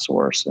 we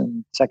outsource.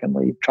 And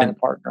secondly, try to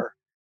partner.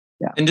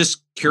 Yeah. And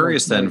just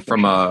curious then,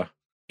 from I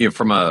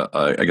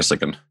guess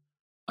like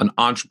an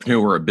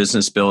entrepreneur, a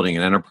business building,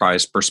 an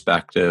enterprise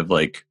perspective,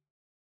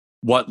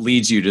 what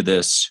leads you to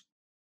this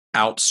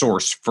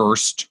outsource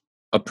first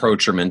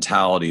approach or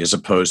mentality as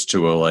opposed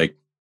to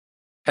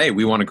hey,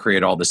 we want to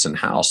create all this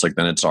in-house.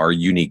 Then it's our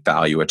unique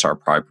value. It's our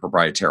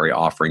proprietary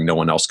offering. No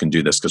one else can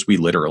do this because we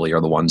literally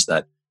are the ones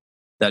that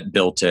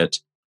built it.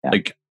 Yeah.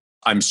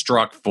 I'm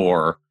struck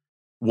for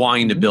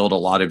wanting to build a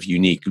lot of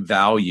unique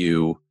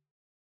value.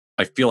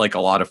 I feel like a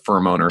lot of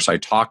firm owners I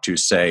talk to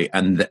say,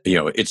 and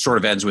it sort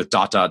of ends with ...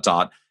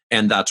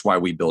 and that's why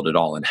we build it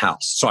all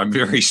in-house. So I'm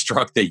very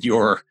struck that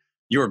your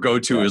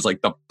go-to is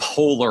the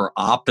polar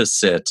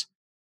opposite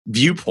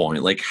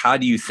viewpoint. How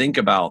do you think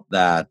about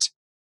that?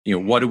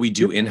 What do we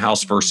do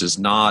in-house versus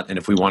not? And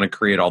if we want to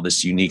create all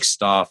this unique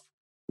stuff,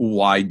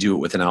 why do it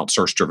with an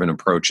outsource-driven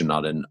approach and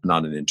not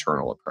an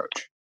internal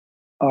approach?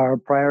 Our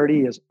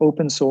priority is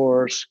open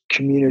source,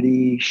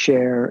 community,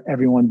 share,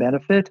 everyone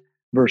benefit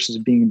versus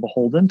being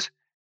beholden.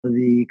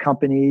 The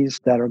companies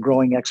that are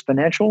growing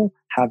exponential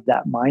have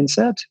that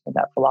mindset and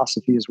that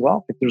philosophy as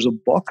well. There's a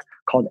book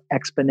called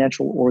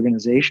Exponential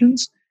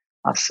Organizations.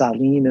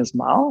 Salim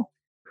Ismail,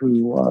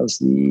 who was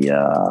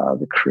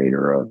the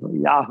creator of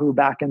Yahoo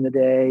back in the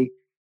day,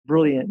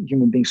 brilliant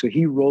human being. So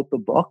he wrote the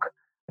book,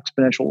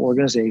 Exponential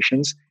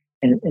Organizations.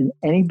 And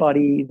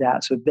anybody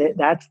that's the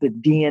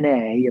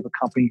DNA of a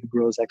company who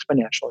grows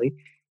exponentially.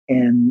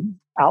 And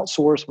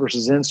outsource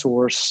versus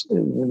insource,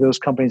 those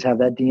companies have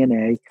that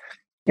DNA.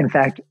 In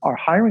fact, our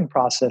hiring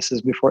process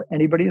is before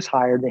anybody is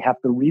hired, they have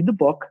to read the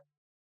book,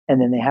 and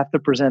then they have to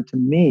present to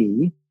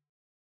me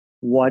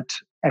what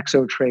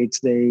exo traits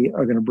they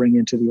are going to bring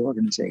into the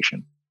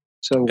organization.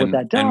 So what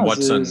that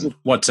does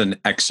what's an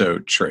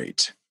exo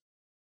trait?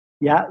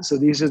 Yeah, so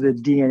these are the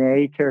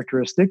DNA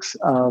characteristics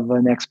of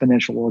an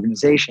exponential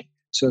organization.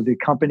 So the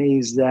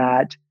companies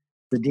that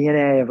the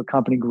DNA of a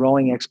company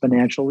growing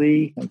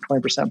exponentially,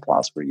 20%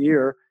 plus per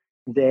year,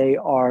 they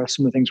are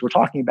some of the things we're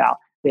talking about.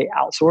 They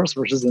outsource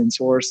versus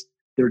insource,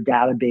 their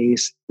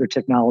database, their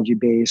technology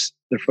base,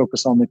 they're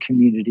focused on the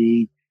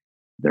community,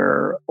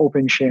 they're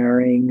open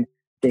sharing,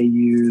 they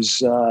use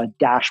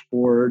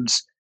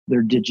dashboards,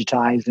 they're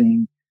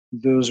digitizing.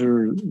 Those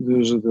are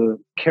the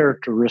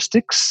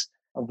characteristics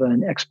of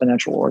an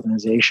exponential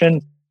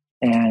organization,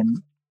 and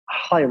I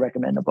highly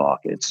recommend the book.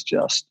 It's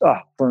just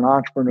for an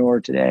entrepreneur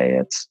today,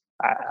 it's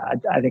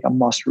I think a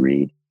must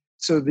read.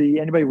 So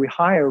anybody we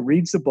hire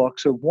reads the book.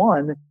 So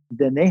one,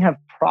 then they have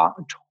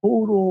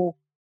total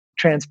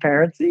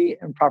transparency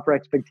and proper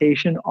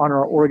expectation on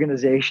our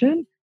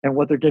organization and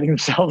what they're getting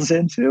themselves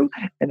into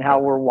and how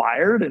we're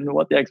wired and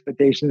what the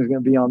expectation is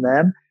going to be on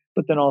them.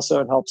 But then also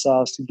it helps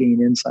us to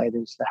gain insight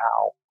as to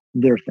how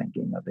they're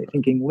thinking. Are they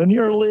thinking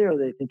linearly or are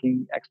they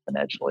thinking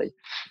exponentially?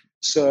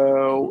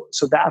 So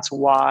that's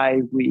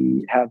why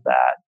we have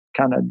that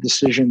kind of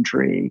decision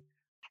tree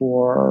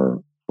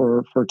for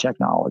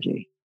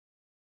technology.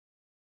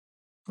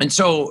 And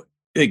so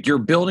like, you're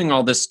building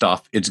all this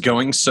stuff. It's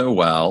going so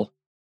well.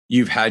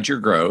 You've had your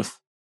growth.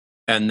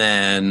 And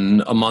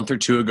then a month or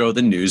two ago,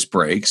 the news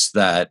breaks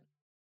that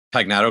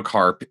Pagnato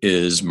Carp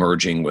is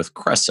merging with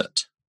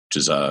Crescent, which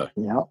is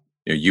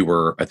you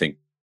were, I think,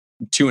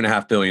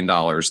 $2.5 billion.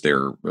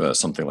 They're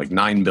something like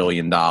 $9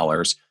 billion.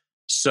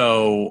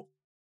 So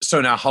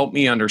now help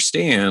me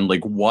understand,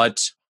 like,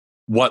 what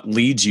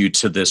leads you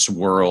to this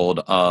world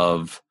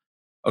of,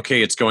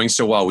 okay, it's going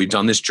so well. We've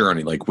done this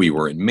journey. Like, we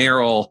were in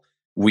Merrill.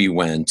 We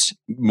went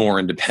more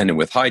independent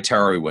with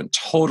Hightower. We went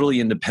totally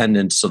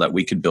independent so that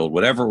we could build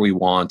whatever we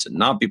want and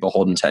not be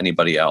beholden to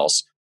anybody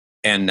else.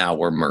 And now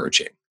we're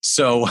merging.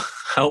 So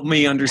help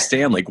me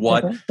understand, like,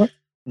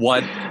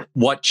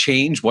 what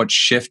changed, what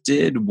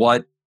shifted,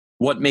 what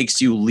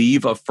makes you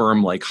leave a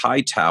firm like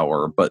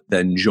Hightower, but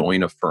then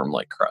join a firm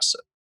like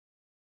Crescent?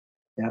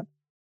 Yeah.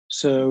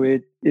 So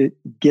it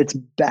gets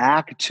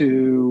back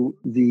to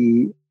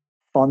the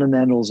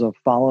fundamentals of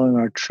following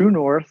our true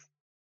north,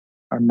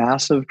 our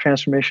massive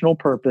transformational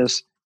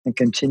purpose, and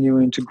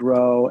continuing to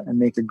grow and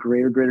make a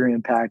greater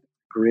impact,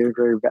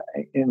 and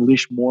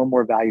unleash more and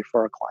more value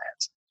for our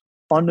clients.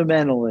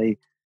 Fundamentally,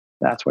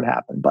 that's what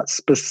happened. But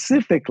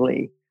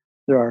specifically,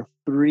 there are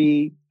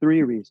three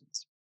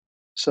reasons.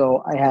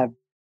 So I have,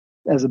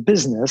 as a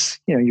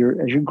business, as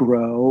you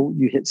grow,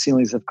 you hit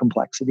ceilings of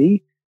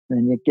complexity.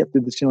 Then you get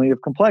through the ceiling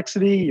of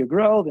complexity, you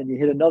grow, then you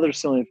hit another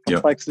ceiling of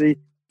complexity. Yep.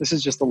 This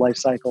is just the life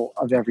cycle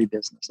of every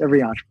business,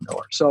 every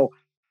entrepreneur. So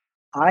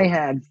I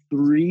had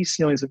 3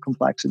 ceilings of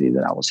complexity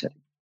that I was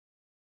hitting.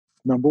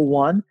 Number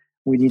 1,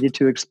 we needed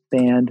to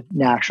expand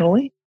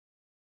nationally.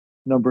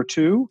 Number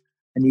 2,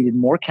 I needed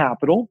more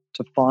capital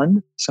to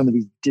fund some of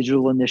these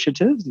digital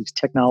initiatives, these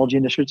technology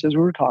initiatives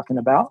we were talking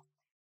about.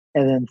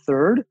 And then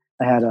third,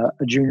 I had a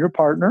junior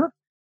partner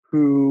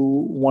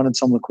who wanted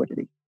some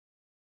liquidity.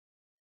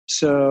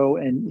 So,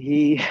 and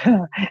he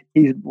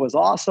was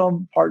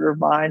awesome, partner of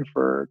mine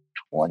for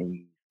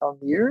 20 some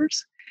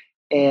years.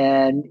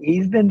 And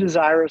he's been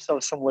desirous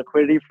of some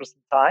liquidity for some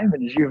time.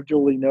 And as you've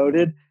duly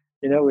noted,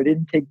 we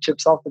didn't take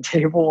chips off the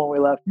table when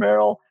we left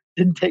Merrill,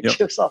 didn't take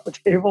chips off the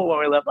table when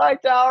we left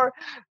Hightower.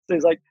 So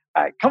he's like,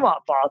 all right, come on,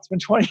 Paul, it's been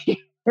 20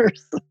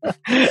 years.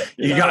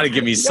 you got to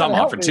give me some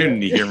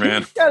opportunity here,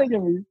 man. You got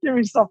to give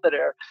me something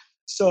there.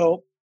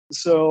 So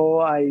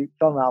I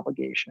felt an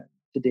obligation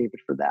to David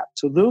for that.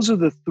 So those are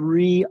the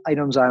 3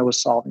 items I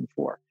was solving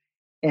for,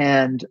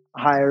 and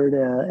hired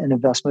an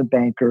investment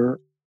banker,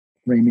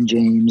 Raymond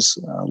James,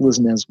 Liz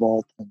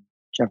Nesvolt, and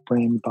Jeff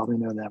Brain. You probably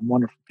know them,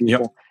 wonderful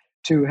people,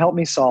 to help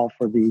me solve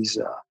for these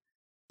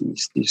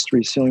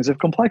 3 ceilings of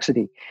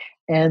complexity.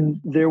 And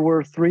there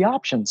were 3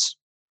 options.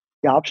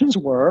 The options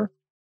were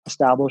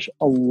establish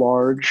a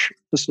large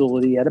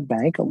facility at a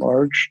bank, a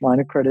large line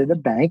of credit at a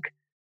bank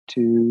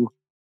to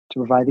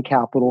provide the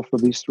capital for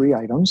these 3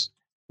 items.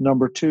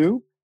 Number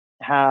 2,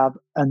 have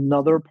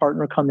another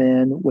partner come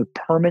in with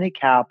permanent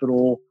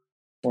capital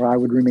where I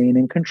would remain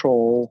in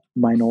control,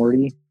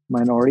 minority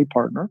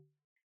partner.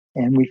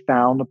 And we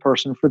found a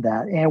person for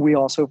that. And we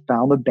also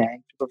found a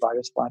bank to provide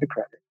us line of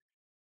credit.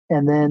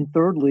 And then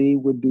thirdly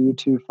would be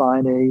to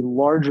find a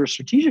larger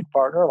strategic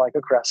partner like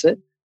a Crescent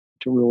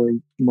to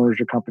really merge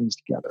the companies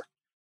together.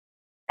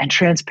 And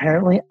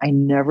transparently, I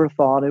never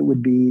thought it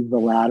would be the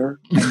latter.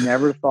 I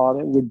never thought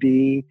it would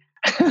be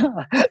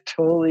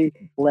totally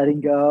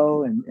letting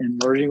go and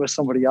merging with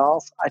somebody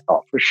else. I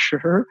thought for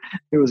sure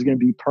it was going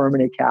to be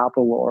permanent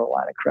capital or a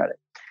line of credit.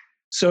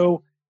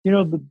 So,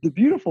 the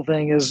beautiful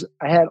thing is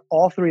I had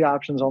all 3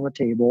 options on the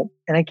table,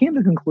 and I came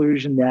to the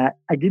conclusion that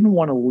I didn't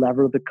want to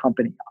lever the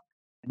company up.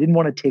 I didn't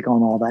want to take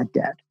on all that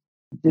debt.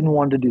 I didn't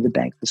want to do the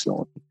bank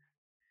facility.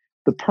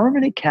 The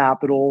permanent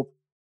capital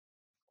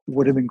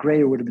would have been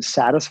great. It would have been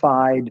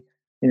satisfied,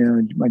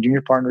 my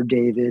junior partner,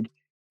 David.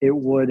 It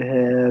would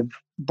have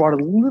brought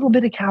a little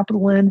bit of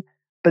capital in,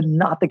 but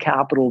not the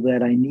capital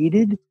that I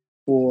needed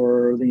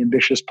for the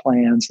ambitious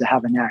plans to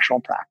have a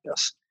national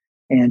practice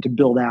and to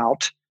build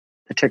out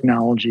the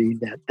technology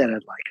that I'd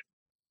like.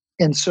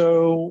 And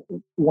so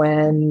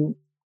when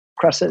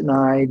Crescent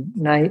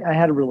and I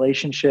had a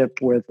relationship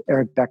with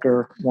Eric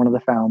Becker, one of the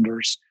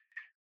founders.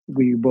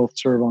 We both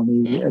serve on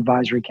the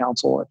advisory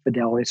council at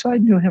Fidelity. So I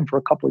knew him for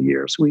a couple of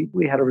years. We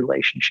had a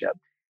relationship.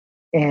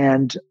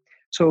 And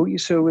so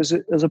it was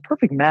a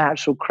perfect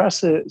match. So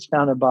Crescent is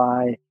founded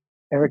by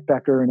Eric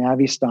Becker and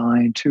Avi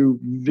Stein, 2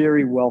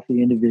 very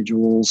wealthy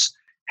individuals,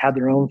 had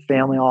their own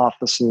family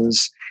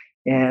offices,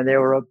 and they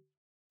were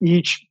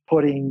each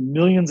putting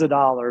millions of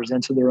dollars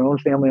into their own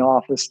family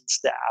office and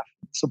staff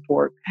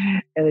support.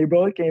 And they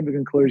both came to the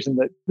conclusion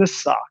that this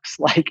sucks.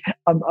 Like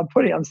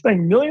I'm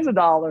spending millions of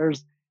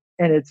dollars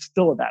and it's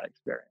still a bad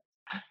experience.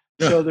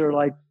 So they're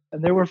like,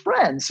 and they were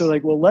friends. So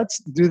like, well, let's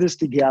do this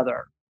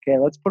together. Okay,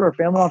 let's put our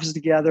family office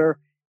together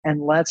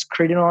and let's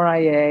create an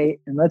RIA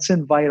and let's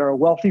invite our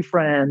wealthy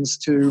friends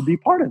to be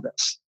part of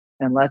this.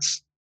 And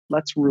let's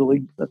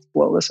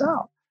blow this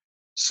out.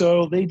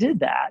 So they did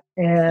that.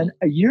 And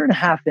a year and a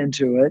half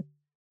into it,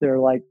 they're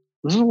like,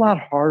 this is a lot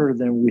harder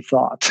than we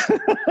thought.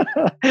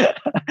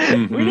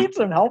 We need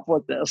some help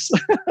with this.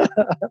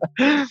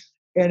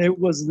 And it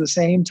was the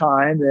same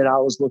time that I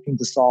was looking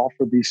to solve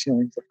for these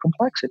ceilings of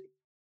complexity.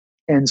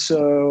 And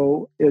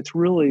so it's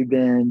really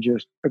been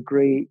just a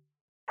great,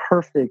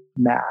 perfect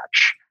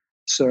match.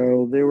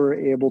 So they were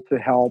able to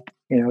help,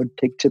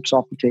 take tips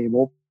off the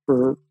table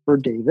for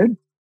David.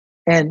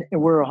 And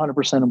we're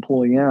 100%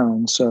 employee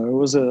owned. So it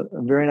was a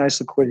very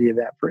nice liquidity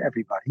event for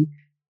everybody,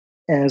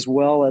 as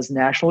well as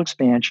national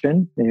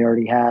expansion. They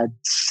already had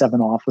 7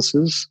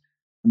 offices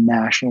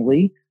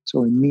nationally.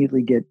 So we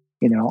immediately get,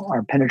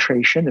 our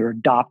penetration. They're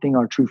adopting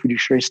our true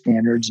fiduciary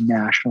standards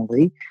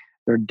nationally.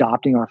 They're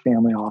adopting our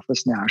family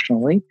office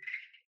nationally.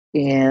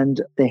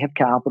 And they have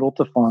capital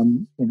to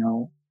fund,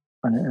 on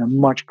a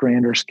much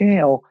grander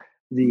scale,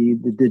 the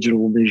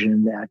digital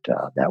vision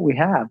that we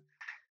have.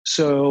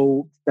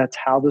 So that's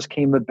how this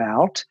came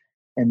about.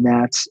 And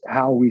that's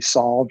how we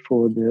solved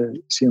for the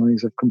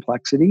ceilings of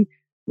complexity,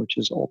 which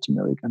is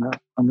ultimately going to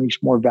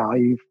unleash more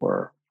value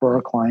for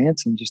our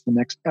clients and just the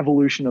next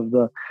evolution of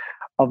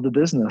the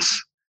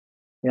business.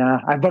 Yeah.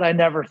 But I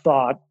never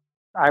thought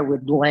I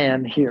would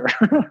land here.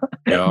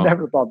 Yeah.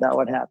 Never thought that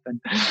would happen.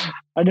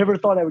 I never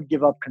thought I would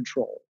give up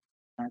control.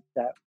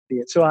 That be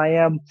it. So I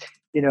am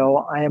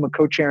a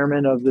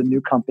co-chairman of the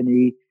new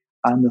company.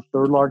 I'm the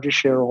 3rd largest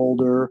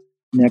shareholder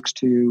next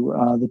to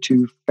the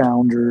 2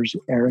 founders,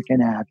 Eric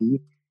and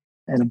Abby,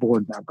 and a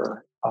board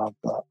member of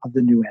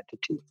the new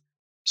entity.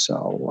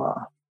 So,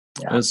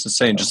 I was just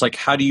saying, just like,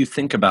 how do you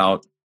think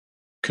about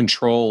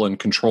control and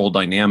control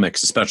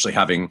dynamics, especially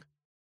having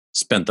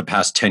spent the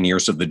past 10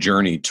 years of the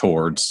journey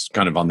towards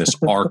kind of on this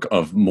arc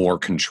of more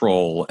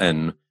control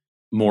and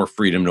more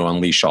freedom to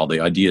unleash all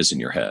the ideas in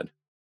your head?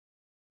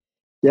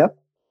 Yep.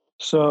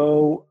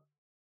 So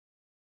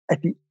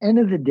at the end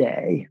of the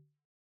day,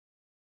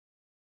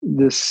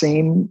 the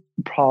same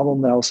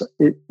problem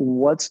that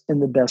what's in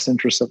the best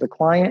interest of the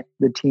client,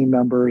 the team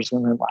members,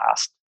 and then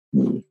last,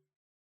 me,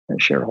 the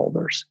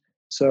shareholders.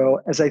 So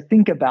as I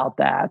think about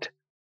that,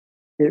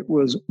 it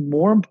was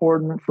more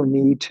important for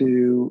me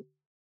to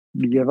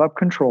give up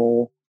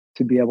control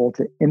to be able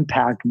to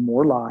impact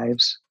more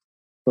lives,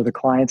 for the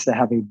clients to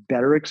have a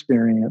better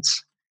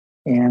experience,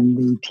 and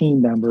the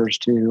team members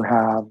to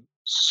have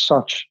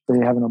they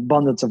have an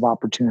abundance of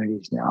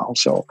opportunities now.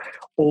 So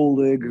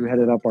Oleg, who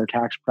headed up our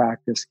tax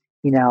practice,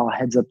 he now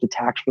heads up the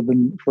tax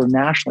for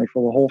nationally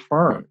for the whole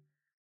firm. Right.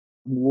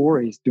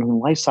 Lori's doing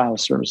lifestyle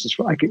services.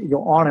 I could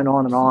go on and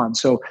on and on.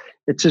 So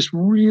it's just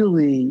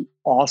really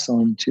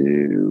awesome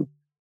to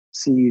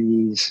see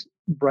these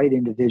bright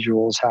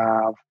individuals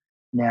have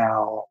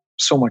now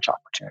so much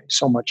opportunity,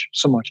 so much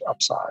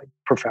upside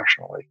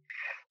professionally.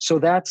 So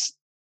that's,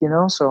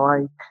 so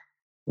I,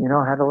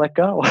 had to let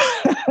go.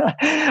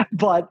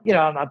 But,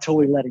 I'm not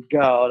totally letting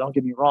go. Don't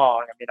get me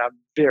wrong. I mean, I'm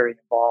very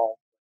involved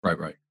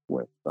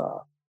with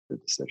the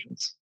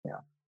decisions. Yeah.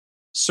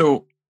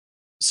 So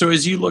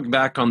as you look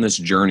back on this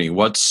journey,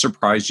 what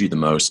surprised you the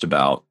most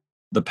about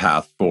the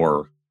path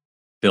for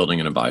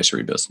building an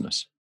advisory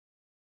business?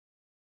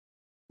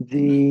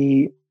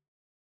 The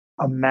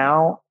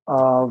amount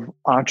of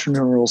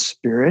entrepreneurial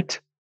spirit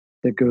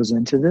that goes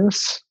into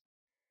this,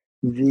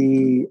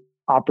 the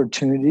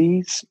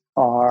opportunities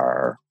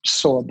are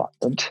so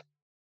abundant.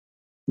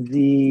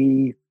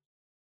 The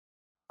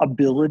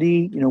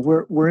ability,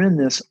 we're in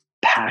this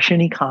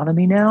passion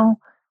economy now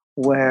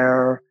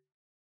where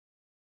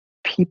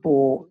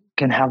people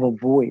can have a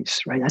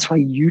voice, right? That's why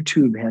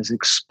YouTube has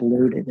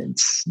exploded and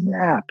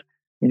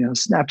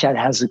Snapchat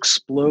has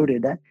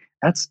exploded.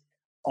 That's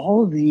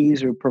all of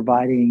these are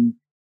providing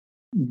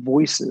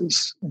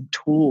voices and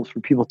tools for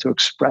people to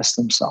express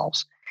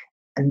themselves.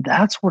 And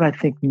that's what I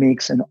think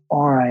makes an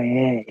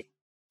RIA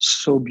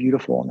so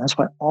beautiful. And that's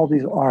why all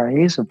these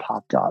RIAs have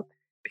popped up,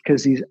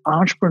 because these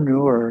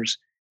entrepreneurs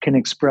can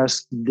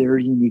express their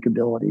unique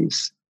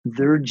abilities,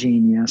 their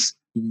genius,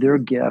 their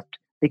gift.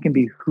 They can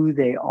be who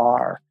they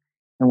are.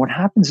 And what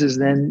happens is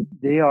then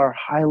they are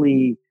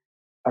highly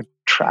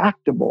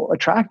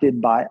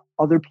attracted by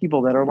other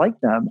people that are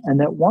like them and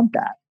that want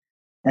that.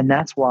 And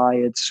that's why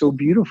it's so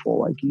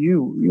beautiful. Like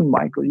you,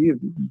 Michael, you have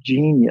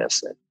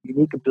genius and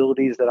unique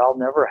abilities that I'll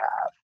never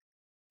have.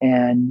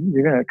 And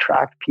you're going to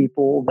attract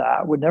people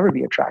that would never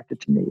be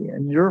attracted to me.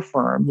 And your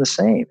firm, the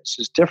same. It's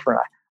just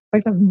different.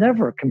 I've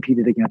never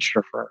competed against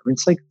your firm.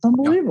 It's like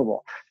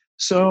unbelievable. Yeah.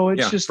 So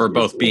it's just for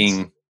both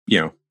being,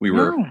 we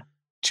were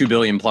 $2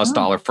 billion plus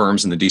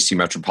firms in the DC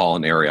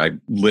metropolitan area. I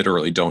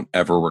literally don't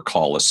ever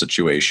recall a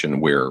situation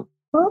where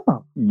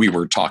we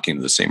were talking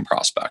to the same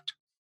prospect.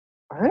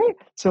 Right.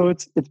 So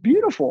it's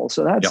beautiful.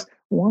 So that's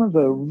one of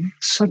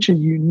such a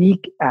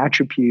unique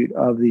attribute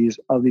of these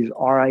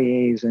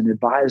RIAs and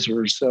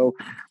advisors. So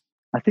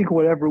I think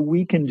whatever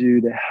we can do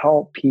to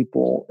help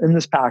people in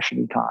this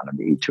passion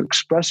economy to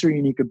express their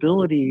unique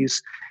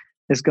abilities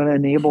is going to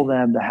enable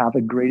them to have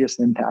the greatest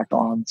impact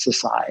on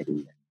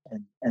society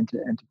and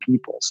to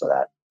people. So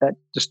that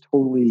just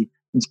totally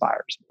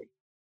inspires me.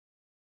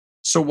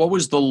 So what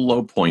was the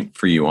low point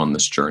for you on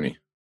this journey?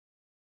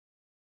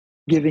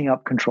 Giving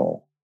up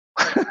control.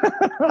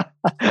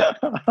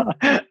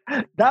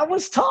 That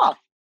was tough.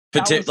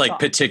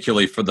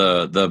 Particularly for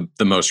the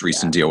most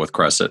recent deal with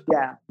Crescent.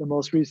 Yeah, the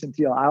most recent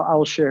deal. I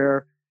will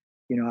share,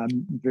 I'm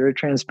a very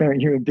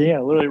transparent human being. I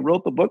literally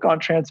wrote the book on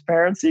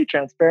Transparency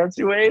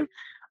Wave.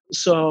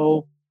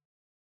 So,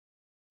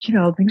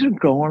 things are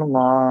going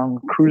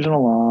along, cruising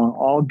along,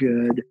 all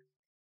good.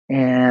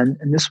 And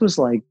this was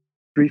like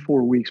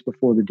 3-4 weeks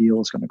before the deal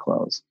was going to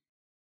close.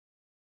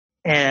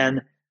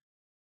 And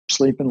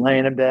sleeping,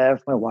 laying in bed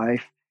with my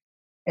wife.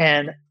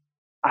 And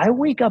I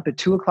wake up at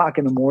 2:00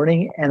 in the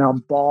morning and I'm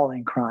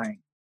bawling, crying.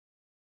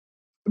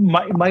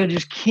 My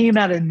just came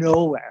out of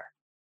nowhere.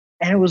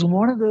 And it was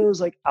one of those,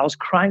 like, I was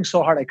crying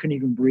so hard I couldn't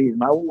even breathe.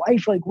 My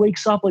wife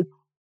wakes up like,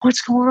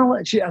 what's going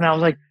on? And I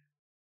was like,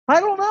 I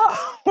don't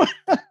know.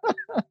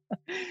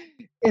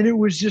 And it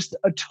was just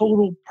a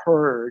total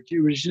purge.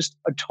 It was just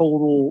a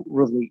total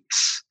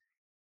release.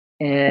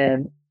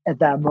 And at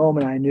that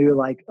moment I knew,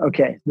 like,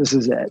 okay, this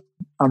is it.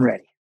 I'm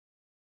ready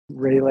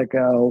to let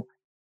go,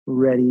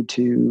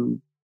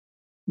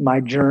 my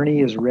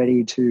journey is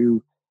ready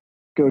to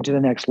go to the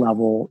next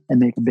level and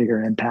make a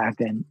bigger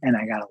impact. And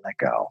I got to let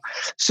go.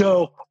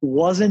 So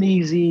wasn't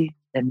easy.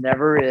 It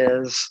never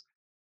is.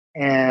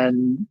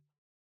 And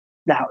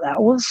that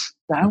was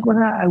what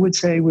I would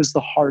say was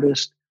the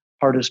hardest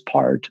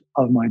part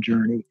of my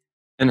journey.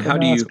 And how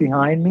do you, it's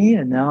behind me,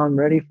 and now I'm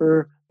ready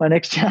for my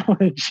next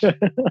challenge.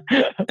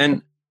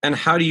 and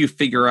how do you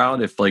figure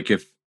out if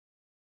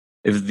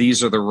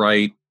these are the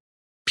right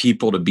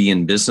people to be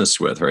in business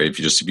with, right?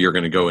 If you're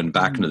going to go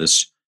back into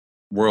this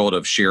world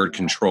of shared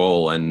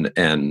control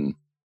and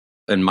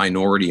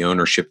minority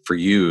ownership for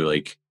you,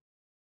 like,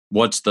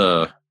 what's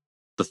the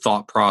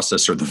thought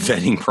process or the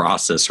vetting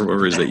process or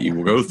whatever it is that you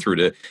will go through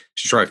to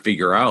try to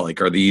figure out,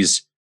 like, are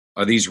these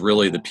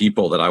really the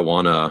people that I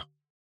want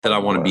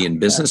to be in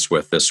business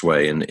with this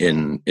way, and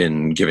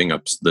in giving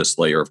up this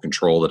layer of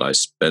control that I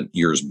spent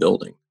years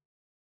building?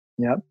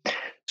 Yep.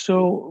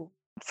 So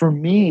for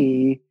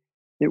me,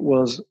 it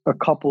was a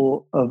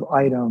couple of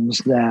items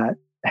that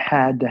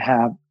had to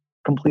have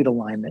complete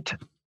alignment,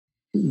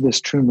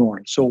 this true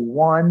north. So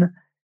one,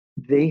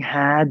 they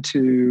had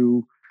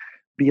to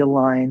be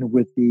aligned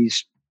with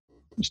these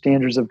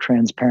standards of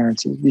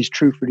transparency, these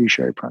true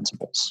fiduciary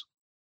principles.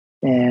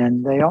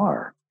 And they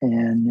are.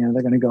 And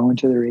they're going to go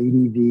into their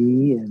ADV,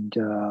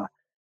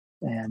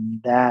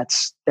 and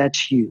that's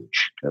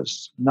huge,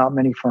 because not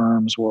many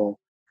firms will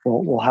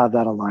have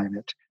that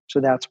alignment. So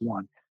that's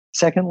one.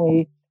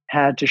 Secondly,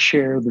 had to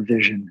share the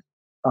vision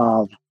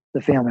of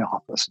the family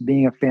office,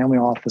 being a family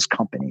office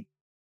company,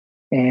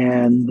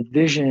 and the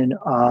vision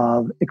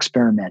of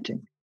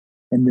experimenting,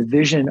 and the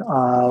vision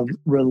of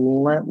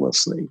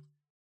relentlessly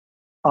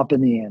up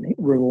in the ante,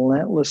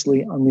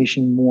 relentlessly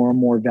unleashing more and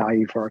more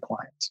value for our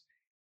clients,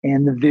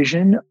 and the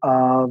vision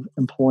of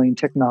employing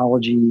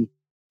technology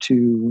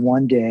to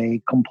one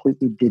day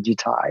completely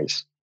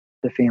digitize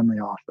the family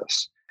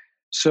office.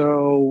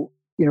 So,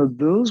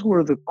 those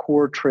were the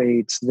core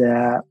traits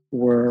that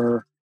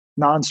were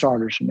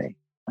non-starters for me.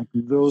 Like,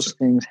 those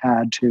things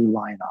had to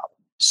line up.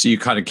 So you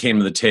kind of came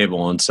to the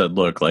table and said,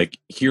 look, like,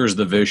 here's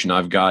the vision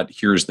I've got.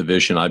 Here's the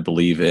vision I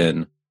believe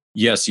in.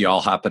 Yes,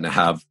 y'all happen to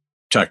have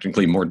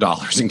technically more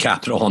dollars and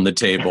capital on the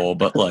table,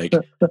 but, like,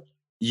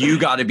 you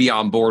got to be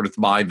on board with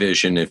my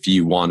vision if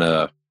you want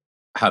to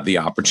have the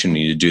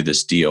opportunity to do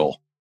this deal.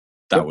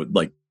 That would,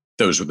 like,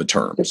 those were the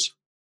terms.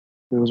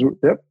 Those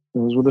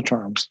were the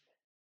terms.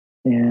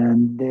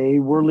 And they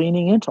were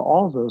leaning into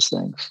all of those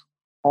things,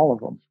 all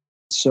of them.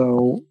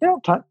 So,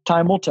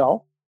 time will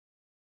tell.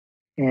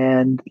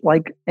 And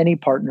like any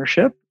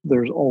partnership,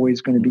 there's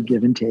always going to be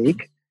give and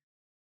take.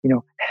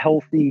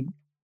 Healthy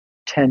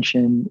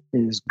tension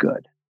is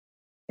good.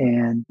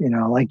 And,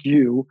 like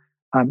you,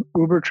 I'm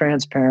uber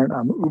transparent.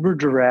 I'm uber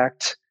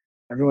direct.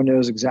 Everyone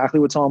knows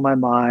exactly what's on my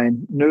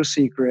mind. No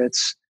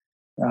secrets.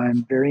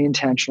 I'm very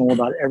intentional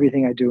about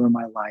everything I do in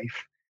my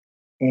life.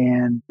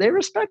 And they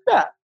respect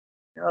that.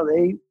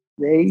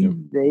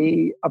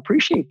 They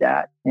appreciate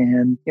that.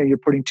 And you're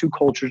putting two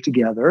cultures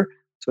together.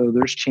 So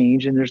there's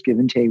change and there's give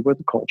and take with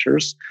the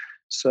cultures.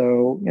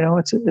 So,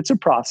 it's a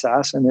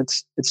process, and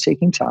it's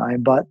taking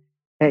time. But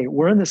hey,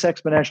 we're in this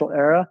exponential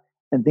era,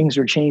 and things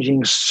are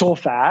changing so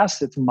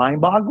fast, it's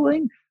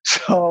mind-boggling.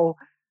 So,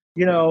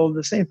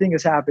 the same thing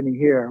is happening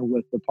here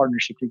with the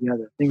partnership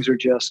together. Things are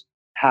just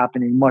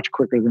happening much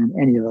quicker than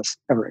any of us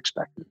ever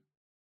expected.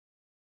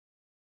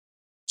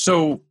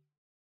 So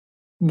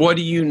what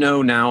do you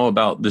know now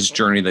about this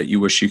journey that you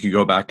wish you could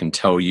go back and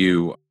tell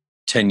you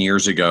 10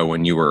 years ago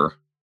when you were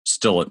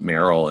still at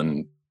Merrill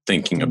and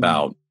thinking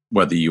about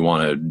whether you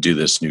want to do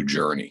this new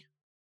journey?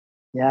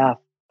 Yeah, if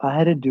I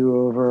had a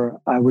do-over,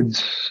 I would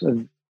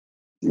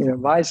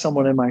advise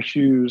someone in my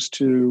shoes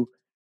to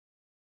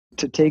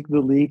to take the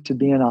leap to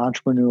be an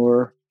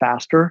entrepreneur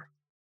faster,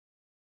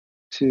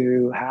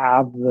 to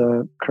have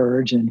the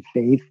courage and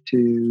faith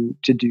to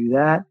do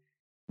that.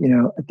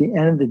 At the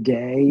end of the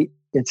day,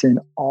 it's in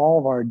all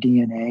of our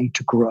DNA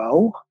to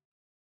grow.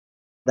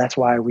 That's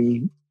why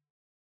we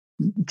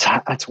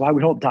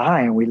don't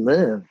die and we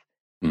live.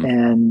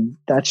 And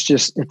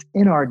it's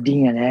in our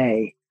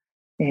DNA.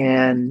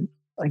 And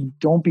like,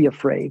 don't be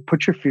afraid.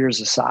 Put your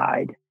fears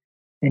aside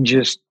and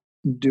just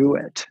do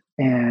it.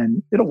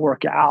 And it'll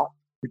work out.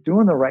 You're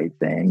doing the right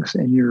things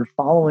and you're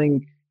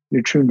following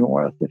your true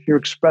north. If you're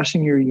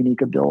expressing your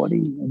unique ability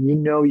and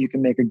you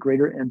can make a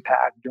greater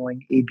impact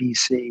doing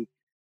ABC,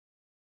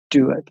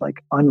 do it.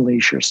 Like,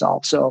 unleash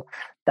yourself. So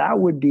that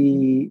would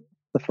be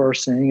the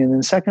first thing. And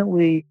then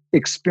secondly,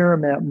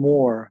 experiment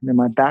more.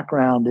 My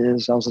background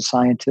is I was a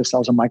scientist. I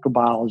was a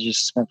microbiologist,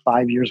 spent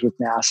 5 years with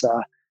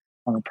NASA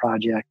on a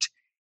project.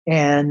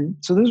 And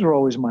so those were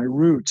always my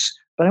roots.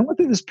 But I went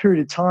through this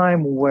period of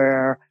time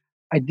where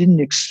I didn't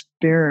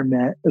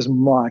experiment as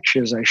much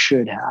as I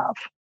should have.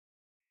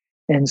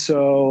 And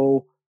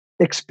so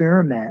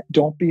experiment.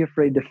 Don't be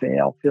afraid to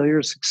fail. Failure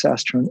is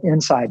success turned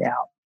inside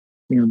out.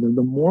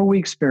 The more we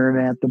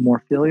experiment, the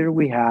more failure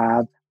we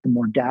have, the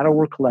more data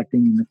we're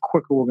collecting, and the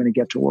quicker we're going to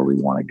get to where we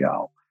want to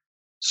go.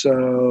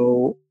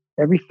 So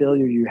every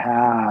failure you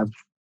have,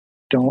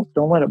 don't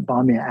let it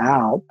bum you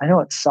out. I know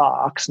it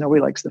sucks.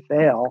 Nobody likes to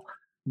fail,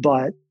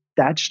 but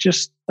that's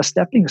just a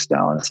stepping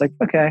stone. It's like,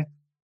 okay, I'm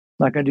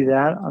not going to do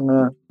that. I'm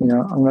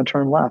going to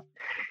turn left.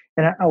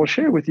 And I will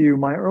share with you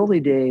my early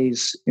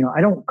days.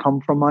 I don't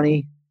come from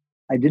money.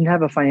 I didn't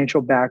have a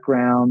financial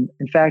background.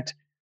 In fact,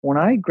 when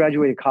I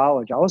graduated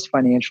college, I was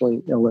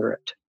financially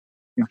illiterate.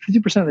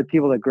 50% of the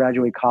people that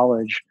graduate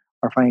college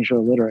are financially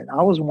illiterate.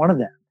 I was one of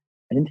them.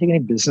 I didn't take any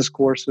business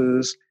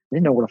courses. I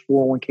didn't know what a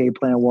 401k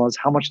plan was,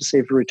 how much to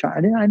save for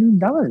retirement. I knew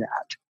none of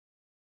that.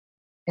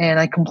 And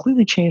I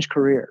completely changed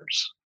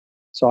careers.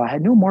 So I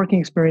had no marketing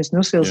experience,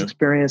 no sales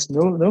experience,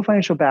 no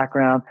financial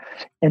background.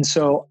 And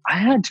so I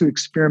had to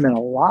experiment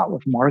a lot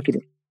with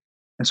marketing.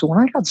 And so when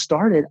I got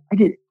started, I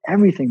did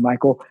everything,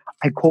 Michael.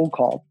 I cold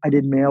called. I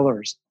did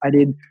mailers. I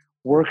did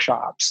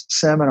workshops,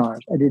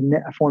 seminars.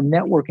 I formed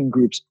networking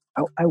groups.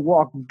 I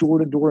walked door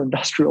to door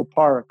industrial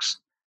parks.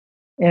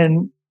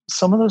 And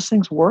some of those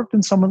things worked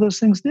and some of those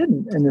things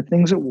didn't. And the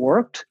things that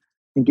worked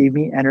and gave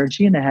me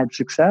energy and I had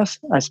success,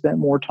 I spent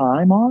more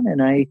time on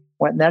and I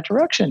went in that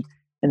direction.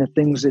 And the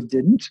things that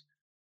didn't,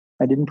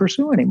 I didn't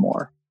pursue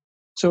anymore.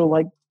 So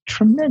like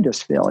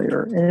tremendous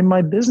failure. And in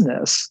my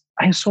business,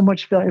 I have so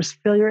much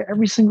failure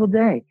every single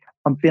day.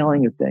 I'm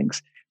failing at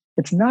things.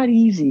 It's not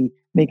easy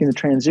making the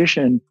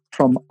transition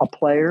from a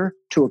player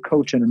to a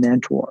coach and a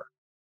mentor,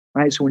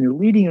 right? So when you're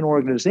leading an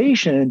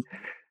organization,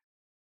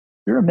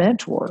 you're a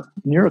mentor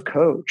and you're a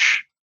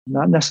coach,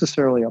 not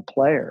necessarily a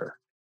player.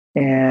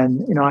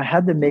 And, I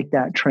had to make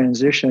that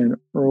transition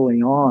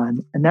early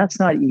on, and that's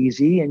not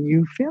easy. And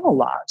you fail a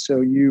lot. So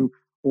you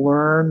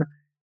learn,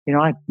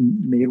 I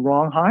made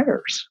wrong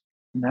hires,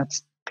 and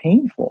that's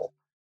painful.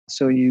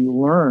 So you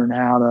learn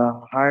how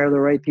to hire the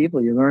right people.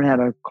 You learn how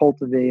to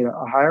cultivate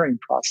a hiring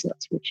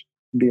process, which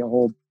can be a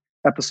whole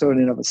episode in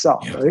and of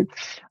itself, right?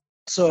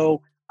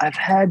 So I've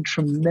had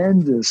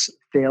tremendous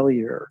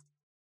failure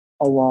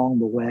along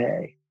the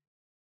way.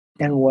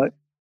 And what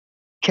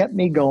kept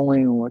me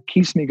going and what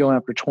keeps me going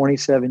after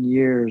 27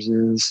 years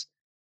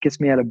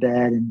gets me out of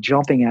bed and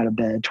jumping out of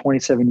bed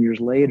 27 years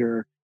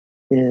later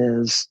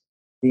is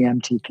the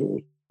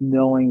MTP,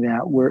 knowing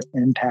that we're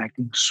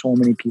impacting so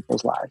many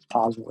people's lives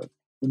positively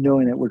and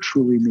knowing that we're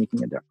truly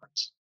making a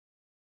difference.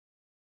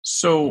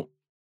 So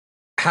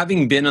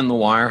having been on the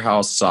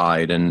wirehouse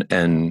side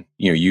and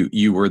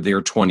you were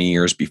there 20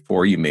 years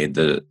before you made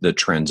the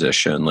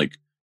transition, like,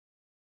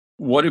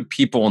 what do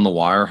people in the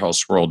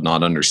wirehouse world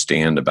not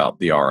understand about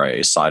the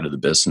RIA side of the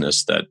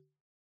business that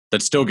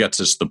still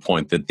gets us to the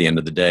point that at the end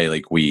of the day,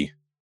 like we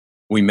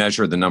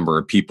measure the number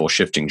of people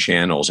shifting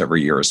channels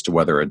every year as to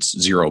whether it's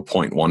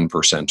 0.1%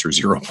 or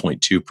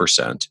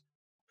 0.2%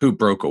 who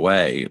broke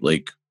away.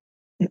 Like,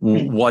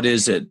 what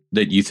is it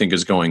that you think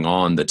is going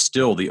on that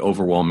still the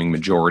overwhelming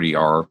majority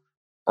are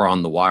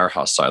on the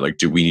wirehouse side? Like,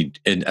 do we,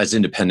 as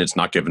independents,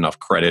 not give enough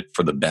credit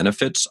for the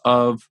benefits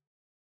of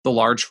the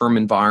large firm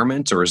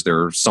environment, or is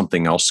there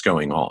something else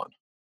going on?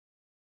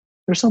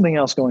 There's something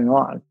else going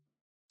on.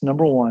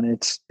 Number one,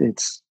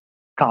 it's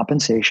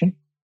compensation.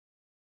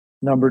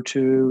 Number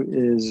two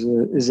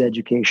is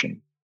education.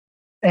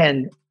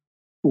 And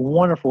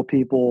wonderful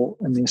people,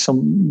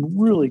 some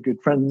really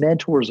good friends,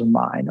 mentors of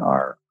mine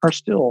are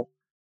still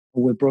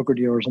with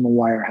broker-dealers on the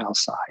wirehouse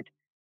side,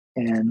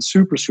 and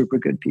super, super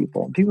good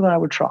people, and people that I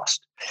would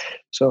trust.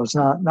 So it's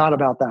not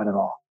about that at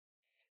all.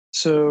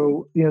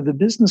 So, the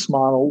business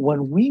model,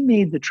 when we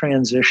made the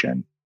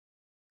transition,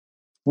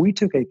 we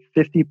took a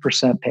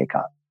 50% pay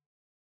cut.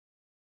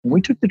 When we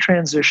took the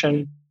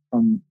transition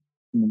from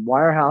the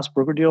wirehouse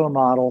broker-dealer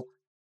model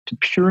to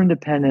pure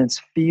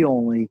independence, fee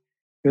only,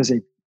 it was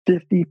a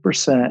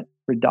 50%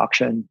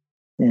 reduction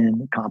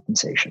in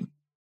compensation.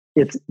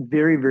 It's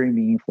very, very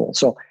meaningful.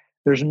 So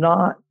There's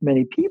not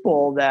many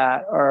people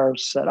that are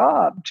set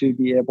up to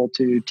be able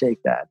to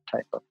take that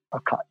type of a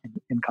cut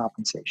in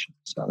compensation.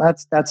 So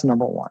that's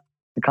number one,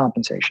 the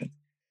compensation.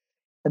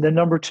 And then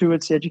number two,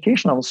 it's the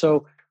education level.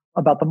 So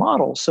about the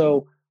model.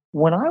 So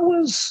when I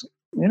was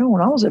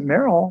at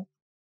Merrill,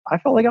 I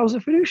felt like I was a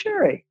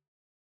fiduciary.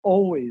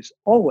 Always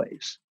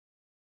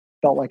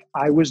felt like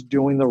I was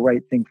doing the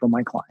right thing for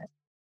my client.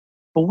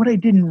 But what I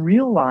didn't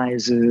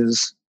realize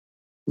is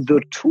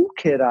the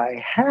toolkit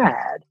I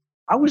had,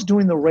 I was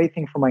doing the right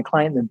thing for my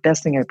client, the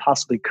best thing I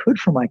possibly could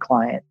for my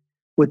client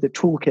with the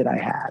toolkit I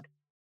had.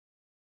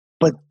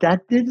 But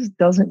that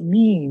doesn't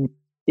mean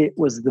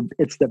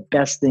it's the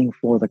best thing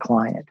for the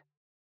client,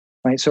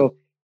 right? So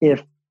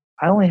if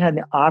I only had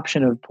the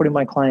option of putting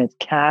my client's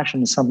cash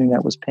into something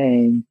that was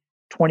paying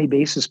 20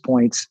 basis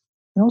points,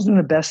 I was doing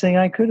the best thing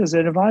I could as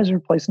an advisor,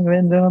 placing them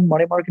in the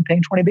money market,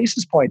 paying 20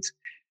 basis points.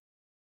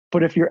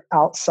 But if you're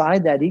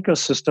outside that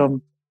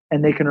ecosystem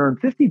and they can earn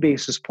 50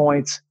 basis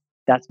points,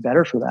 that's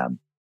better for them.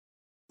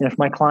 And if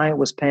my client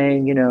was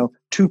paying,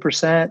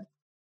 2%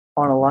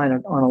 on a line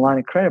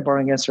of credit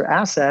borrowing against their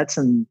assets,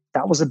 and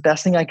that was the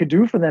best thing I could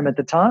do for them at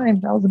the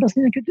time, that was the best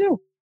thing I could do.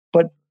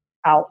 But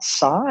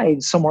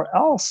outside somewhere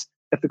else,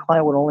 if the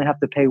client would only have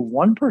to pay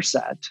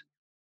 1%,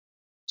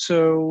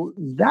 so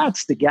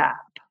that's the gap.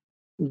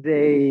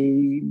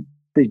 They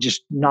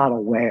just not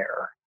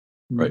aware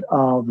right.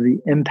 of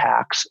the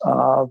impacts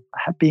of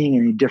being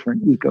in a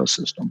different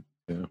ecosystem.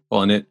 Yeah.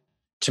 Well, and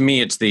to me,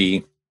 it's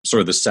the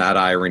sort of the sad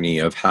irony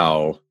of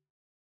how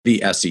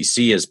the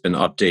SEC has been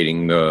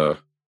updating the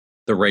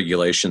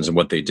regulations and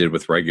what they did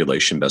with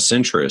regulation best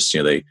interests.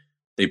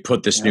 They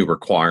put this new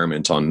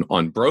requirement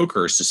on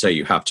brokers to say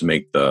you have to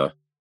make the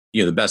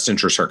best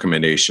interest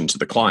recommendation to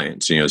the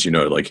clients. As you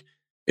know, like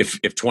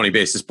if 20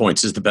 basis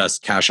points is the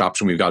best cash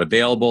option we've got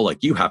available,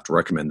 like you have to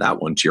recommend that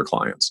one to your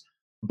clients.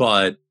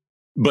 But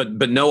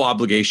no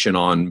obligation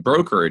on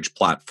brokerage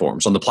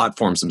platforms, on the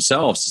platforms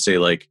themselves to say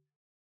like,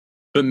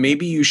 but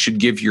maybe you should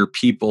give your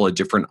people a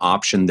different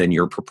option than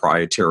your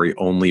proprietary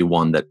only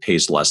one that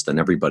pays less than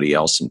everybody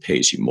else and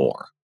pays you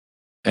more.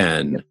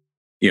 And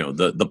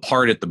the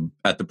part at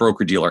the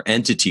broker dealer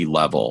entity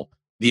level,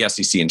 the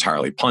SEC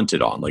entirely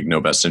punted on, like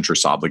no best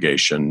interest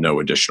obligation, no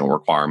additional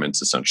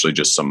requirements, essentially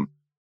just some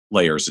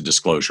layers of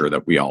disclosure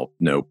that we all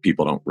know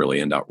people don't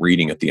really end up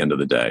reading at the end of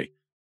the day.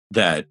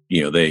 That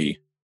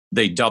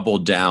they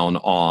doubled down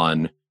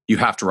on, you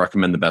have to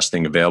recommend the best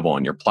thing available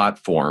on your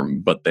platform,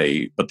 but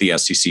the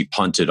SEC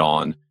punted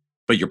on,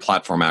 but your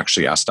platform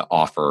actually has to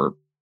offer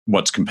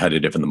what's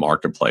competitive in the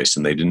marketplace,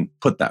 and they didn't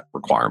put that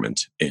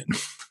requirement in.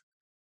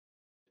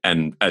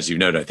 And as you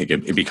noted, I think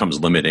it becomes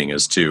limiting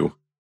as to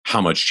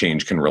how much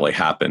change can really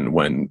happen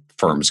when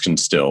firms can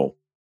still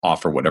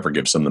offer whatever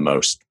gives them the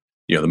most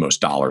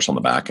dollars on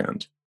the back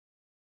end.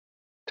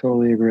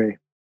 Totally agree.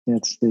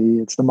 It's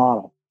the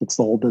model. It's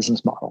the whole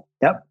business model.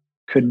 Yep.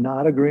 Could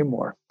not agree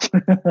more.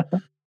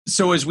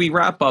 So as we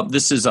wrap up,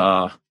 this is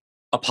a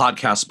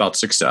podcast about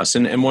success.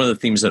 And one of the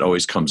themes that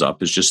always comes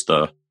up is just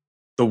the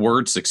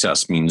word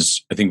success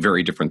means, I think,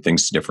 very different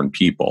things to different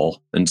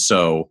people. And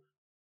so,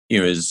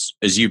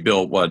 as you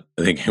built what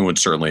I think I would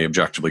certainly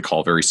objectively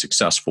call a very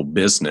successful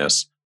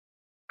business,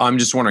 I'm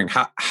just wondering,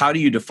 how do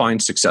you define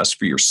success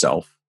for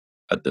yourself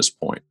at this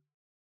point?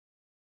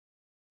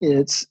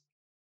 It's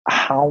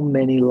how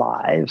many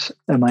lives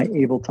am I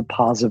able to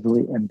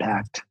positively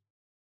impact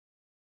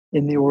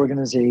in the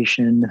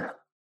organization,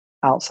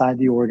 outside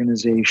the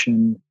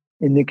organization,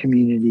 in the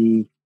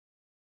community,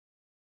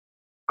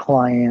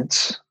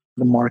 clients,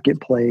 the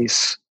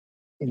marketplace.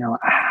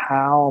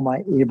 How am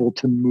I able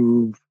to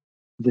move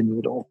the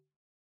needle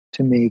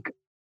to make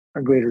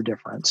a greater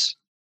difference?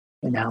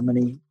 And how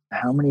many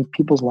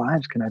people's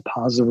lives can I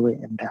positively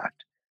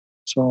impact?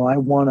 So I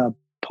want to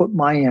put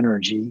my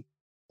energy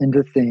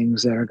into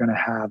things that are going to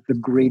have the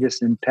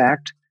greatest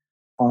impact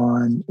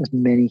on as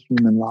many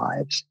human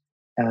lives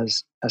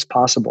as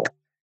possible.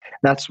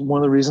 That's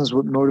one of the reasons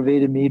what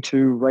motivated me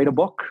to write a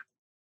book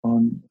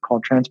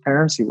called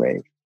Transparency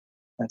Wave.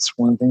 That's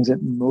one of the things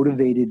that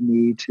motivated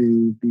me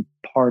to be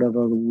part of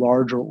a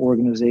larger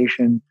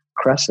organization,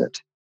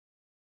 Crescent.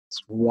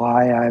 It's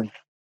why I've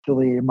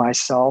affiliated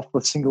myself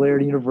with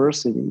Singularity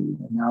University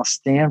and now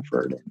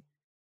Stanford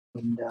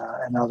and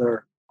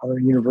other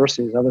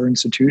universities, other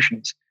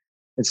institutions.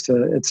 It's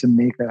to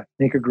make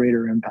a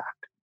greater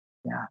impact.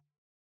 Yeah.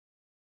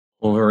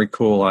 Well, very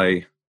cool.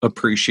 I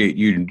appreciate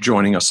you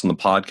joining us on the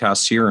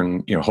podcast here,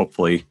 and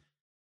hopefully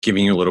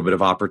giving you a little bit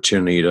of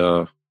opportunity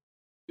to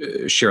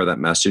share that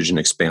message and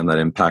expand that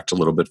impact a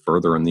little bit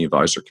further in the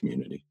advisor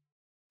community.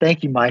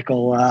 Thank you,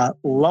 Michael.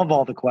 Love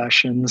all the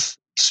questions.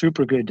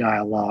 Super good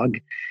dialogue,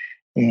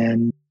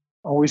 and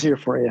always here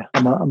for you.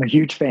 I'm a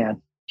huge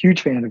fan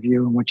of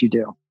you and what you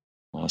do.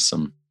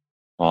 Awesome.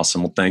 Well,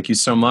 thank you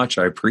so much.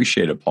 I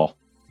appreciate it, Paul.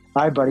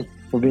 All right, buddy.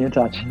 We'll be in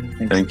touch.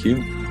 Thanks. Thank you.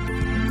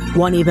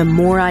 Want even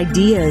more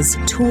ideas,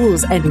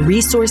 tools, and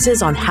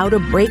resources on how to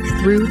break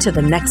through to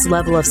the next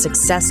level of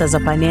success as a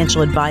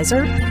financial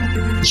advisor?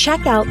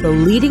 Check out the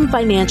leading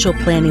financial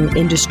planning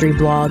industry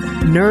blog,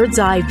 Nerd's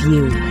Eye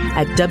View,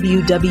 at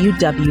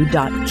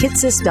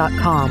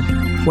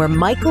www.kitces.com, where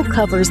Michael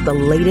covers the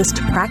latest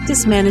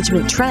practice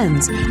management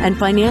trends and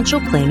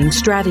financial planning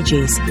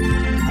strategies.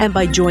 And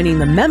by joining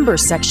the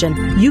members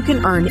section, you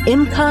can earn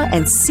IMCA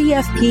and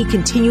CFP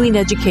continuing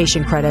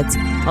education credits,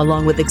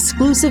 along with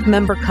exclusive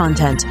member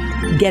content.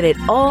 Get it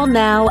all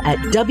now at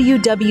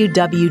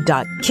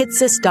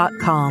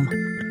www.kitces.com.